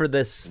offer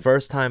this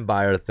first time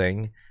buyer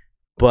thing,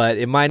 but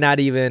it might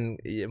not even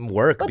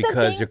work But the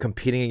because thing- you're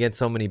competing against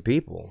so many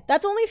people.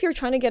 that's only if you're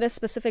trying to get a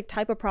specific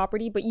type of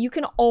property, but you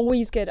can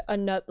always get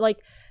another. Like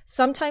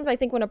sometimes I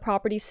think when a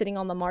property's sitting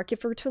on the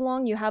market for too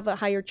long, you have a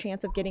higher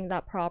chance of getting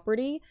that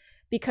property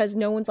because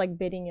no one's like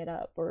bidding it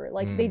up, or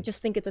like they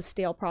just think it's a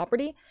stale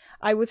property.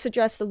 I would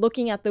suggest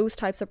looking at those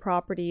types of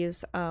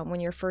properties when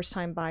you're a first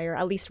time buyer,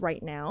 at least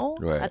right now,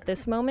 Right. at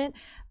this moment.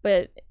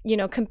 But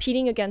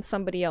competing against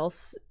somebody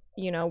else,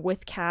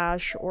 with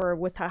cash or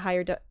with a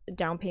higher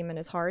down payment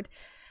is hard.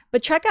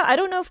 But check out. I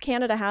don't know if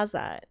Canada has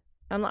that.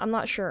 I'm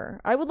not sure.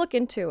 I would look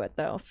into it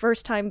though.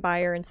 First time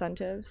buyer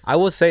incentives. I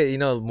will say,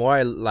 more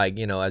I like,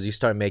 as you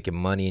start making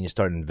money and you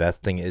start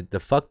investing, the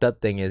fucked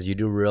up thing is you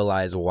do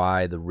realize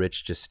why the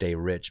rich just stay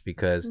rich,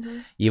 because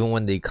even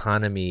when the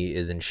economy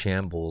is in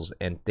shambles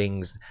and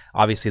things,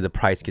 obviously the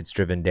price gets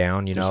driven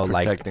down, Just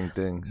like protecting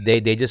things.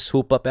 they just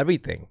swoop up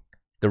everything.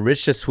 The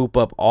rich just swoop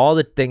up all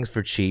the things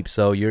for cheap.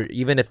 So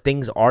even if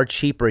things are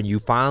cheaper and you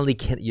finally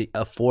can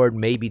afford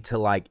maybe to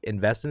like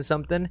invest in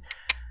something,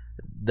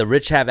 the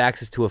rich have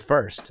access to it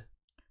first.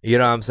 You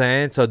know what I'm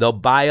saying? So they'll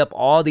buy up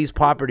all these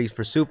properties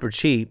for super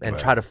cheap and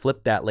try to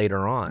flip that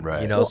later on.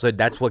 Right. So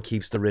that's what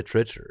keeps the rich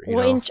richer. You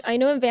Well, know? I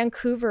know in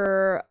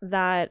Vancouver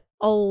that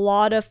a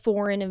lot of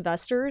foreign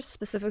investors,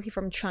 specifically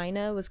from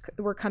China,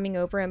 were coming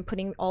over and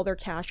putting all their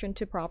cash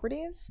into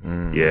properties.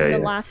 Mm. Yeah. In the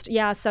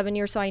yeah. last 7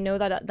 years. So I know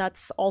that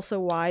that's also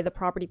why the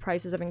property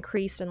prices have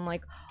increased, and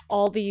like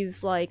all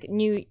these like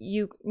new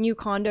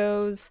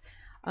condos,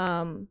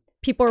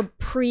 people are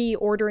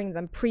pre-ordering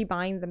them,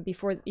 pre-buying them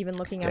before even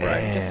looking at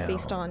them, just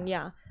based on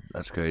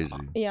That's crazy.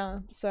 yeah.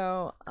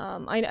 So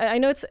I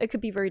know it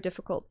could be very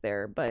difficult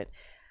there, but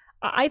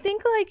I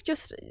think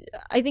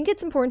I think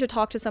it's important to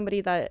talk to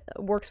somebody that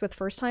works with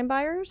first-time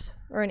buyers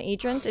or an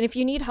agent, and if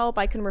you need help,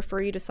 I can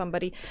refer you to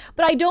somebody.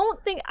 But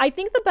I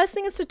think the best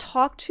thing is to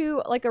talk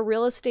to like a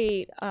real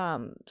estate,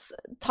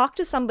 talk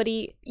to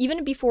somebody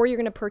even before you're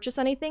going to purchase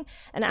anything,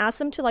 and ask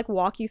them to like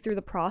walk you through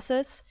the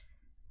process,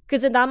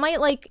 because that might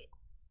like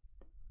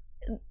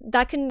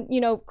that can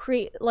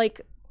create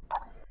like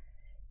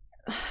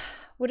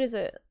what is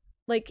it,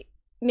 like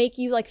make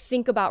you like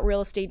think about real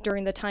estate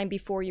during the time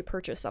before you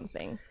purchase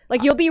something.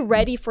 Like you'll be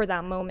ready for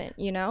that moment,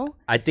 you know?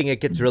 I think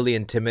it gets really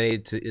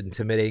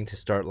intimidating to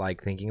start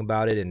like thinking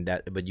about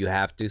it, but you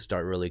have to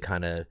start really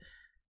kind of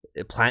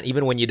plan.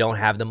 Even when you don't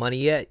have the money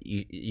yet,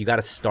 you got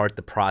to start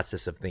the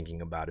process of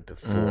thinking about it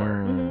before.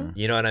 Mm-hmm.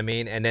 You know what I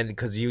mean? And then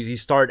because you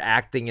start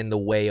acting in the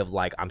way of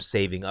like, I'm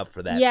saving up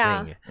for that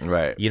thing.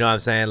 Right. You know what I'm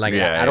saying? Like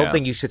Yeah, I don't yeah.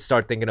 think you should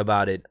start thinking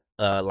about it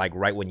like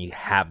right when you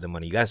have the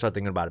money. You gotta start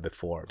thinking about it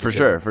before. For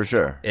because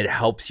sure. It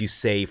helps you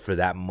save for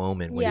that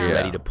moment when Yeah. you're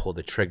ready to pull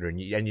the trigger, and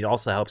it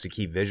also helps you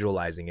keep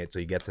visualizing it so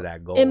you get to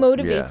that goal. It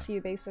motivates you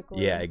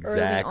basically. Yeah,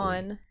 exactly. Early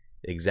on.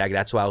 Exactly.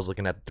 That's why I was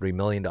looking at the $3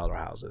 million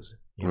houses.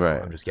 You know,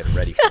 Right. I'm just getting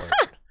ready for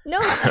it. No,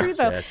 it's true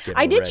though. Just getting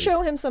I did ready.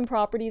 show him some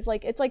properties.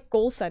 Like it's like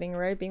goal setting,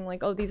 right? Being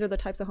like, oh, these are the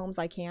types of homes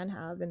I can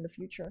have in the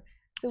future.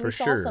 So For we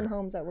saw sure. some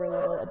homes that were a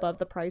little above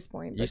the price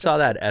point. You but saw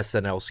just-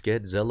 that SNL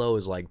skit? Zillow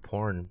is like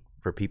porn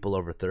for people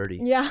over 30.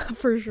 Yeah,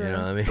 for sure. You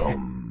know what I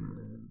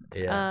mean?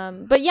 Yeah.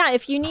 But yeah,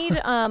 if you need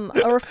a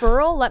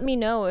referral, let me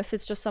know if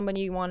it's just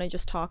somebody you want to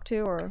just talk to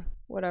or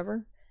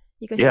whatever.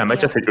 You can. Yeah, hit I me might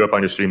just up. hit you up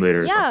on your stream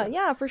later. or Yeah, something.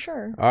 yeah, for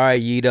sure. All right,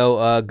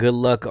 Yito. Good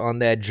luck on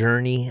that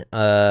journey.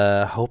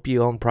 Hope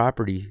you own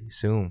property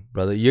soon,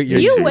 brother. You're,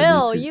 You too,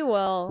 will. me too. You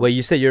will. Wait,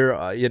 you said you're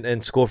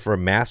in school for a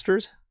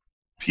master's?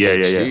 Yeah.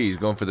 Jeez,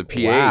 going for the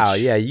PH. Wow,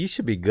 yeah, you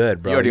should be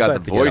good, bro. You already got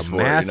about the to get a voice for it,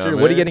 you know master. what I What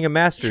are you mean? getting a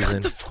master's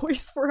in? the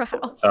voice for a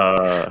house.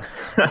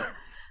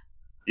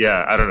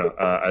 Yeah, I don't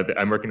know.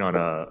 I'm working on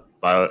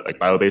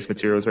bio-based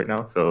materials right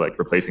now. So like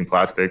replacing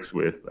plastics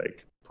with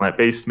like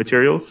plant-based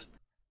materials.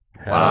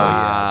 Hell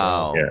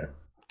Wow. Yeah.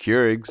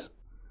 Keurigs.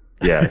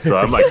 Yeah. So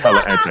I'm like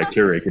hella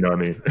anti-Keurig, you know what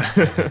I mean?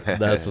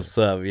 That's what's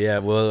up. Yeah,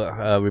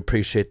 well, we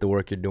appreciate the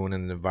work you're doing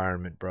in the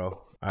environment, bro.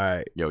 All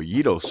right. Yo,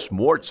 Yito,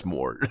 smart.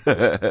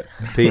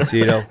 Peace,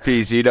 Yito.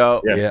 Peace,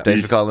 Yito. Yeah,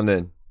 Thanks peace. for calling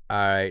in. All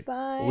right.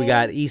 Bye. We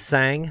got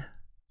Isang.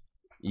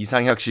 Lee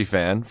Sang-hyuk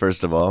fan,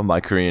 first of all,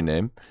 my Korean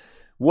name.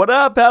 What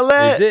up,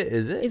 Pellet?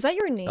 Is it? Is that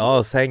your name?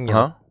 Oh, Sangyuk.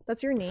 Huh?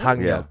 That's your name.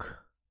 Sangyuk.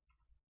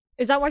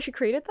 Is that why she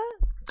created that?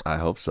 I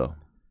hope so.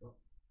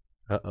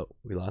 Uh-oh,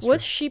 we lost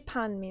What's her.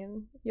 Shipan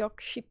mean?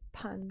 Yok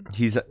Shipan.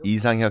 He's Lee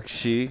Sang-hyuk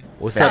she.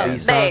 What's fan. up,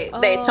 Isang?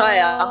 네, Oh.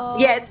 저요.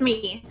 Yeah, it's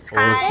me.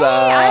 What's Hey,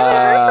 I haven't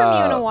heard from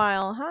you in a up?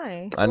 while.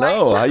 Hi. I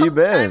know. How you Long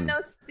been? time no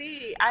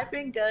see. I've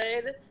been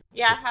good.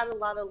 Yeah, I had a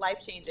lot of life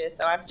changes,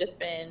 so I've just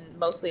been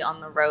mostly on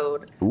the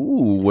road.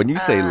 Ooh, when you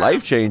say Uh,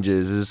 life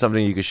changes, is this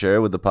something you could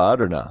share with the pod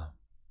or not?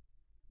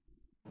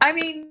 I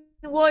mean,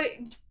 well,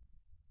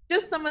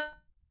 just some of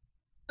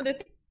the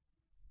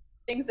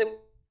things that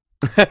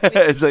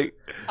It's like,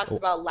 we talked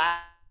about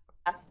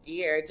last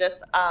year.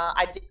 Just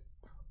I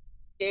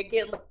did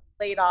get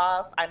laid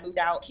off. I moved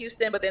out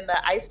Houston, but then the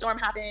ice storm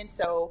happened,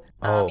 so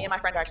Oh. me and my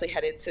friend are actually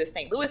headed to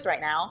St. Louis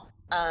right now.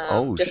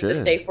 Oh, just to shit.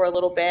 stay for a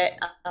little bit.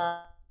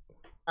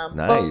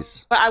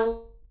 nice. But I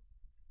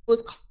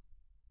was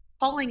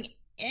calling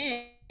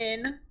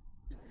in.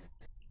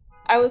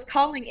 I was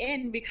calling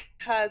in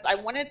because I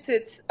wanted to.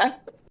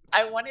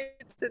 I wanted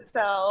to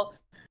tell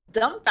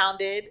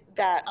Dumbfounded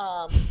that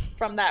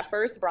from that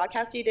first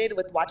broadcast you did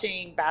with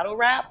watching battle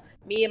rap,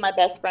 me and my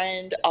best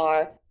friend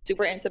are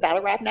super into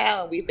battle rap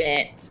now, and we've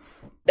been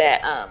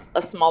that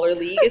a smaller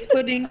league is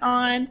putting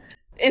on,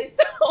 and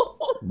so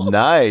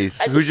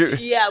Nice. I Who's just-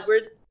 your? yeah,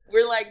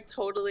 we're like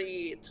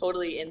totally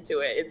into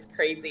it. It's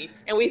crazy,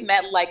 and we've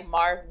met like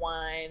Marv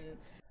One,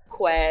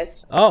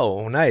 Quest,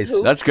 Oh, nice.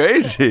 Who? That's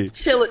crazy.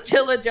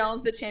 Chilla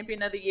Jones, the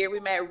champion of the year. We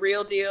met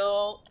Real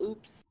Deal.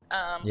 Oops.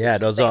 Yeah, who's from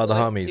those are all the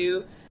St. Louis, homies.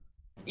 too.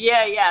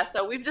 Yeah.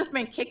 So we've just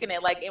been kicking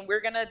it, like, and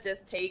we're gonna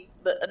just take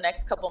the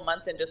next couple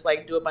months and just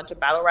like do a bunch of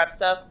battle rap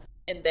stuff,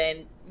 and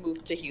then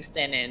move to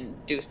Houston and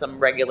do some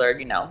regular,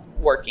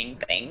 working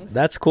things.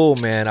 That's cool,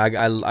 man. I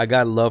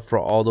got love for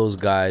all those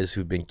guys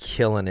who've been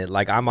killing it.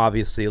 Like, I'm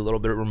obviously a little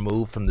bit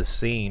removed from the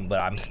scene,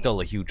 but I'm still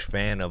a huge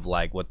fan of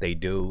like what they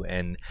do,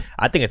 and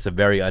I think it's a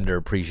very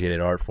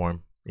underappreciated art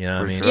form. You know what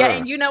I For mean? sure. Yeah,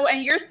 and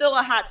and you're still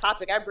a hot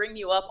topic. I bring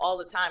you up all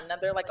the time. And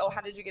they're like, "Oh,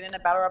 how did you get into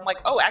battle rap?" I'm like,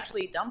 "Oh,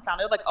 actually, Dumbfounded."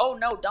 They're like, "Oh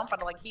no,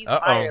 Dumbfounded, like he's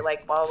fire."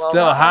 Like, blah blah.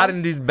 Still blah. hot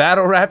in these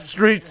battle rap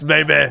streets,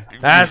 baby.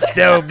 I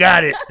still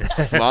got it.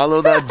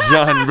 Swallow that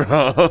John,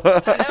 bro.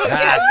 No,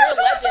 yeah, you're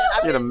a legend. I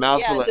You had a mean,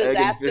 mouthful of egg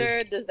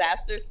and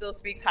Disaster still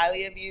speaks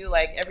highly of you.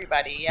 Like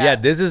everybody. Yeah. Yeah.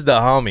 This is the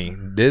homie.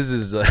 This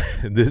is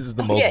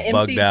the most yeah,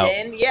 bugged MC out.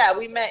 Jin. Yeah,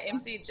 we met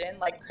MC Jin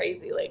like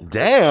crazy. Like,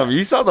 Damn,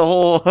 you saw the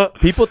whole.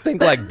 People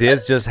think like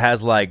Diz just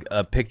has like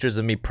pictures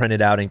of me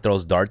printed out and he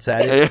throws darts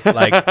at it.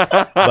 Like,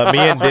 but me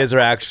and Diz are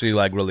actually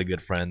like really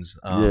good friends.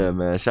 Yeah,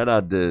 man. Shout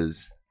out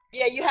Diz.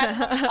 yeah, you had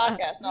him on the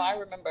podcast. No, I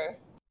remember.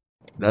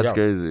 That's Yeah.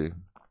 crazy.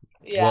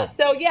 Yeah. Well-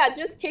 So yeah,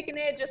 just kicking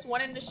it, just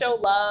wanting to show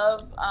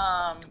love.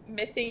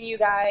 Missing you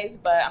guys,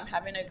 but I'm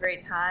having a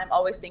great time.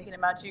 Always thinking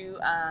about you.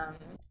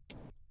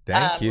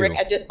 Thank you. Rick,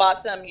 I just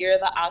bought some You're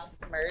the Ox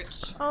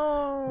merch.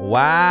 Oh.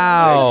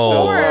 Wow. Thanks so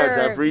Support. much.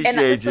 I appreciate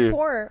And you.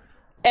 support.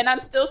 And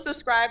I'm still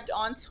subscribed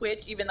on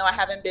Twitch, even though I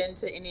haven't been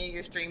to any of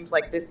your streams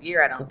like this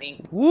year, I don't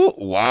think. Woo,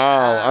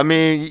 wow. I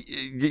mean,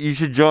 you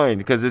should join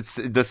because it's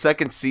the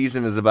second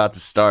season is about to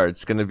start.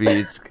 It's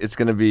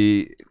gonna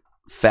be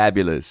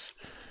fabulous.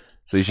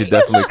 So you should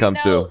definitely come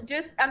through.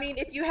 I mean,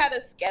 if you had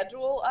a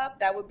schedule up,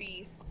 that would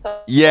be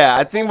so. Yeah,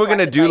 I think we're so I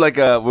gonna could,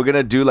 do we're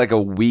gonna do like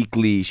a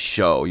weekly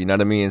show. You know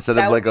what I mean? Instead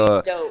that of would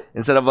like be dope.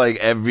 instead of like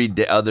every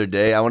other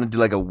day, I want to do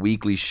like a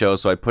weekly show.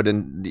 So I put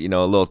in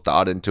a little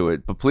thought into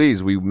it. But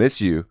please, we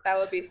miss you. That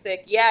would be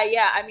sick. Yeah.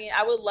 I mean,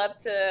 I would love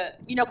to,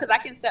 because I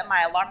can set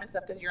my alarm and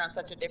stuff because you're on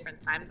such a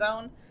different time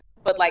zone.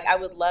 But like, I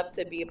would love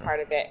to be a part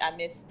of it. I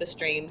miss the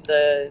streams,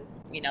 the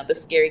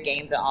scary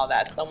games and all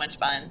that. So much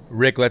fun.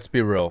 Rick, let's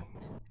be real.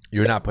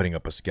 You're not putting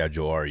up a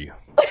schedule, are you?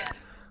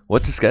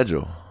 What's the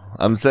schedule?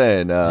 I'm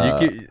saying,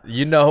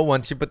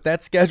 once you put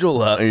that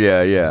schedule up,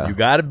 yeah, you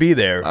got to be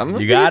there.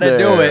 You got to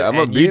do it. I'm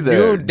gonna be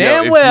there.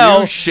 Damn Yo,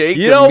 well,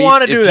 you don't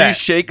want to do that. If you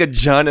shake a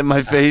John in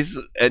my face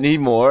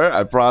anymore,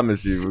 I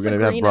promise you, we're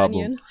gonna have a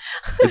problem.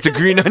 It's a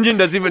green onion.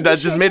 That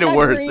just made it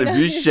worse. If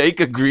you shake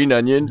a green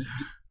onion,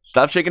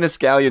 stop shaking a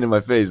scallion in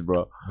my face,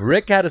 bro.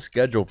 Rick had a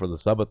schedule for the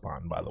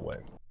subathon, by the way.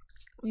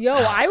 Yo,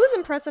 I was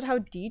impressed at how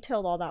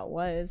detailed all that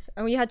was.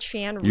 And we had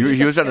Chan read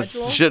He was trying to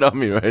shit on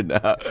me right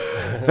now.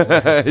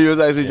 He was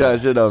actually trying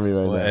to shit on me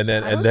right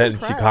now. And then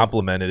she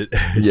complimented it.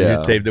 Yeah.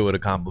 She saved it with a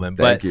compliment.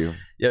 Thank you.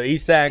 Yo,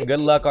 Isan, good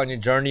luck on your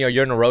journey. Are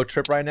you on a road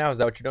trip right now? Is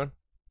that what you're doing?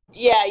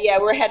 Yeah,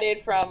 we're headed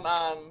from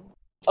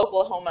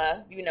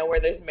Oklahoma, where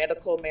there's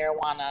medical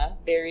marijuana.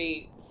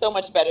 So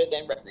much better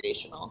than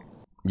recreational.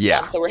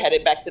 Yeah. So we're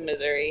headed back to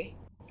Missouri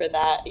for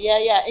that.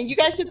 Yeah. And you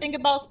guys should think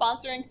about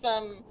sponsoring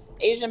some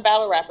Asian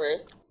battle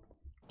rappers.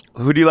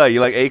 Who do you like? You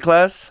like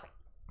A-Class?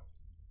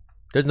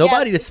 There's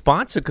nobody to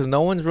sponsor because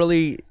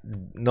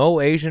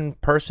no Asian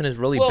person is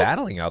really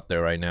battling out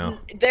there right now.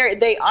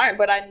 They aren't,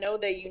 but I know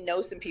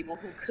that some people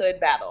who could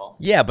battle.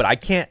 Yeah, but I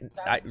can't.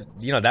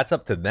 That's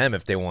up to them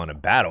if they want to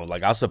battle.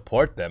 Like, I'll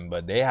support them,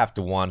 but they have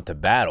to want to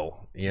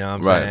battle. You know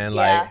what I'm saying?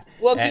 Yeah.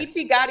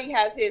 Geechee Gotti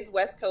has his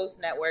West Coast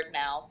network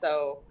now,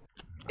 so.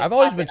 I've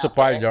always been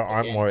surprised there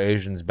aren't more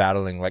Asians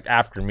battling like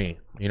after me.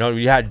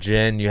 You had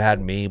Jin, you had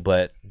me,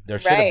 but there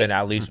should have been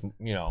at least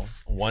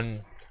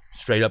one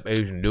straight up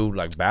Asian dude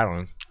like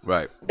battling.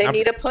 Right. They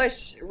need a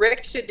push.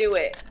 Rick should do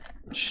it.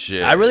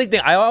 Shit.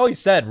 I always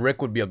said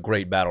Rick would be a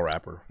great battle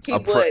rapper. He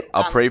would.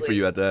 I'll pray for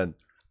you at the end.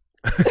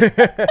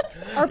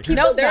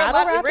 There are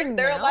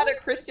a lot of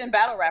Christian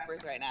battle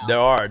rappers right now. There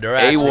are.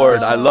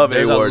 A-Ward. I love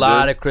A-Ward. There's a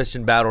lot of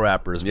Christian battle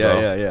rappers, bro.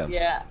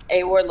 Yeah.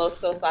 A-Ward, Los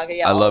Saga.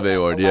 Yeah, I love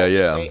A-Ward. Yeah.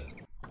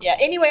 Yeah.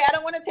 Anyway, I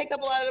don't want to take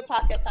up a lot of the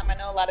podcast time. I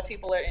know a lot of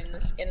people are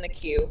in the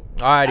queue.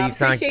 All right,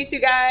 Isan. Appreciate you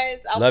guys.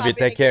 I'll love you.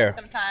 Take care.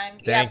 Sometime.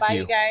 Thank bye,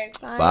 you guys.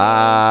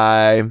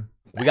 Bye.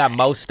 We got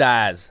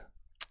Mostaz.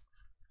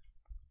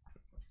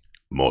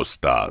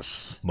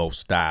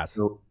 Mostaz.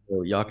 So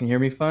y'all can hear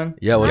me fine?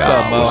 Yeah. What's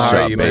up, Mo? What's How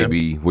are up, you,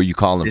 baby? man? Where you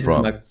calling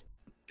from?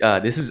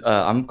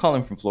 I'm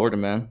calling from Florida,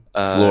 man.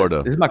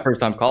 Florida. This is my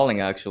first time calling,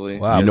 actually.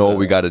 Wow. You know what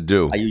we got to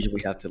do. I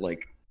usually have to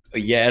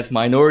yes,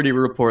 Minority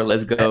Report.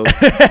 Let's go.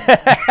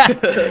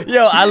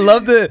 Yo, I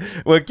love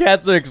when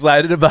cats are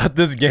excited about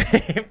this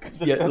game.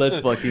 Yeah, let's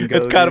fucking go.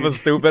 It's kind of a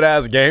stupid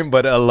ass game,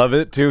 but I love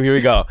it too. Here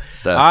we go.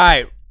 Steph, all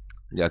right.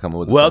 Yeah, come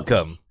on with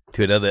welcome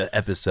to another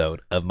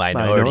episode of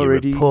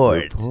Minority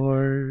Report,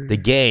 the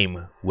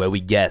game where we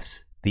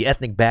guess the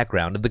ethnic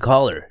background of the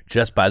caller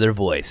just by their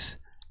voice.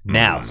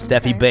 Now,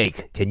 Steffi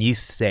Bake, can you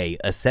say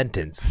a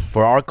sentence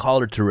for our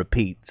caller to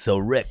repeat so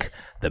Rick,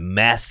 the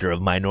master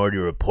of Minority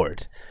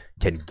Report,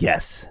 can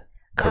guess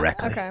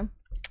correctly?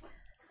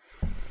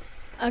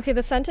 Okay,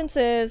 the sentence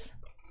is,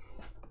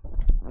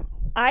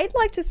 I'd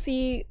like to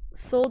see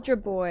Soldier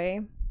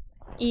Boy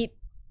eat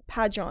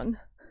Pajon.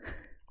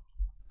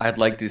 I'd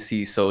like to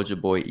see Soldier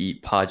Boy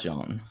eat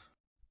Pajon.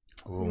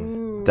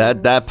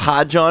 That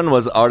Pajon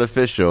was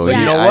artificial.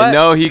 Yeah. You know what? I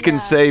know he can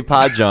say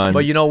Pajon.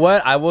 But you know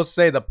what? I will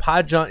say the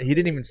Pajon, he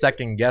didn't even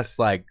second guess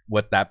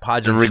what that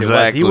Pajon shit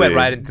was. He went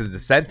right into the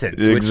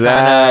sentence. Which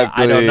kinda,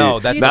 I don't know.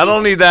 That's not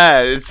only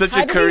that, it's such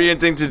a Korean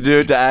thing to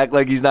do to act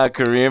like he's not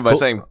Korean by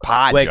saying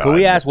Pajon. Wait, can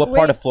we ask what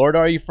part of Florida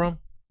are you from?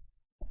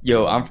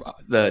 Yo, I'm from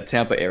the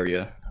Tampa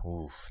area.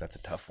 Ooh, that's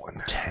a tough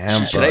one.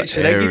 Tampa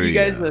should I give you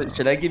guys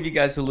should I give you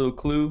guys a little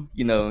clue?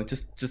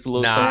 Just a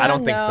little. Nah, something? I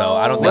don't think so.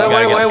 I don't think.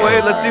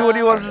 Wait. Let's see what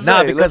he wants to say.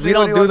 Nah, because we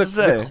don't do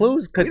the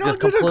clues. Because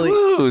just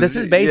completely. This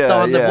is based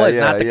on the voice,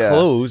 not the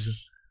clues.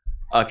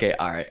 Okay.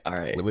 All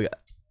right. We got,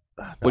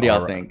 what do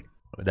y'all think?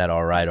 That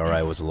all right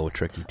was a little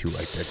tricky too. Right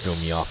there, threw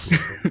me off.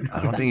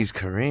 I don't think he's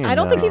Korean. I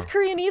don't think he's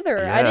Korean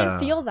either. I didn't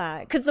feel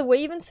that because the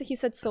way he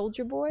said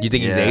Soldier Boy. You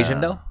think he's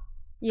Asian though?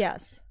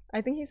 Yes, I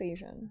think he's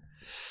Asian.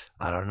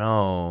 I don't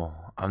know.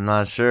 I'm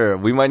not sure.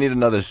 We might need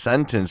another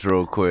sentence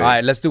real quick. All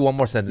right, let's do one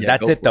more sentence. Yeah,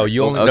 That's it though.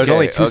 There's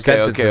only two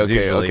sentences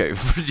usually.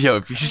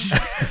 Yo,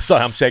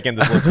 Sorry, I'm shaking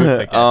this little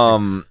toothpick.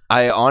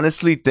 I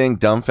honestly think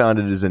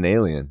Dumbfounded is an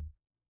alien.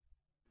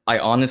 I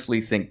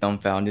honestly think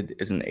Dumbfounded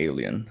is an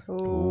alien.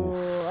 Ooh,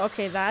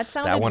 okay, that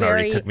sounded That one very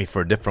already took me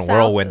for a different South-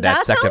 whirlwind.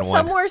 That second sounds one.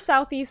 somewhere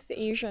Southeast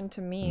Asian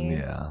to me.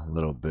 Yeah, a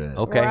little bit.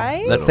 Okay, Right?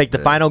 let's Little take the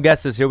bit. final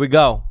guesses. Here we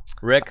go.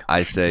 Rick.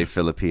 I say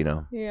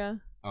Filipino. Yeah.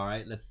 All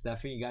right, let's.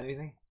 Steffi, you got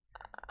anything?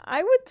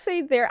 I would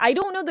say there. I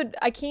don't know the.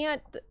 I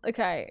can't.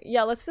 Okay.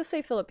 Yeah. Let's just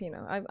say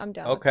Filipino. I'm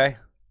down. with Okay.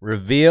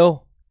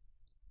 Reveal.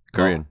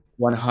 Korean.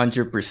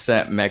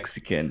 100%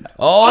 Mexican.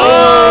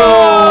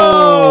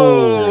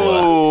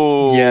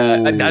 Oh!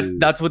 Yeah,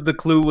 that's what the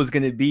clue was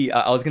gonna be.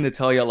 I was gonna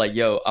tell y'all like,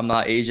 yo, I'm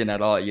not Asian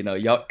at all, you know,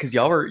 y'all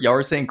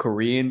were saying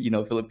Korean, you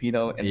know,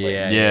 Filipino, and like,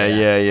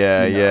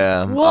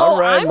 Yeah. Well, All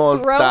right, I'm thrown on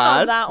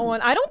Mostas. that one.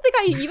 I don't think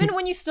even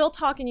when you still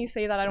talk and you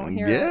say that, I don't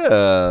hear it.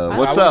 Yeah.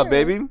 What's I up, was-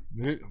 baby?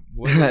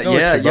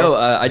 yeah, yo,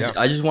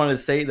 I just wanted to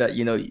say that,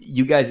 you know,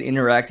 you guys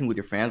interacting with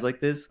your fans like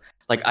this,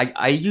 like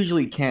I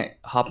usually can't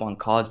hop on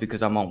calls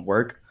because I'm on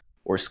work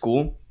or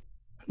school,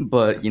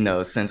 but you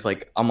know, since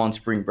like I'm on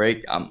spring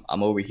break, I'm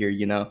over here,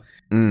 you know,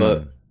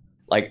 but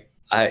like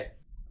I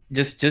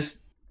just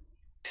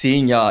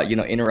seeing y'all, you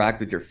know, interact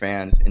with your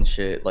fans and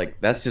shit, like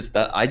that's just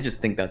that I just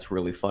think that's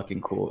really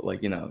fucking cool.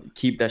 Like, you know,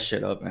 keep that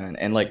shit up, man.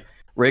 And like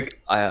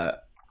Rick, I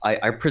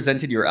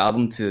presented your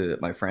album to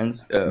my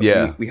friends.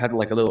 Yeah. we had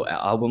like a little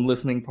album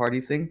listening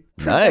party thing.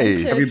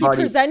 Nice. Presented. He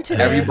presented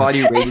it.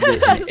 Everybody rated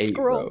it an 8,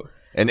 Scroll. bro.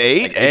 An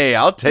 8? Like, Hey,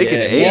 I'll take an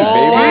yeah, 8, yeah.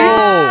 baby.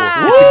 Wow.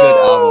 It's a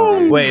good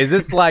album, dude. Wait, is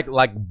this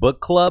like book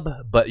club,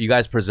 but you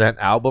guys present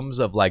albums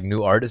of like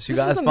new artists you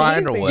This is guys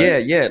find, or amazing.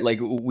 what? Yeah, like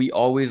we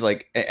always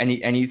like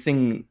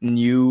anything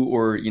new,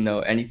 or you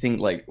know, anything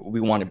like we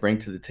want to bring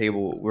to the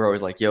table. We're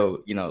always like,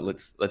 yo, you know,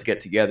 let's get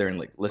together and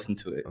like listen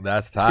to it.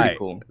 That's It's pretty tight.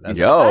 cool. That's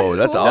Yo, That's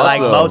that's cool. They're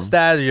like, awesome.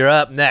 Mostas, you're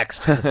up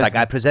next. It's like,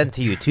 I present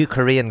to you 2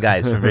 Korean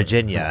guys from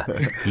Virginia.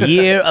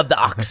 Year of the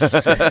Ox.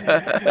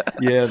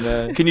 Yeah,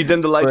 man. Can you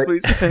dim the lights, But-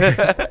 please?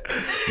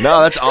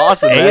 No, that's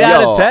awesome, 8 man.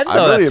 out Yo, of 10 I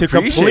though. really to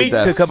appreciate complete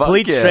that. to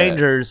complete Fuck yeah.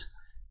 strangers.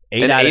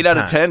 8 An out 8 of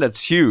out of 10,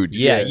 that's huge.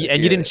 Yeah,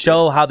 and you didn't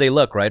show how they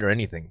look, right, or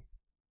anything.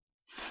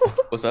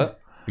 What's up?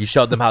 You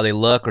showed them how they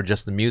look, or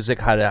just the music.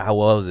 How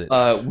was it?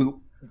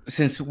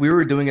 Since we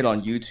were doing it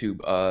on YouTube,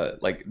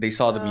 like they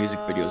saw the music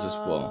videos as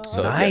well.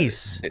 So yeah,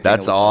 Nice. they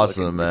That's know what we're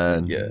awesome, looking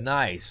man. for. Yeah.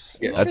 Nice.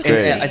 Yeah. That's And-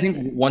 great. and I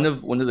think one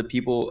of the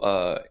people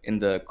in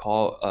the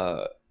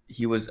call,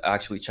 he was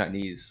actually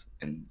Chinese,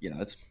 and you know,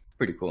 it's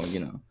pretty cool. You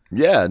know,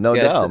 Yeah, no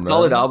yeah, doubt, it's a man.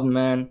 solid album,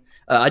 man.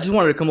 I just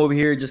wanted to come over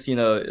here, just you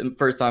know,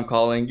 first time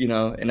calling, you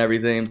know, and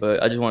everything.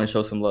 But I just want to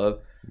show some love.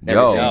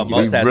 Yo, Yo, we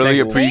Mostas, really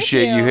thanks.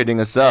 appreciate Thank you you. hitting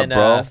us up, And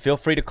bro. feel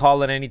free to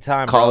call in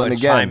anytime, Call bro, in and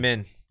again. chime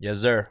in. Yes,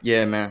 sir.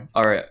 Yeah, man.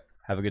 All right.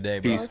 Have a good day,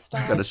 bro. Peace.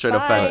 Got a straight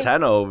up Bye.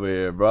 Fantana over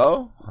here,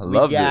 bro. I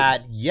love we it.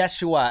 got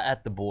Yeshua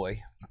at the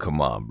boy. Come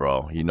on,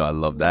 bro. You know I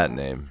love that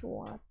name.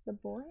 Swat the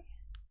boy.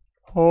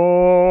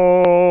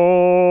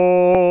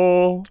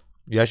 Oh.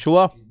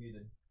 Yeshua?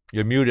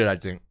 You're muted, I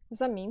think. Does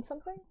that mean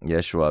something?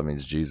 Yeshua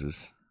means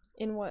Jesus.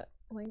 In what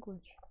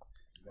language?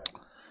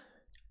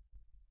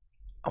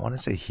 I want to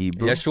say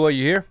Hebrew. Yeshua,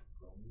 you here?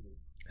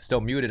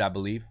 Still muted, I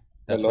believe.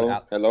 That's Hello, what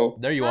Al- hello.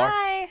 There you are.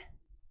 Hi.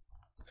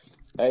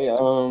 Hey,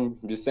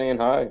 just saying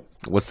hi.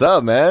 What's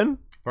up, man?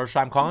 First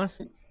time calling?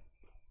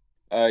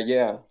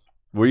 Yeah,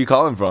 Where you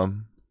calling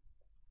from?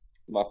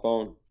 my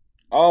phone.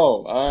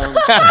 Oh,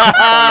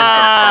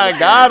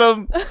 Got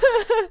him.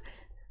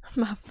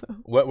 My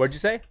phone. What'd you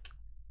say?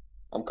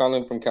 I'm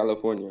calling from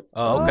California.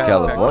 Oh, okay.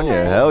 California.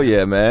 okay. Hell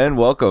yeah, man.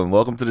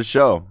 Welcome to the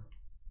show.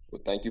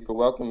 Well, thank you for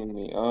welcoming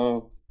me.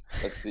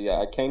 Let's see.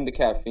 I came to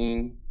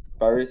caffeine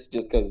first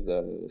just because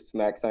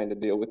Smack signed a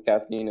deal with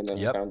caffeine, and then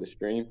Yep. I found the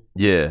stream.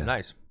 Yeah.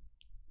 Nice.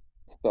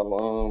 So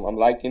I'm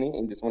liking it,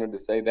 and just wanted to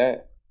say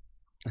that.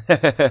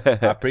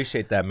 I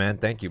appreciate that, man.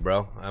 Thank you,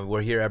 bro.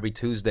 We're here every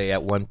Tuesday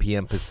at 1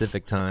 p.m.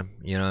 Pacific time.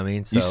 You know what I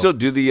mean? So You still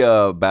do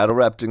the battle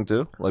rap thing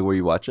too? Like where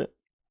you watch it?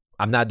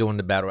 I'm not doing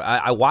the battle.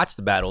 I watch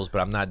the battles, but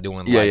I'm not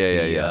doing Yeah, like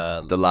yeah, the,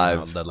 yeah. you The know,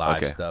 live. the live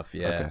Okay. stuff.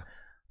 Yeah. Okay.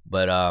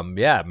 But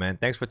yeah, man.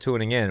 Thanks for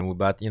tuning in. We're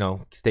about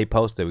stay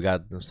posted. We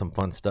got some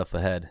fun stuff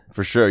ahead.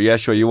 For sure. Yeah,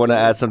 sure. You want to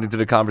add something to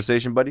the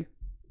conversation, buddy?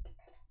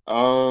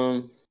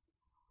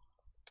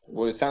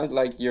 Well, it sounds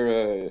like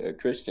you're a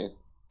Christian.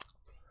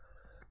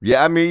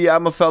 Yeah, I mean,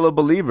 I'm a fellow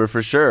believer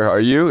for sure. Are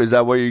you? Is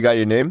that where you got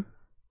your name?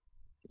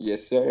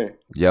 Yes, sir.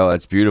 Yo,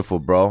 that's beautiful,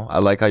 bro. I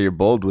like how you're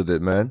bold with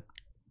it, man.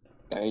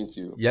 Thank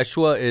you.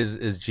 Yeshua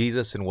is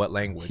Jesus in what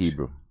language?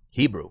 Hebrew.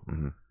 Hebrew.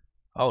 Mhm.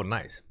 Oh,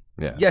 nice.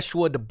 Yeah.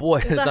 Yeshua the boy.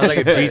 It that- sounds like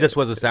if Jesus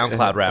was a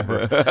SoundCloud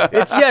rapper.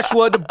 It's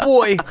Yeshua the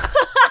boy.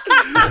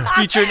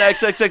 Featuring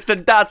XXX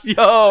Tentacion,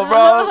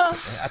 bro.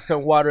 I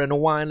turn water into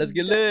wine. Let's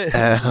get lit.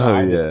 Oh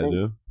yeah,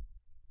 dude.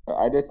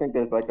 I just think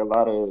there's like a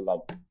lot of like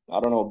I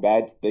don't know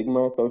bad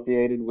stigma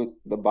associated with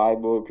the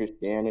Bible,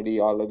 Christianity,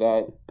 all of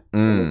that.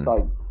 And it's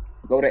like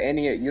go to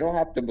any. You don't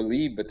have to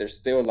believe, but there's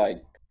still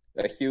like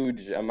a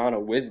huge amount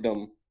of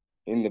wisdom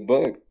in the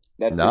book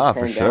that's Nah, just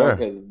for turned sure. down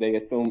because they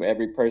assume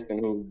every person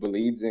who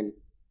believes in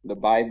the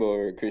Bible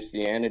or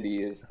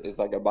Christianity is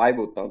like a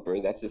Bible thumper.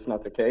 That's just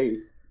not the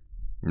case.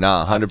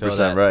 Nah,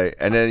 100% right.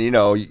 And then,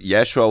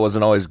 Yeshua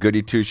wasn't always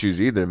goody two shoes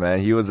either,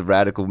 man. He was a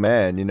radical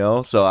man,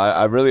 So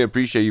I really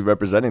appreciate you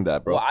representing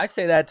that, bro. Well, I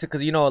say that too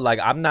because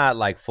I'm not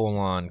like full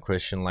on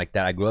Christian like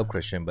that. I grew up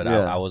Christian, but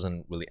I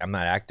wasn't really. I'm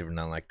not active or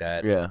nothing like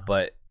that. Yeah.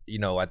 But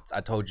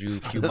I told you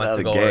a few months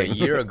ago or a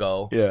year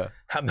ago. Yeah.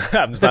 I'm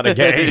not a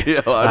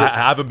gang. I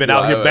haven't been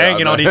out here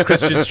banging on these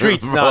Christian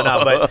streets. No.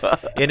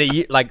 But in a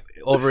year, like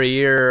over a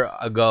year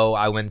ago,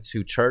 I went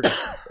to church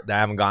that I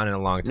haven't gone in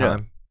a long time.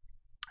 Yeah.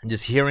 And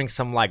just hearing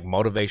some like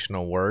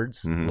motivational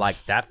words, like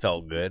that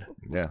felt good.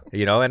 Yeah.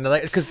 And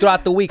like, because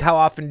throughout the week, how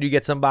often do you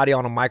get somebody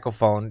on a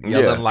microphone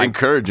yelling like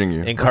encouraging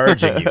you?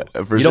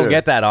 You don't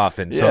get that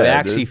often. So Yeah, it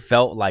actually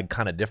felt like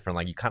kind of different.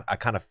 Like I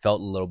kind of felt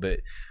a little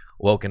bit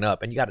woken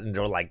up, and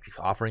they're like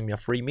offering me a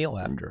free meal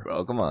after.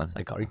 Bro, come on. It's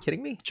like, are you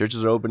kidding me?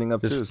 Churches are opening up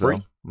This too, is free.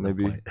 so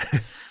maybe. All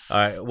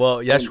right. Well,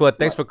 Yeshua,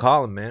 thanks for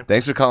calling, man.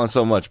 Thanks for calling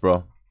so much,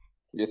 bro.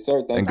 Yes,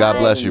 sir. Thank And God for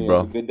bless having you, me. bro.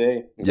 Have a good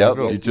day. Yep,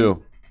 you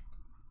too.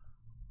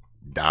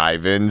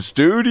 Dive in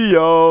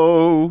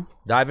studio.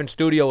 Dive in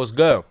studio was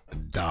good.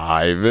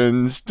 Dive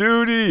in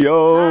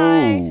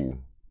studio.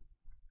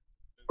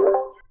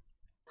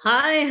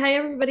 Hi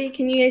everybody.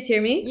 Can you guys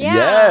hear me? Yeah.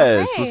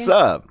 Yes. Hey. What's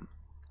up?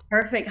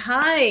 Perfect.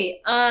 Hi.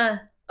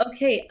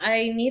 Okay,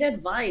 I need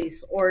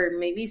advice or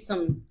maybe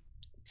some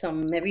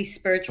maybe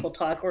spiritual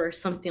talk or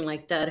something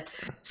like that.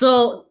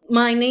 So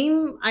my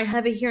name, I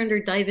have it here under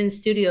Dive In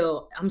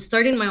Studio. I'm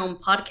starting my own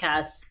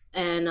podcast,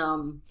 and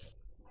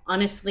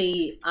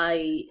honestly,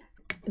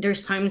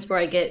 there's times where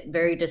I get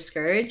very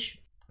discouraged.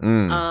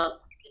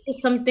 This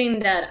is something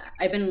that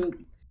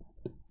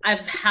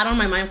I've had on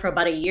my mind for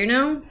about a year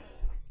now.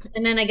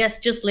 And then I guess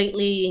just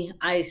lately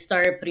I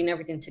started putting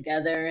everything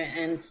together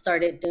and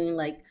started doing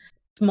like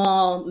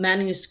small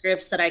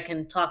manuscripts that I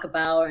can talk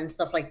about and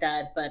stuff like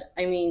that. But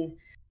I mean,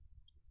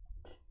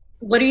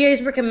 what do you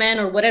guys recommend,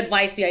 or what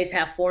advice do you guys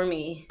have for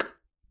me?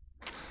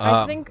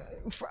 I think,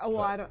 I don't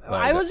know. Go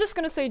ahead. I was just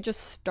going to say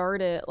just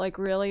start it. Like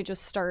really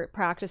just start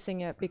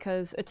practicing it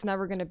because it's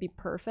never going to be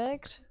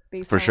perfect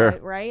based For on sure.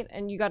 it, right?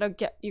 And you got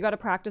to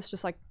practice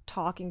just like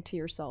talking to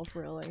yourself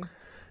really.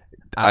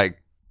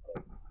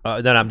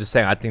 Then I'm just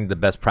saying, I think the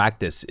best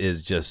practice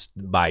is just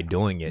by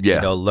doing it,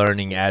 Yeah.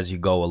 learning as you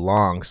go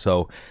along.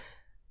 So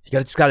you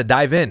just got to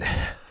dive in,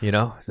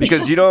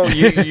 Because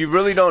you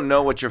really don't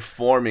know what you're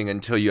forming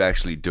until you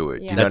actually do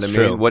it. Yeah. You know That's what I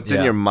mean? true. What's in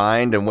Yeah. your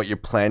mind and what you're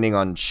planning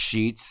on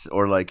sheets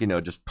or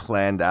just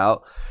planned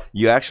out.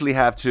 You actually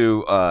have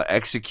to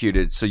execute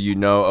it so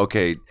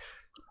okay,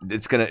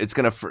 it's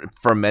gonna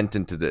ferment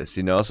into this.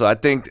 So I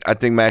think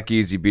Mac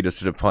Easy beat us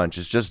to the punch.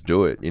 It's just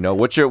do it.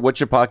 What's your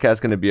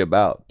podcast gonna be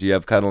about? Do you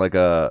have kind of like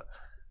a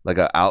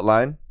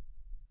outline?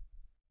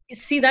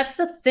 See, that's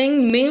the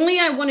thing. Mainly,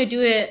 I want to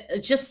do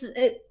it just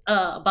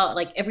about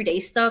like everyday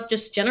stuff,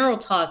 just general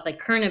talk, like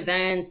current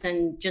events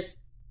and just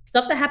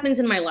stuff that happens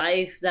in my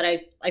life that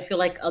I feel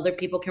like other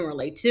people can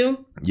relate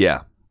to.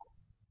 Yeah.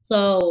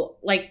 So,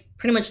 like,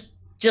 pretty much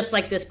just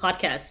like this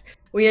podcast,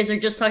 where you guys are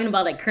just talking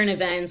about like current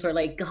events or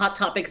like hot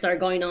topics that are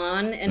going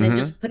on, and then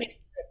just putting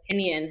your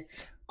opinion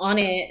on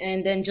it,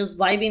 and then just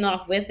vibing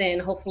off with it,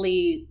 and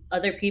hopefully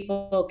other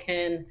people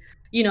can,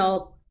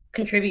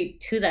 contribute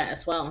to that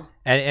as well.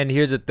 And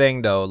here's the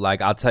thing though,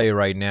 like I'll tell you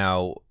right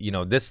now,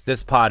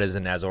 this pod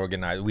isn't as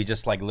organized. We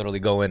just like literally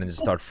go in and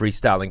just start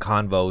freestyling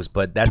convos,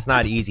 but that's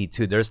not easy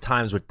too. There's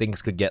times where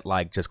things could get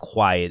like just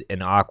quiet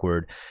and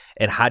awkward.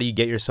 And how do you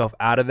get yourself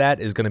out of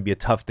that is going to be a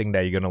tough thing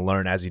that you're going to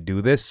learn as you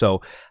do this.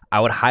 So I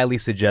would highly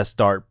suggest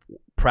start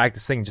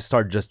practicing,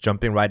 start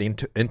jumping right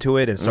into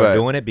it and start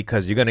doing it,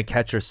 because you're going to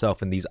catch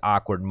yourself in these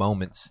awkward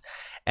moments.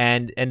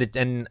 And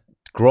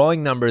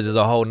growing numbers is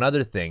a whole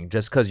nother thing.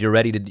 Just because you're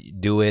ready to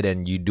do it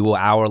and you do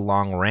an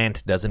hour-long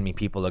rant doesn't mean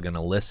people are going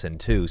to listen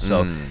too.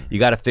 So you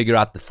got to figure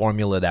out the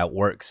formula that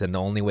works. And the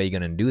only way you're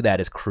going to do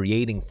that is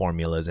creating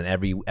formulas. And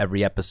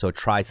every episode,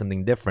 try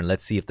something different.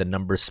 Let's see if the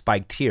numbers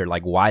spiked here.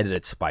 Like, why did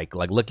it spike?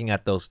 Like, looking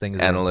at those things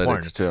is Analytics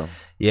important. too.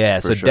 Yeah,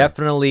 For so sure.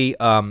 definitely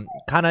kind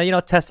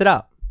of, test it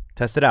out.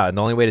 Test it out. And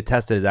the only way to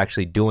test it is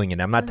actually doing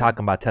it. I'm not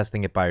talking about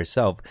testing it by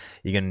yourself.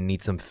 You're going to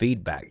need some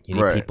feedback. You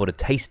need people to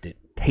taste it.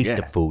 Taste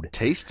the food.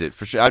 Taste it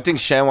for sure. I think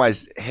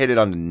Shanwise hit it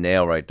on the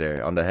nail right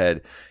there, on the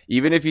head.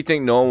 Even if you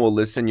think no one will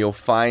listen, you'll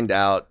find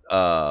out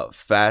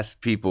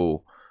fast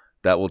people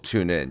that will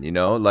tune in.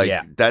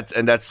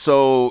 That's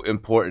so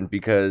important,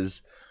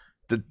 because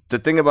the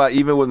thing about,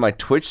 even with my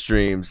Twitch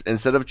streams,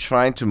 instead of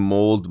trying to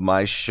mold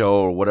my show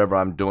or whatever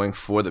I'm doing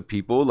for the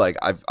people, like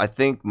I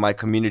think my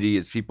community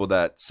is people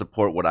that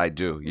support what I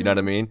do. You know what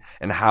I mean?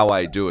 And how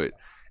I do it.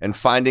 And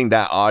finding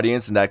that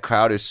audience and that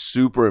crowd is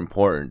super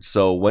important.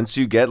 So once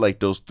you get like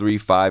those 3,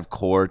 5,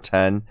 core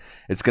 10,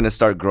 it's gonna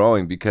start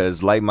growing,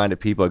 because like-minded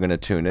people are gonna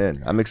tune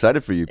in. I'm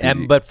excited for you,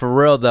 PD. But for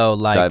real though,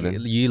 like Dive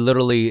in. you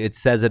literally, it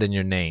says it in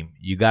your name.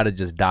 You got to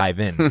just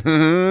dive in.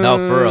 No,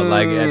 for real.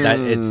 Like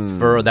it's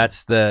for real.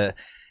 That's the,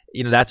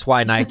 that's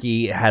why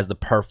Nike has the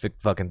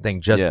perfect fucking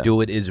thing. Just do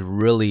it is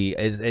really,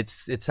 it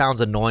sounds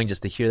annoying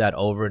just to hear that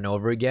over and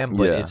over again,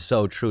 but it's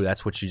so true.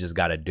 That's what you just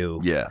got to do.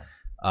 Yeah.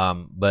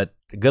 But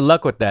good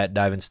luck with that,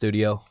 Dive In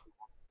Studio.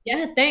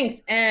 Yeah,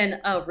 thanks.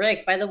 And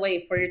Rick, by the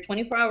way, for your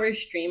 24-hour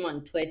stream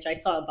on Twitch, I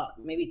saw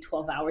about maybe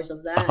 12 hours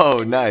of that. Oh,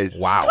 nice.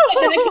 Wow. And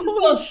then I couldn't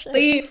fall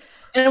asleep.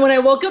 And when I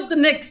woke up the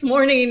next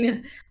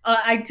morning,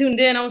 I tuned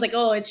in. I was like,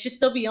 oh, it should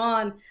still be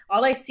on.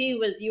 All I see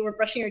was you were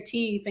brushing your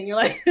teeth, and you're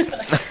like, yeah,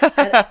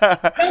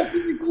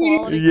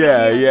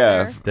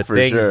 The for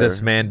things sure. this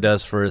man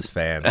does for his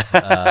fans.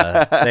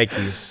 Thank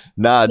you.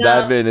 Nah, No.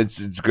 dive in.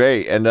 It's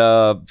great. And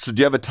so do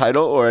you have a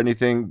title or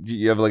anything? Do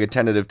you have like a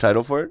tentative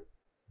title for it?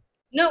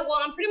 No, well,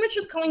 I'm pretty much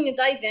just calling to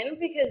dive in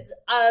because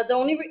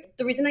the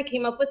reason I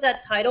came up with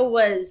that title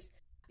was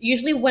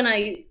usually when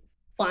I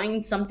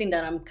find something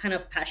that I'm kind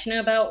of passionate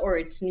about or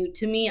it's new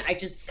to me, I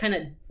just kind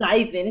of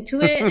dive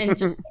into it and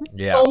just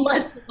Yeah. so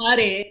much about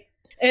it.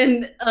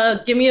 And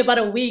give me about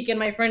a week, and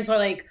my friends are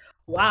like,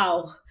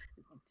 "Wow,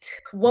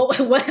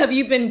 what have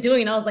you been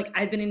doing?" I was like,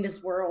 "I've been in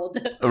this world."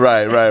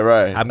 Right.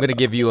 I'm gonna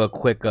give you a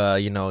quick,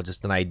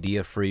 just an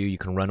idea for you. You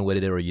can run with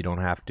it, or you don't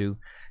have to.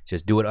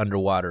 Just do it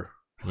underwater.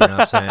 You know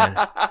what I'm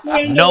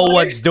saying? No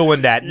one's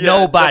doing that. Yeah,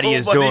 Nobody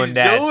is nobody's doing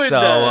that. doing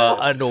So that.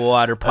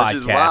 underwater That's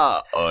just podcast.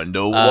 wild.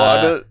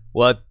 Underwater.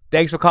 Well,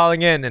 thanks for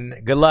calling in, and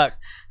good luck.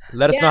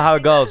 Let us know how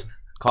it goes.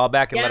 Call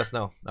back and let us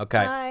know.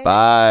 Okay.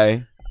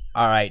 Bye.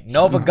 All right.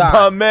 Nova Gone.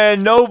 My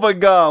man Nova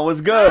Gone.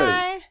 What's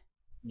good?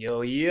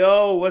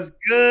 Yo, what's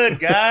good,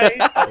 guys?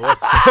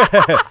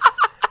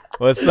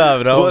 What's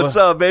up, Nova? What's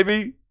up,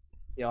 baby?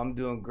 Yo, I'm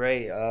doing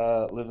great.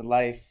 Living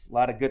life. A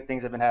lot of good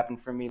things have been happening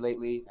for me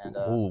lately. And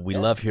Ooh, we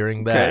love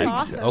hearing that. That's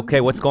awesome. Okay,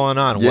 what's going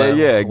on? Yeah,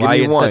 yeah, give Why me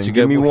you in one, such a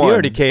give good me He one.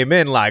 already came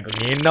in like,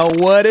 you know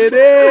what it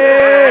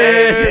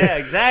is. yeah,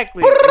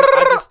 exactly. You know,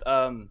 I just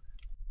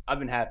I've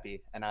been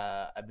happy, and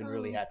I've been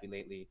really happy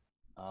lately.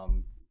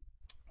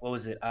 What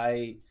was it?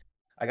 I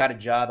got a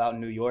job out in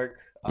New York.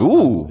 I'm not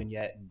Ooh. moving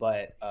yet,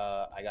 but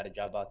I got a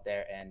job out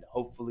there, and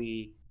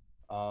hopefully,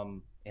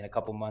 in a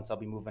couple months, I'll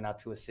be moving out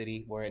to a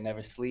city where it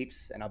never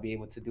sleeps, and I'll be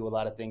able to do a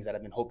lot of things that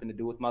I've been hoping to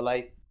do with my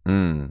life.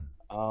 Mm.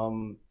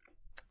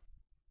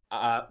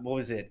 What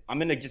was it?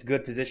 I'm in a just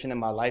good position in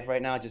my life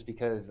right now, just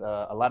because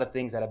a lot of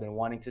things that I've been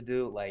wanting to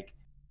do, like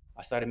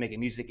I started making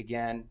music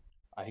again.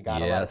 I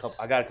got Yes.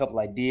 I got a couple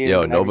ideas.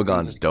 Yo, and Nova everything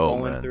Gone's just dope,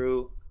 going man.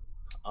 Through.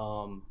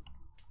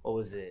 What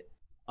was it?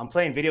 I'm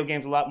playing video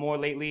games a lot more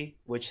lately,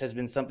 which has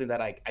been something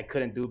that I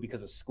couldn't do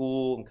because of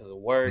school and because of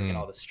work and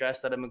all the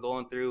stress that I've been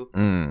going through.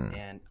 Mm.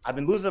 And I've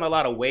been losing a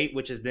lot of weight,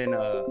 which has been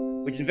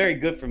very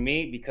good for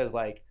me because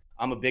like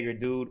I'm a bigger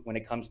dude when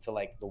it comes to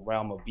like the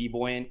realm of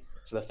b-boying.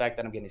 So the fact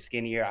that I'm getting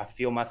skinnier, I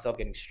feel myself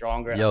getting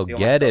stronger. Yo, I feel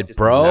get myself it, just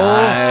bro.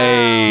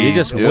 Nice, You're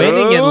just dude.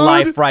 winning in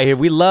life right here.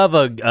 We love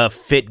a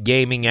fit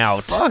gaming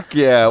out. Fuck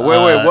yeah.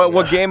 Wait.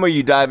 What game are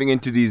you diving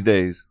into these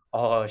days?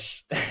 Oh,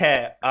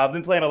 I've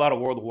been playing a lot of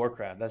World of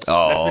Warcraft. That's been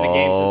a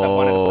game since I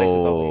wanted to play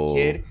since I was a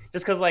kid.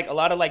 Just because like a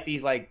lot of like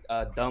these like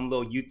dumb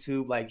little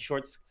YouTube like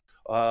shorts,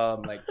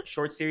 like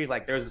short series.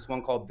 Like there's this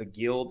one called The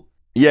Guild.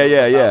 Yeah.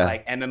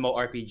 Like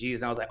MMORPGs,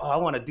 and I was like, oh, I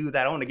want to do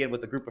that. I want to get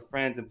with a group of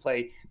friends and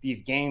play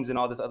these games and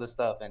all this other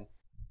stuff. And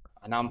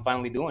now I'm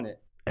finally doing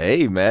it.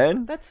 Hey,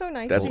 man. That's so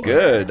nice. That's to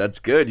good. hear. That's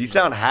good. You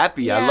sound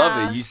happy. I love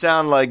Yeah. it. You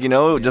sound like,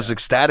 just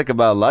ecstatic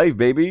about life,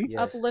 baby.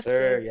 Yes, Uplifted.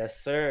 sir.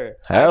 Yes, sir.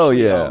 Hell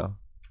Actually, yeah.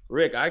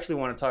 Rick, I actually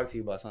want to talk to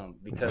you about something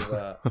because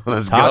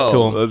Let's Talk go.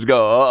 to him. Let's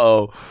go.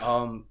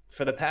 Uh-oh.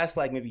 For the past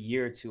like maybe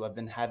year or two, I've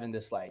been having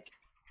this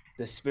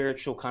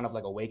spiritual kind of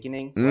like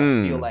awakening where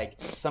I feel like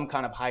some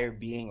kind of higher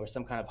being or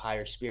some kind of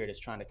higher spirit is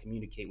trying to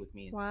communicate with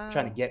me and Wow.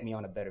 trying to get me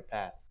on a better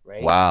path,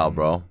 right? Wow,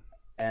 bro.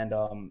 And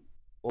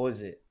what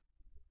was it?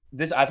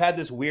 I've had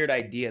this weird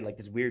idea, like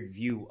this weird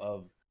view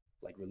of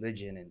like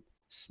religion, and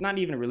it's not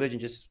even religion,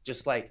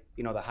 just like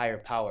the higher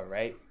power,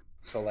 right?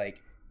 So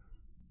like,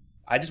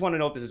 I just want to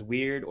know if this is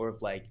weird or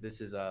if like this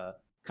is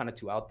kind of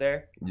too out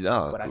there.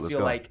 Yeah, But I let's feel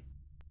go. like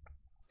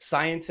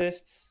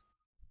scientists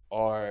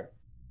are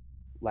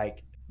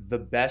like the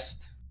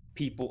best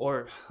people,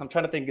 or I'm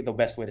trying to think of the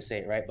best way to say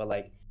it, right? But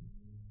like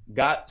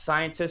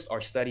scientists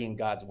are studying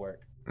God's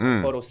work.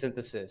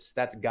 Photosynthesis,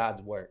 that's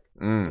God's work.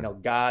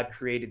 God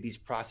created these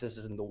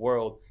processes in the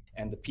world,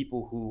 and the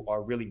people who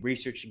are really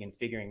researching and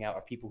figuring out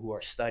are people who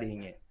are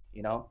studying it.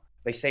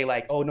 They say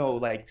like, oh no,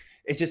 like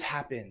it just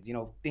happens,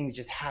 things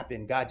just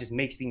happen. God just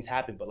makes things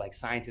happen. But like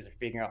scientists are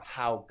figuring out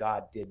how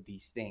God did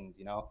these things,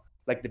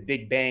 like the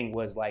Big Bang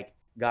was like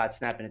God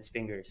snapping its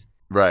fingers.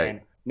 Right.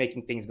 And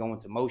making things go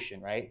into motion,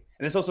 right?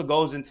 And this also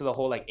goes into the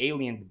whole like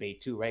alien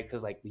debate too, right?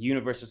 Because like the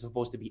universe is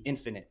supposed to be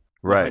infinite,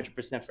 Right.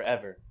 100%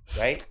 forever,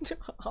 right?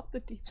 Off the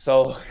deep.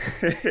 So,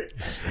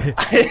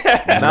 I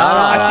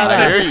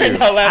hear you.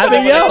 I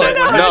mean, yo,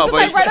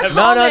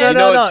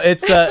 no.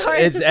 It's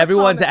Sorry, it's just a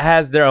everyone comment.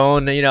 has their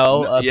own,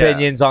 Yeah.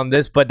 opinions on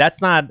this, but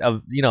that's not,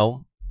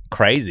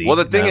 crazy. Well,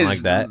 the thing Nothing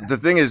is,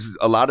 like that.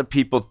 a lot of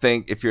people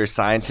think if you're a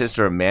scientist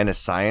or a man of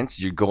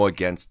science, you go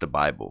against the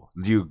Bible.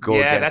 You go Yeah,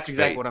 against that's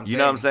exactly faith. what I'm You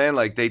know what I'm saying. saying?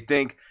 Like they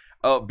think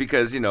Oh,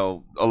 because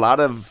a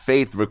lot of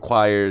faith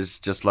requires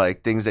just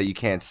like things that you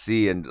can't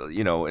see, and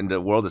in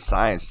the world of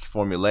science, it's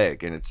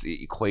formulaic and it's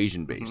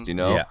equation based.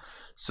 Yeah.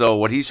 So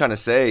what he's trying to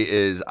say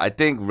is, I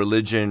think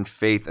religion,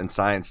 faith, and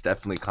science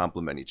definitely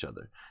complement each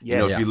other.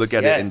 If you look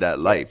at it in that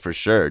light, for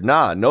sure.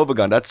 Nah,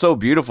 Novagon, that's so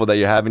beautiful that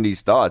you're having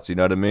these thoughts. You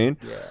know what I mean?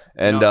 Yeah.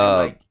 And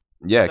the fact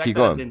keep that I've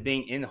going. been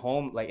being in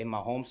my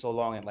home so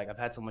long, and like I've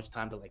had so much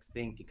time to like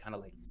think and kind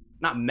of like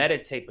not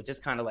meditate, but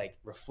just kind of like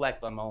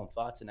reflect on my own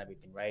thoughts and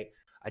everything, right?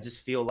 I just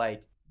feel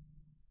like,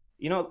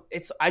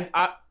 it's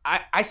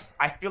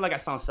I feel like I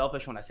sound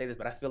selfish when I say this,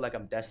 but I feel like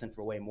I'm destined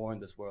for way more in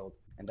this world.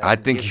 And I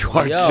think you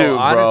are Yo, too, bro.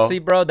 honestly,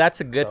 bro, that's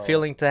a good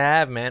feeling to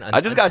have, man. I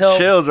just got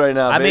chills right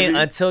now. I baby. mean,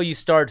 until you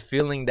start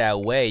feeling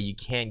that way, you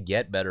can't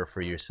get better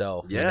for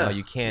yourself. Yeah.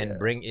 You can't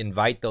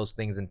invite those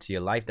things into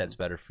your life that's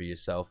better for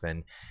yourself.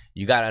 And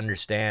you got to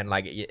understand,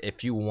 like,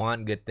 if you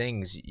want good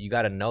things, you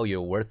got to know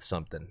you're worth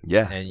something.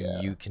 Yeah. And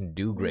you can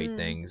do great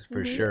things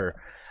for sure.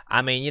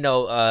 I mean,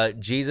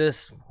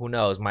 Jesus, who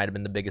knows, might have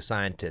been the biggest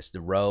scientist.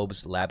 The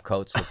robes, lab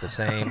coats look the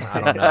same.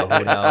 I don't know.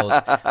 Who knows?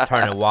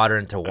 Turning water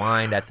into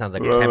wine. That sounds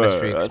like a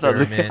chemistry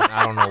experiment.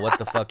 I don't know what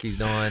the fuck he's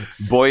doing.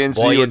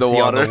 Buoyancy with the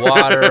water. On the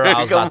water.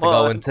 I was about to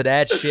go into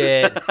that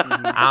shit.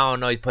 I don't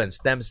know. He's putting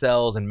stem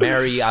cells in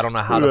Mary. I don't know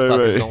how the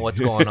fuck is going.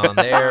 What's going on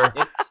there?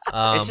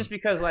 It's just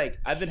because like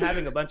I've been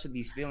having a bunch of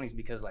these feelings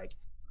because like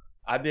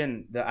I've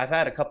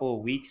had a couple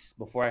of weeks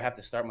before I have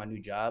to start my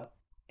new job.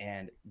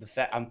 And the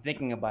fact I'm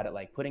thinking about it,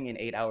 like putting in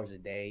 8 hours a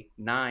day,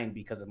 9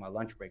 because of my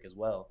lunch break as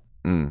well.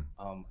 I'm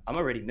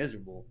already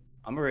miserable.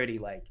 I'm already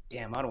like,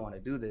 damn, I don't want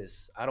to do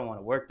this. I don't want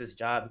to work this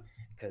job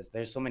because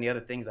there's so many other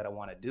things that I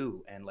want to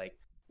do. And like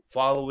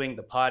following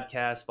the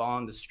podcast,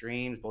 following the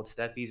streams, both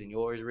Steffi's and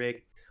yours,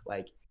 Rick,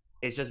 like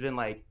it's just been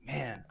like,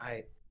 man,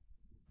 I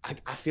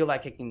feel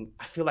like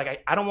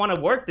I don't want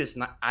to work this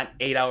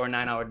 8 hour,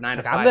 9 hour, 9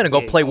 to 5. I'm gonna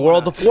go play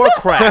World of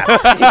Warcraft.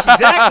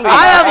 Exactly.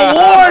 I have a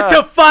war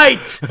to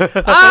fight.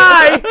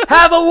 I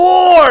have a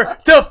war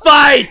to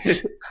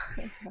fight.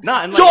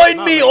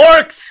 Join me,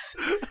 orcs.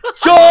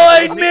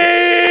 Join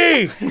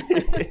me.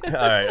 All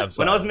right, I'm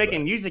sorry. When I was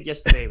making music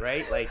yesterday,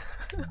 right? Like,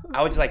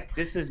 I was like,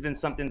 this has been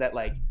something that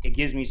like it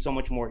gives me so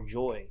much more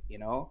joy,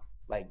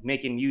 like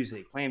making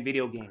music, playing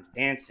video games,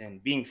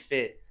 dancing, being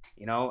fit.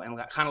 And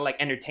kind of like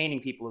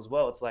entertaining people as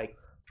well. It's like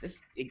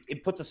this,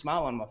 it puts a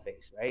smile on my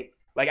face, right?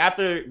 Like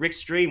after Rick's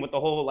stream with the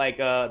whole like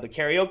the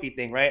karaoke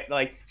thing, right?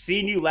 Like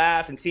seeing you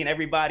laugh and seeing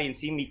everybody and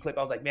seeing me clip,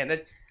 I was like, man,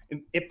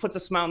 it puts a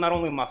smile not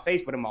only on my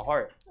face but in my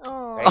heart.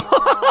 Right?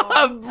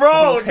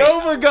 Bro,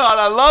 Novagon,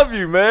 I love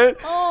you, man.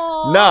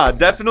 Nah,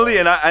 definitely,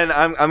 and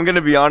I'm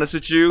gonna be honest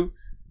with you.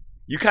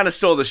 You kind of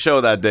stole the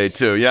show that day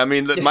too. Yeah, I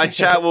mean, my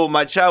chat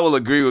will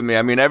agree with me.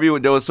 I mean,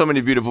 there was so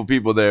many beautiful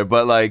people there,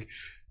 but like.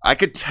 I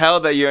could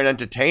tell that you're an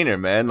entertainer,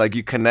 man. Like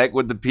you connect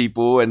with the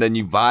people and then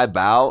you vibe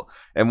out.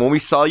 And when we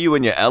saw you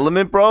in your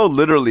element, bro,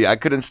 literally, I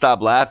couldn't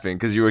stop laughing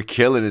because you were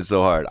killing it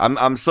so hard.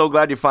 I'm so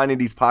glad you're finding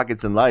these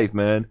pockets in life,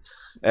 man.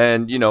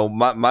 And,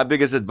 my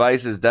biggest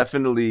advice is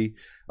definitely,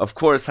 of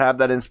course, have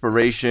that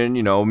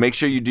inspiration, make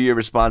sure you do your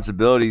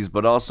responsibilities,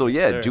 but also,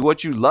 do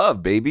what you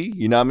love, baby.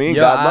 You know what I mean?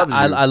 God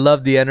loves you. I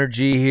love the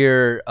energy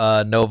here,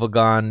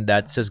 Novagon.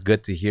 That's just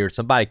good to hear.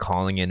 Somebody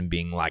calling in and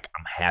being like,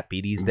 I'm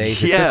happy these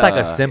days. It's just like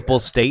a simple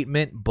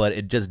statement, but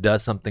it just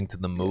does something to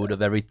the mood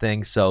of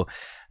everything. So,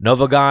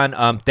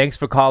 Novagon, thanks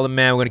for calling,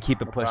 man. We're going to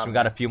keep it pushing. We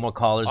got a few more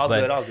callers. All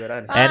good.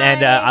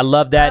 I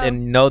love that,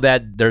 and know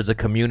that there's a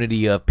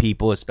community of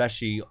people,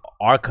 especially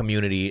our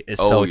community is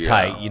so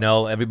tight.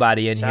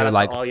 Everybody in Shout here, out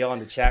like to all y'all in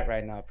the chat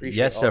right now. Appreciate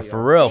yes, sir. all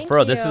For y'all.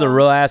 real. This is a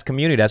real ass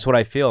community. That's what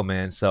I feel,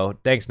 man. So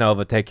thanks,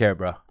 Nova. Take care,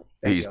 bro.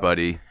 Peace,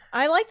 buddy.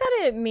 I like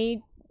that it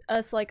made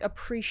us like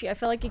appreciate. I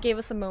feel like it gave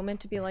us a moment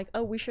to be like,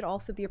 oh, we should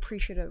also be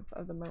appreciative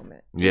of the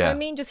moment. You know what I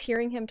mean? Just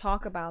hearing him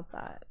talk about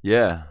that.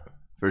 Yeah,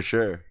 for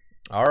sure.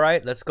 All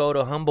right, let's go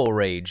to Humble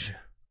Rage.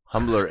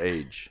 Humbler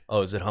age.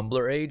 Oh, is it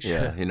humbler age?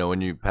 Yeah,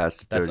 when you pass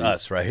the 30s. That's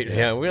us, right?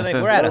 Yeah, we're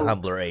at a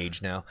humbler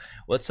age now.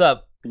 What's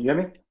up? Can you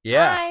hear me?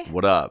 Yeah. Hi.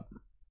 What up?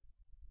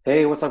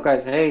 Hey, what's up,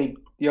 guys? Hey,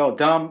 yo,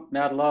 Dom,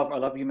 mad love. I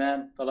love you,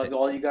 man. I love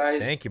all you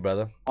guys. Thank you,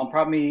 brother. I'm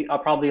probably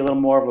a little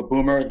more of a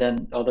boomer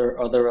than other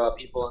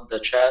people in the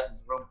chat in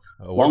the room.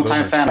 Oh, Long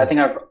time fan. too. I think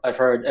I've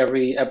heard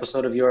every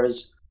episode of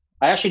yours.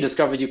 I actually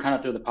discovered you kind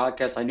of through the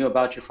podcast. I knew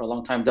about you for a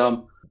long time,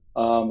 Dom.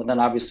 And then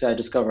obviously I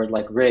discovered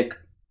like Rick,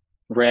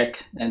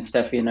 and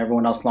Steffi and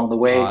everyone else along the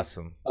way.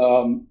 Awesome.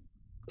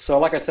 So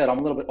like I said, I'm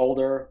a little bit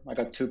older. I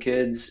got 2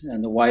 kids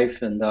and the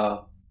wife and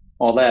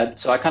all that.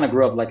 So I kind of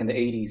grew up like in the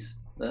 80s.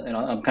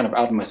 I'm kind of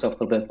outing myself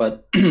a little bit,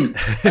 but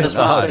I just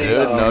want to say,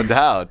 no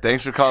doubt.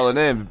 Thanks for calling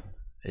in.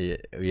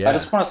 Yeah. I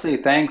just want to say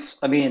thanks.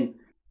 I mean,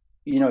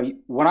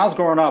 when I was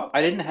growing up,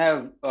 I didn't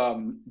have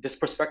this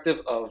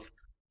perspective of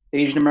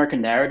Asian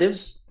American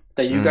narratives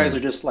that you guys are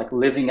just like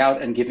living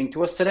out and giving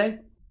to us today.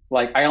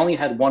 Like I only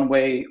had one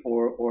way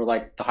or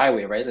like the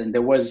highway, right? And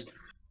there was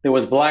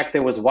black,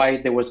 there was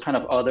white, there was kind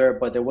of other,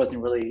 but there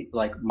wasn't really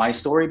like my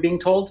story being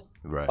told.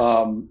 Right.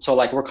 So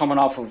like we're coming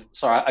off of,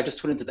 sorry, I just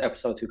tuned into the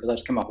episode too because I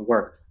just came off of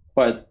work.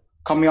 But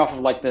coming off of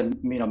like the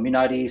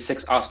Minari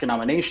 6 Oscar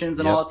nominations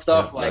and all that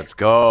stuff. Like, let's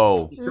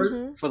go.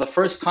 For the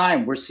first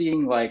time, we're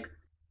seeing like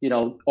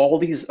all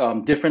these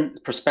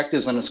different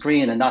perspectives on the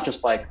screen, and not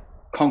just like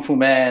Kung Fu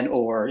Man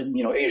or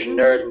Asian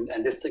nerd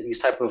and these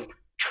type of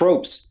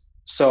tropes.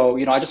 So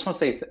I just want to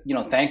say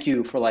thank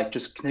you for like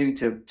just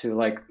continuing to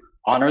like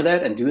honor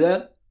that and do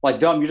that. Like,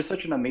 Dom, you're just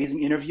such an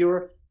amazing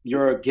interviewer.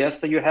 Your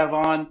guests that you have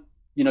on,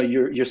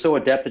 you're so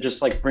adept to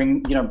just like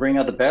bring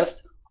out the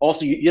best.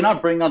 Also, you're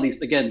not bringing on these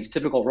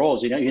typical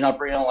roles. You're not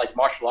bringing on like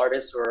martial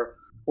artists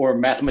or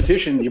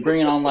mathematicians. You're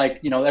bringing on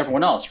like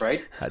everyone else,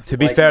 right? To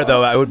be fair,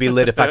 though, I would be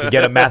lit if I could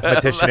get a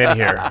mathematician in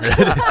here.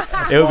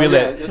 It would be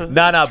lit.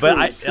 No, but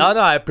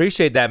I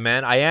appreciate that,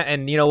 man.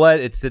 And you know what?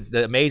 It's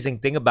the amazing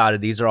thing about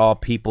it. These are all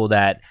people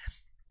that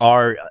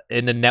are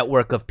in a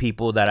network of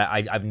people that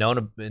I've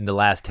known in the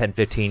last 10,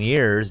 15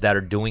 years that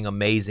are doing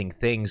amazing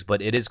things.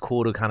 But it is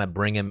cool to kind of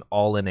bring them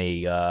all in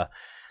a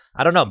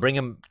bring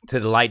them to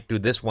the light through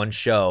this one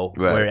show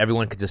where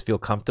everyone could just feel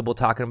comfortable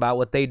talking about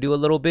what they do a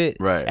little bit.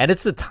 Right. And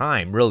it's the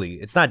time, really.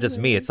 It's not just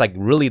me. It's like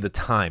really the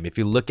time. If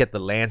you look at the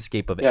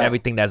landscape of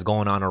everything that's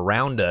going on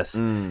around us,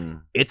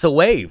 it's a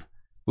wave.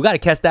 We got to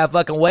catch that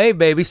fucking wave,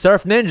 baby.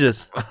 Surf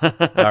ninjas.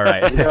 All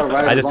right.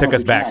 I just took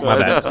us back. My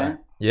bad.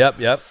 Yep.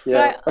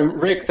 Yeah.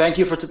 Rick, thank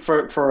you for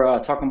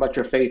talking about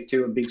your faith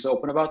too and being so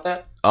open about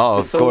that. Oh,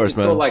 of course,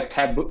 man. It's so like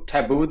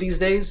taboo these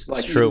days.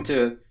 Like, it's true.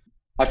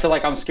 I feel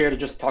like I'm scared to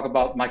just talk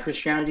about my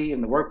Christianity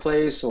in the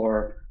workplace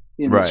or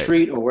in the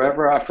street or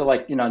wherever. I feel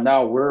like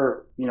now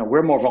we're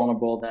more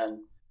vulnerable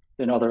than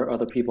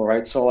other people,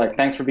 right? So like,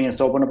 thanks for being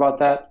so open about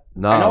that.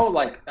 No, I know,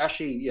 like,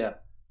 actually,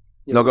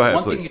 No, go ahead.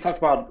 One thing you talked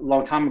about a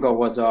long time ago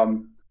was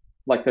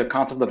like the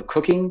concept of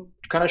cooking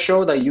kind of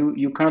show that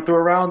you kind of threw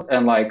around,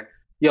 and like,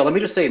 let me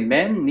just say,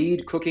 men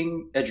need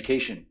cooking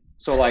education.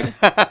 So like,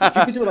 if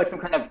you could do like some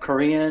kind of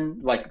Korean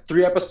like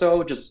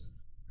 3-episode, just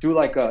do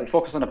like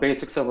focus on the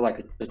basics of like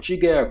a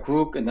jjigae or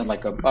guk, and then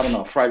like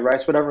fried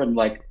rice, whatever, and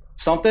like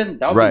something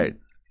that'd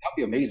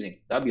be amazing.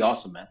 That'd be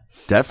awesome, man.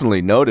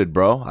 Definitely noted,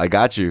 bro. I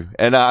got you.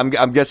 And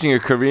I'm guessing you're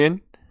Korean.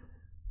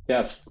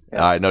 Yes. All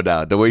right, no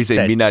doubt. The way you say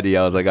Minadi,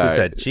 I was like, all right. He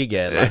said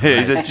jjigae. Like,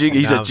 he said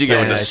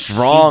jjigae with a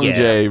strong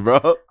J,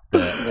 bro.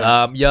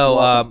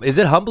 Is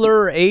it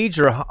Humbler Age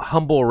or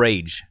Humble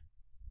Rage?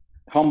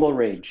 Humble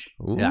Rage.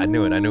 Ooh. Yeah, I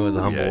knew it. It was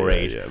a Humble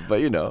Rage. Yeah, but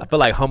I feel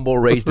like Humble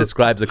Rage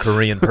describes a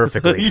Korean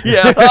perfectly.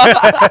 Yeah.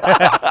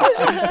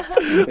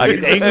 I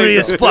get angry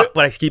as fuck,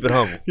 but I keep it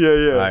humble.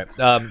 Yeah.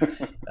 All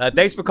right.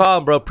 Thanks for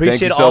calling, bro.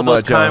 Appreciate all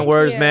those kind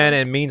words, man.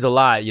 And it means a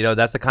lot.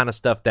 That's the kind of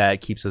stuff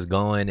that keeps us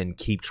going and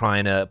keep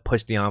trying to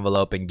push the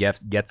envelope and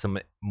get some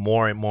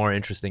more and more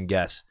interesting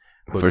guests.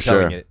 For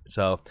sure.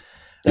 So,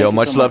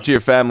 much love to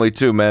your family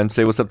too, man.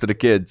 Say what's up to the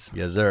kids.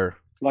 Yes, sir.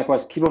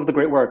 Likewise. Keep up the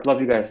great work. Love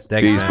you guys.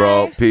 Thanks, Peace, man.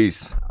 bro.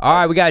 Peace. All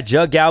right, we got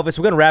Jug Galvis.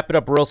 We're gonna wrap it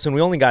up real soon. We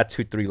only got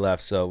 2-3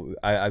 left, so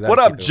I got. What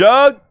up,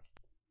 Jug?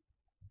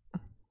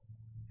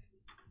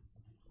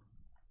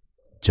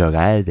 Jug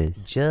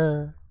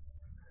Galvis.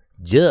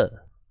 Jug.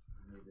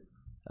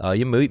 Oh,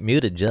 you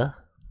muted, Jug.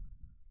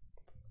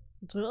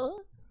 Jug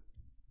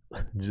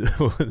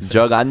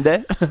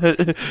Ande.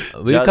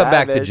 We'll come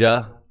back to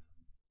Jug.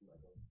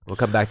 We'll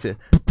come back to.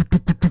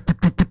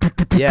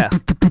 Yeah.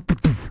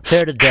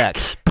 Tear the duck.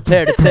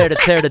 Tear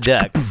the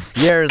duck.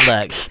 You're in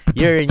luck.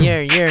 You're in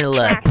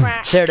luck.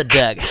 Tear the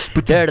duck.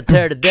 Tear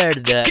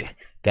the duck.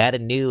 Got a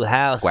new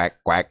house. Quack,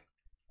 quack.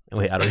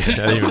 Wait, I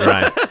didn't even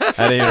rhyme.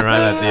 I didn't even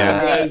rhyme at the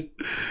end.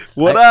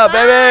 What up,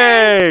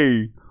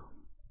 baby?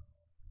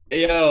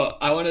 Hey, yo,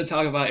 I want to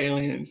talk about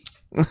aliens.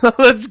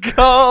 Let's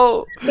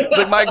go. It's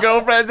like my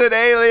girlfriend's an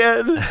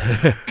alien.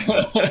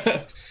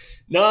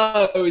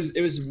 No,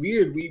 it was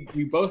weird.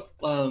 We both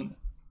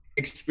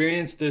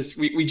experienced this.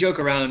 We joke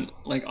around,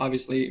 like,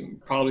 obviously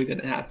probably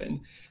didn't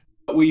happen,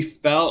 but we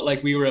felt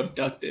like we were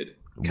abducted.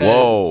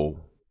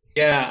 Whoa.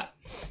 Yeah.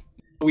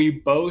 We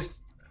both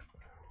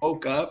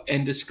woke up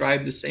and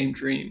described the same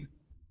dream.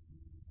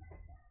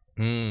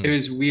 It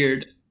was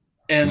weird.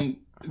 And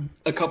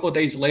a couple of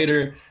days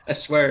later, I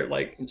swear,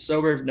 like, I'm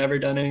sober, I've never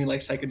done any like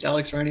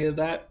psychedelics or any of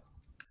that.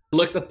 I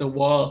looked at the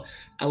wall,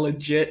 I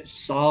legit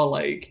saw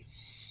like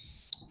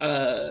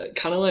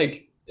kind of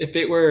like if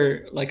it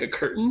were like a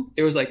curtain,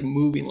 it was like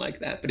moving like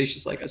that, but it's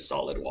just like a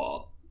solid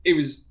wall. It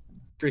was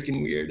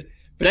freaking weird.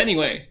 But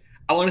anyway,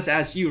 I wanted to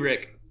ask you,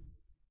 Rick,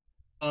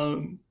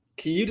 can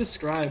you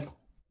describe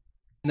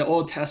in the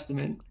Old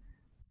Testament,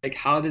 like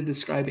how to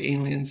describe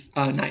aliens,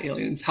 not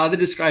aliens, how to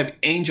describe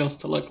angels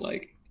to look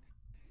like?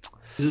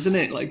 Isn't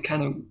it like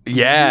kind of?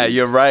 Yeah,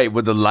 you're right.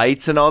 With the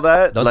lights and all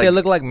that. Don't they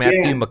look like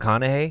Matthew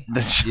McConaughey?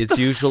 It's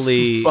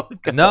usually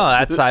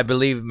I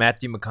believe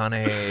Matthew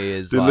McConaughey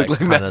is like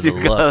kind of the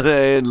look.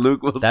 And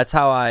Luke Wilson. That's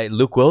how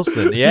Luke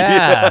Wilson.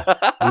 Yeah,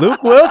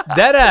 Luke Wilson.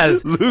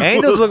 Deadass.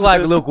 Angels look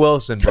like Luke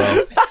Wilson,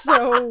 bro.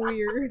 So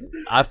weird.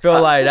 I feel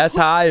like that's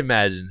how I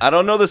imagine. I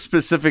don't know the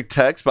specific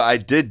text, but I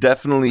did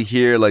definitely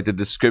hear like the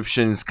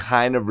descriptions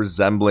kind of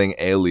resembling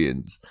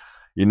aliens.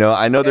 You know,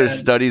 I know there's Yeah.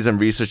 studies and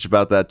research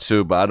about that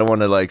too, but I don't want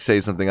to like say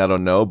something I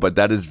don't know. But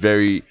that is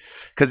very,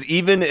 because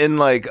even in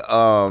like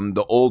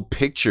the old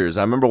pictures,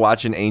 I remember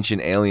watching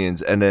Ancient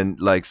Aliens, and then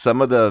like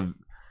some of the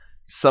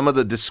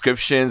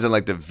descriptions and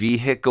like the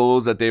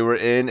vehicles that they were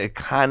in, it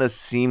kind of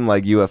seemed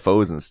like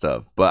UFOs and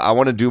stuff. But I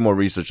want to do more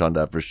research on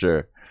that for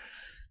sure.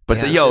 But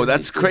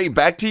that's great.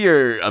 Back to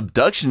your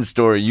abduction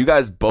story. You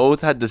guys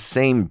both had the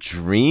same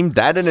dream.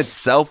 That in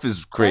itself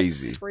is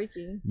crazy. That's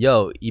freaky.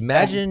 Yo,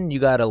 imagine you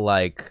gotta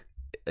like,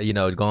 you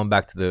know, going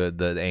back to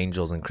the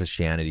angels and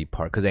Christianity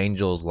part, because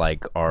angels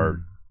like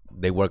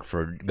they work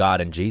for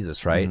God and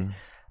Jesus, right? Mhm.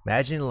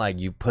 Imagine like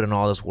you put in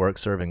all this work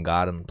serving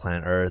God on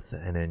planet Earth,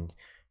 and then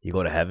you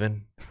go to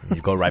heaven, and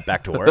you go right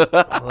back to work.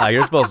 Like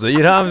you're supposed to, you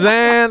know what I'm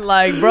saying?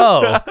 Like,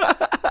 bro,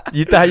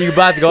 you thought you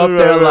about to go up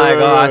there like,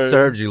 oh, I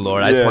served you,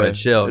 Lord. I just want to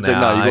chill It's now.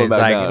 like, no, you're going He's back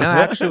like, down. no,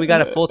 actually, we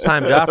got a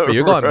full-time job for you.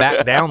 You're going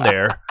back down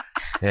there,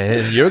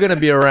 and you're gonna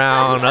be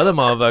around other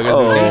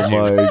motherfuckers who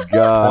need you. my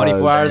god!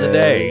 24 hours a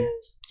day.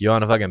 You're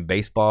on a fucking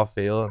baseball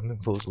field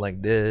and fools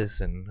like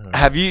this. And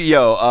Have you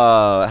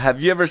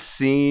ever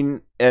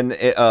seen an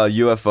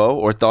UFO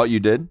or thought you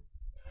did?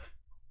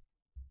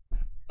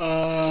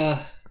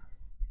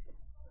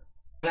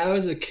 When I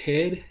was a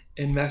kid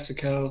in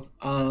Mexico,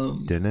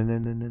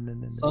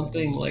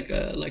 something like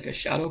a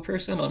shadow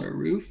person on a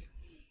roof.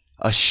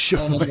 A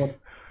shadow.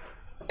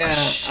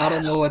 I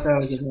don't know what that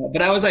was about,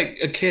 but I was like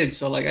a kid,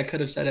 so like I could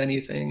have said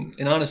anything.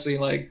 And honestly,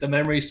 like the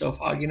memory's so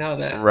foggy now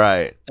that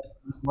Right. I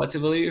don't know what to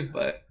believe.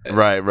 But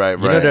Right. you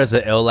know, there's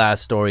an ill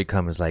ass story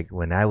comes like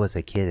when I was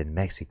a kid in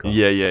Mexico.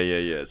 Yeah.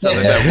 Sounds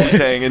like that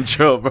Wu-Tang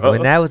intro, bro.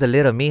 When I was a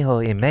little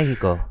mijo in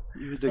Mexico,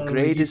 the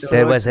greatest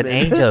there was an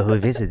swordsman. angel who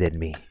visited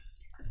me.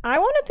 I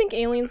want to think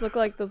aliens look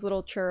like those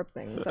little cherub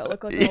things that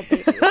look like little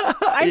babies.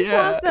 I just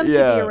want them to be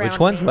around. Which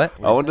ones? me. What?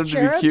 I want them to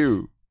be Cherubs?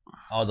 cute.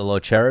 Oh, the little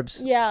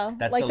cherubs. Yeah,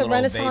 That's like the the little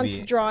Renaissance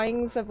baby.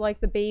 drawings of like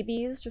the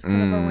babies just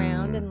kind of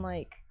around and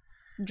like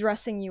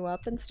dressing you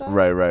up and stuff.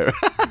 Right.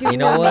 Doing You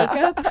know your what?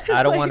 makeup.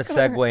 I don't Like, want to come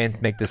on. segue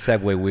and make the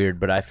segue weird,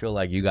 but I feel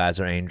like you guys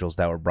are angels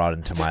that were brought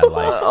into my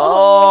life.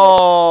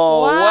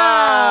 Oh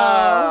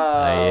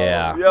Wow.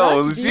 Yeah.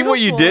 Yo, That's see what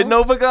you did,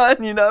 beautiful.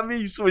 Novagon? You know what I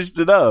mean? You switched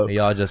it up.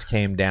 Y'all just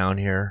came down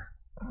here,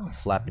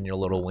 flapping your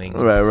little wings.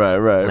 Right.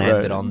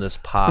 Landed on this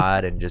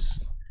pod and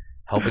just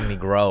helping me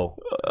grow.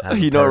 as a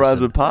You know it rhymes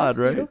person. with pod,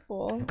 right?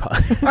 Beautiful.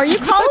 Are you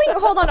calling?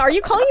 Hold on. Are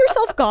you calling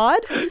yourself God?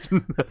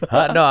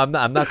 No,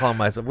 I'm not calling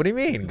myself. What do you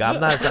mean? I'm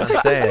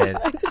saying.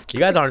 You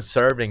guys aren't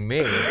serving me.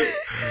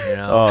 You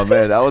know? Oh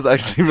man, that was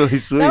actually really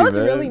sweet. That was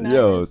man. really nice.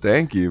 Yo,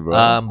 thank you,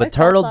 bro. But I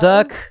Turtle felt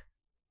that.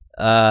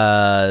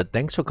 Duck,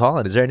 thanks for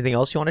calling. Is there anything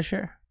else you want to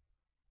share?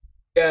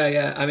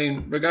 Yeah. I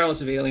mean,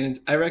 regardless of aliens,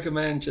 I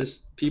recommend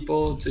just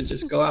people to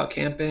just go out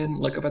camping,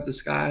 look up at the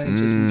sky, and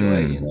just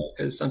enjoy it, you know,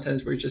 because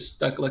sometimes we're just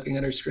stuck looking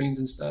at our screens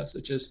and stuff. So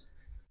just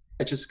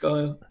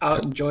go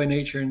out, enjoy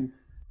nature, and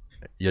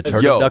Your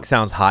Turtle Yo. Duck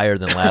sounds higher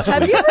than last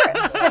Have week.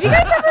 you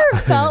guys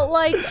ever felt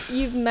like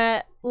you've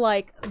met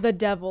like the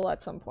devil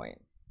at some point,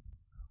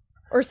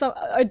 or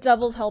a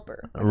devil's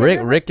helper? Have you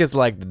ever- Rick is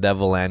like the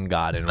devil and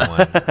God in one.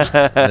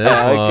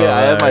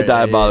 I have my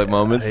diabolic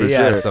moments for He sure.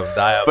 has some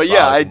diabolic But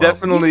yeah, I moments.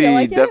 definitely You feel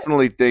like it?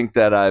 definitely think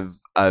that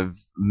I've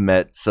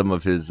met some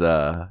of his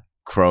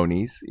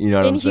cronies. You know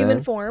what in I'm saying?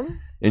 human form,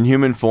 In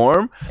human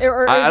form.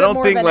 or is I it don't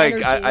more think of an like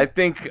energy? I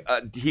think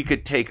he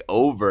could take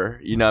over.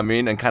 You know what I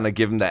mean, and kind of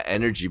give him that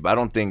energy. But I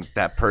don't think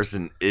that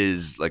person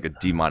is like a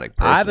demonic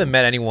person. I haven't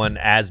met anyone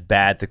as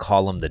bad to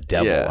call him the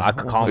devil. Yeah. I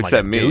could call him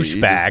Except like a me. You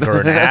douchebag just-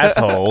 or an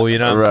asshole, you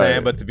know what Right. I'm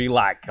saying? But to be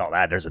like, oh,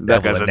 there's a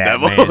That devil guy's in a that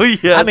devil. man.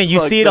 Yeah, I mean, you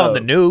it's see it fucked on the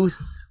up. news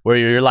where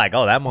you're like,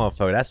 oh, that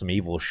motherfucker, that's some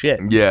evil shit.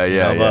 Yeah, You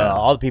yeah, know, but yeah.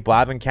 all the people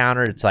I've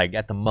encountered, it's like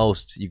at the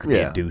most you could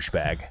Yeah. be a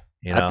douchebag.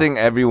 You know? I think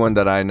everyone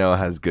that I know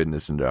has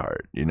goodness in their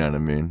heart. You know what I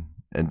mean?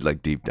 And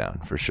like deep down,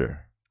 for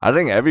sure. I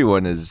think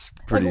everyone is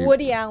pretty. like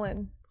Woody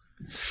Allen.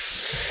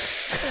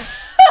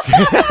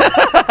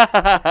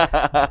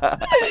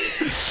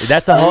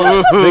 That's a whole.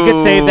 We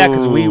could save that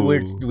because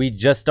we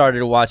just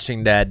started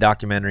watching that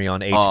documentary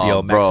on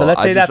HBO Max. bro, So let's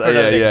I say that just- for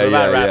another day. 'cause we're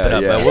about to wrap it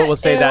up, yeah. but we'll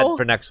say that Ew.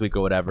 for next week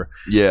or whatever.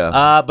 Yeah.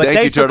 But Thank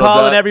thanks you, for Turtle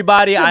calling, Duck.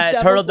 everybody. The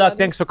Turtle devil's Duck,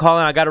 thanks lettuce. for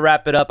calling. I got to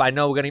wrap it up. I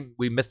know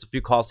we missed a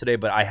few calls today,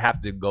 but I have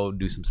to go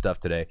do some stuff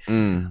today.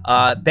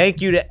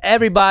 Thank you to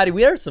everybody.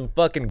 We heard some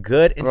fucking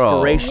good Bro,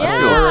 inspirational I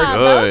feel words.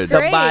 that was good.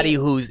 great. Somebody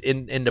who's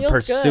in the Feels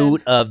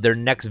pursuit of their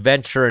next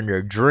venture and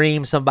their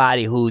dream.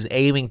 Somebody who's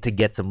aiming to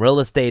get some real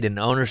estate and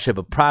ownership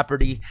of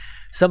property.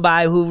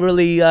 Somebody who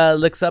really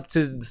looks up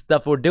to the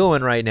stuff we're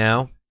doing right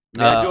now.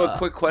 May I do a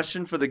quick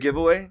question for the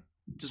giveaway?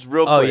 Just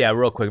real quick. Oh yeah,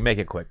 real quick. Make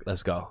it quick.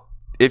 Let's go.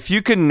 If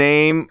you can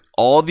name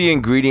all the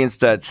ingredients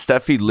that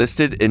Steffi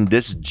listed in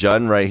this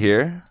Jun right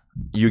here,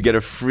 you get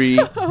a free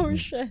Oh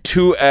shit.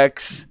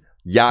 2X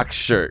Yak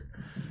shirt.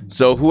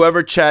 So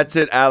whoever chats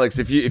it, Alex,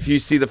 if you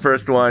see the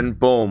first one,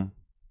 boom.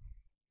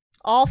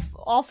 All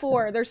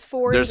four. There's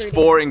four. There's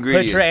four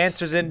ingredients. Put your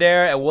answers in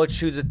there, and we'll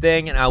choose a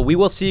thing. And we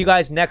will see you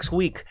guys next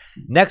week.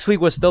 Next week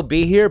we'll still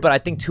be here, but I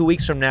think 2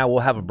 weeks from now we'll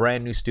have a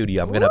brand new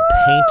studio. I'm gonna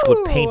paint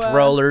with paint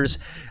rollers.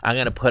 I'm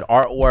gonna put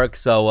artwork.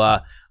 So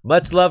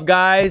much love,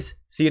 guys.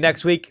 See you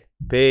next week.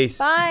 Peace.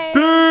 Bye.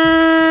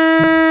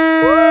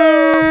 Peace.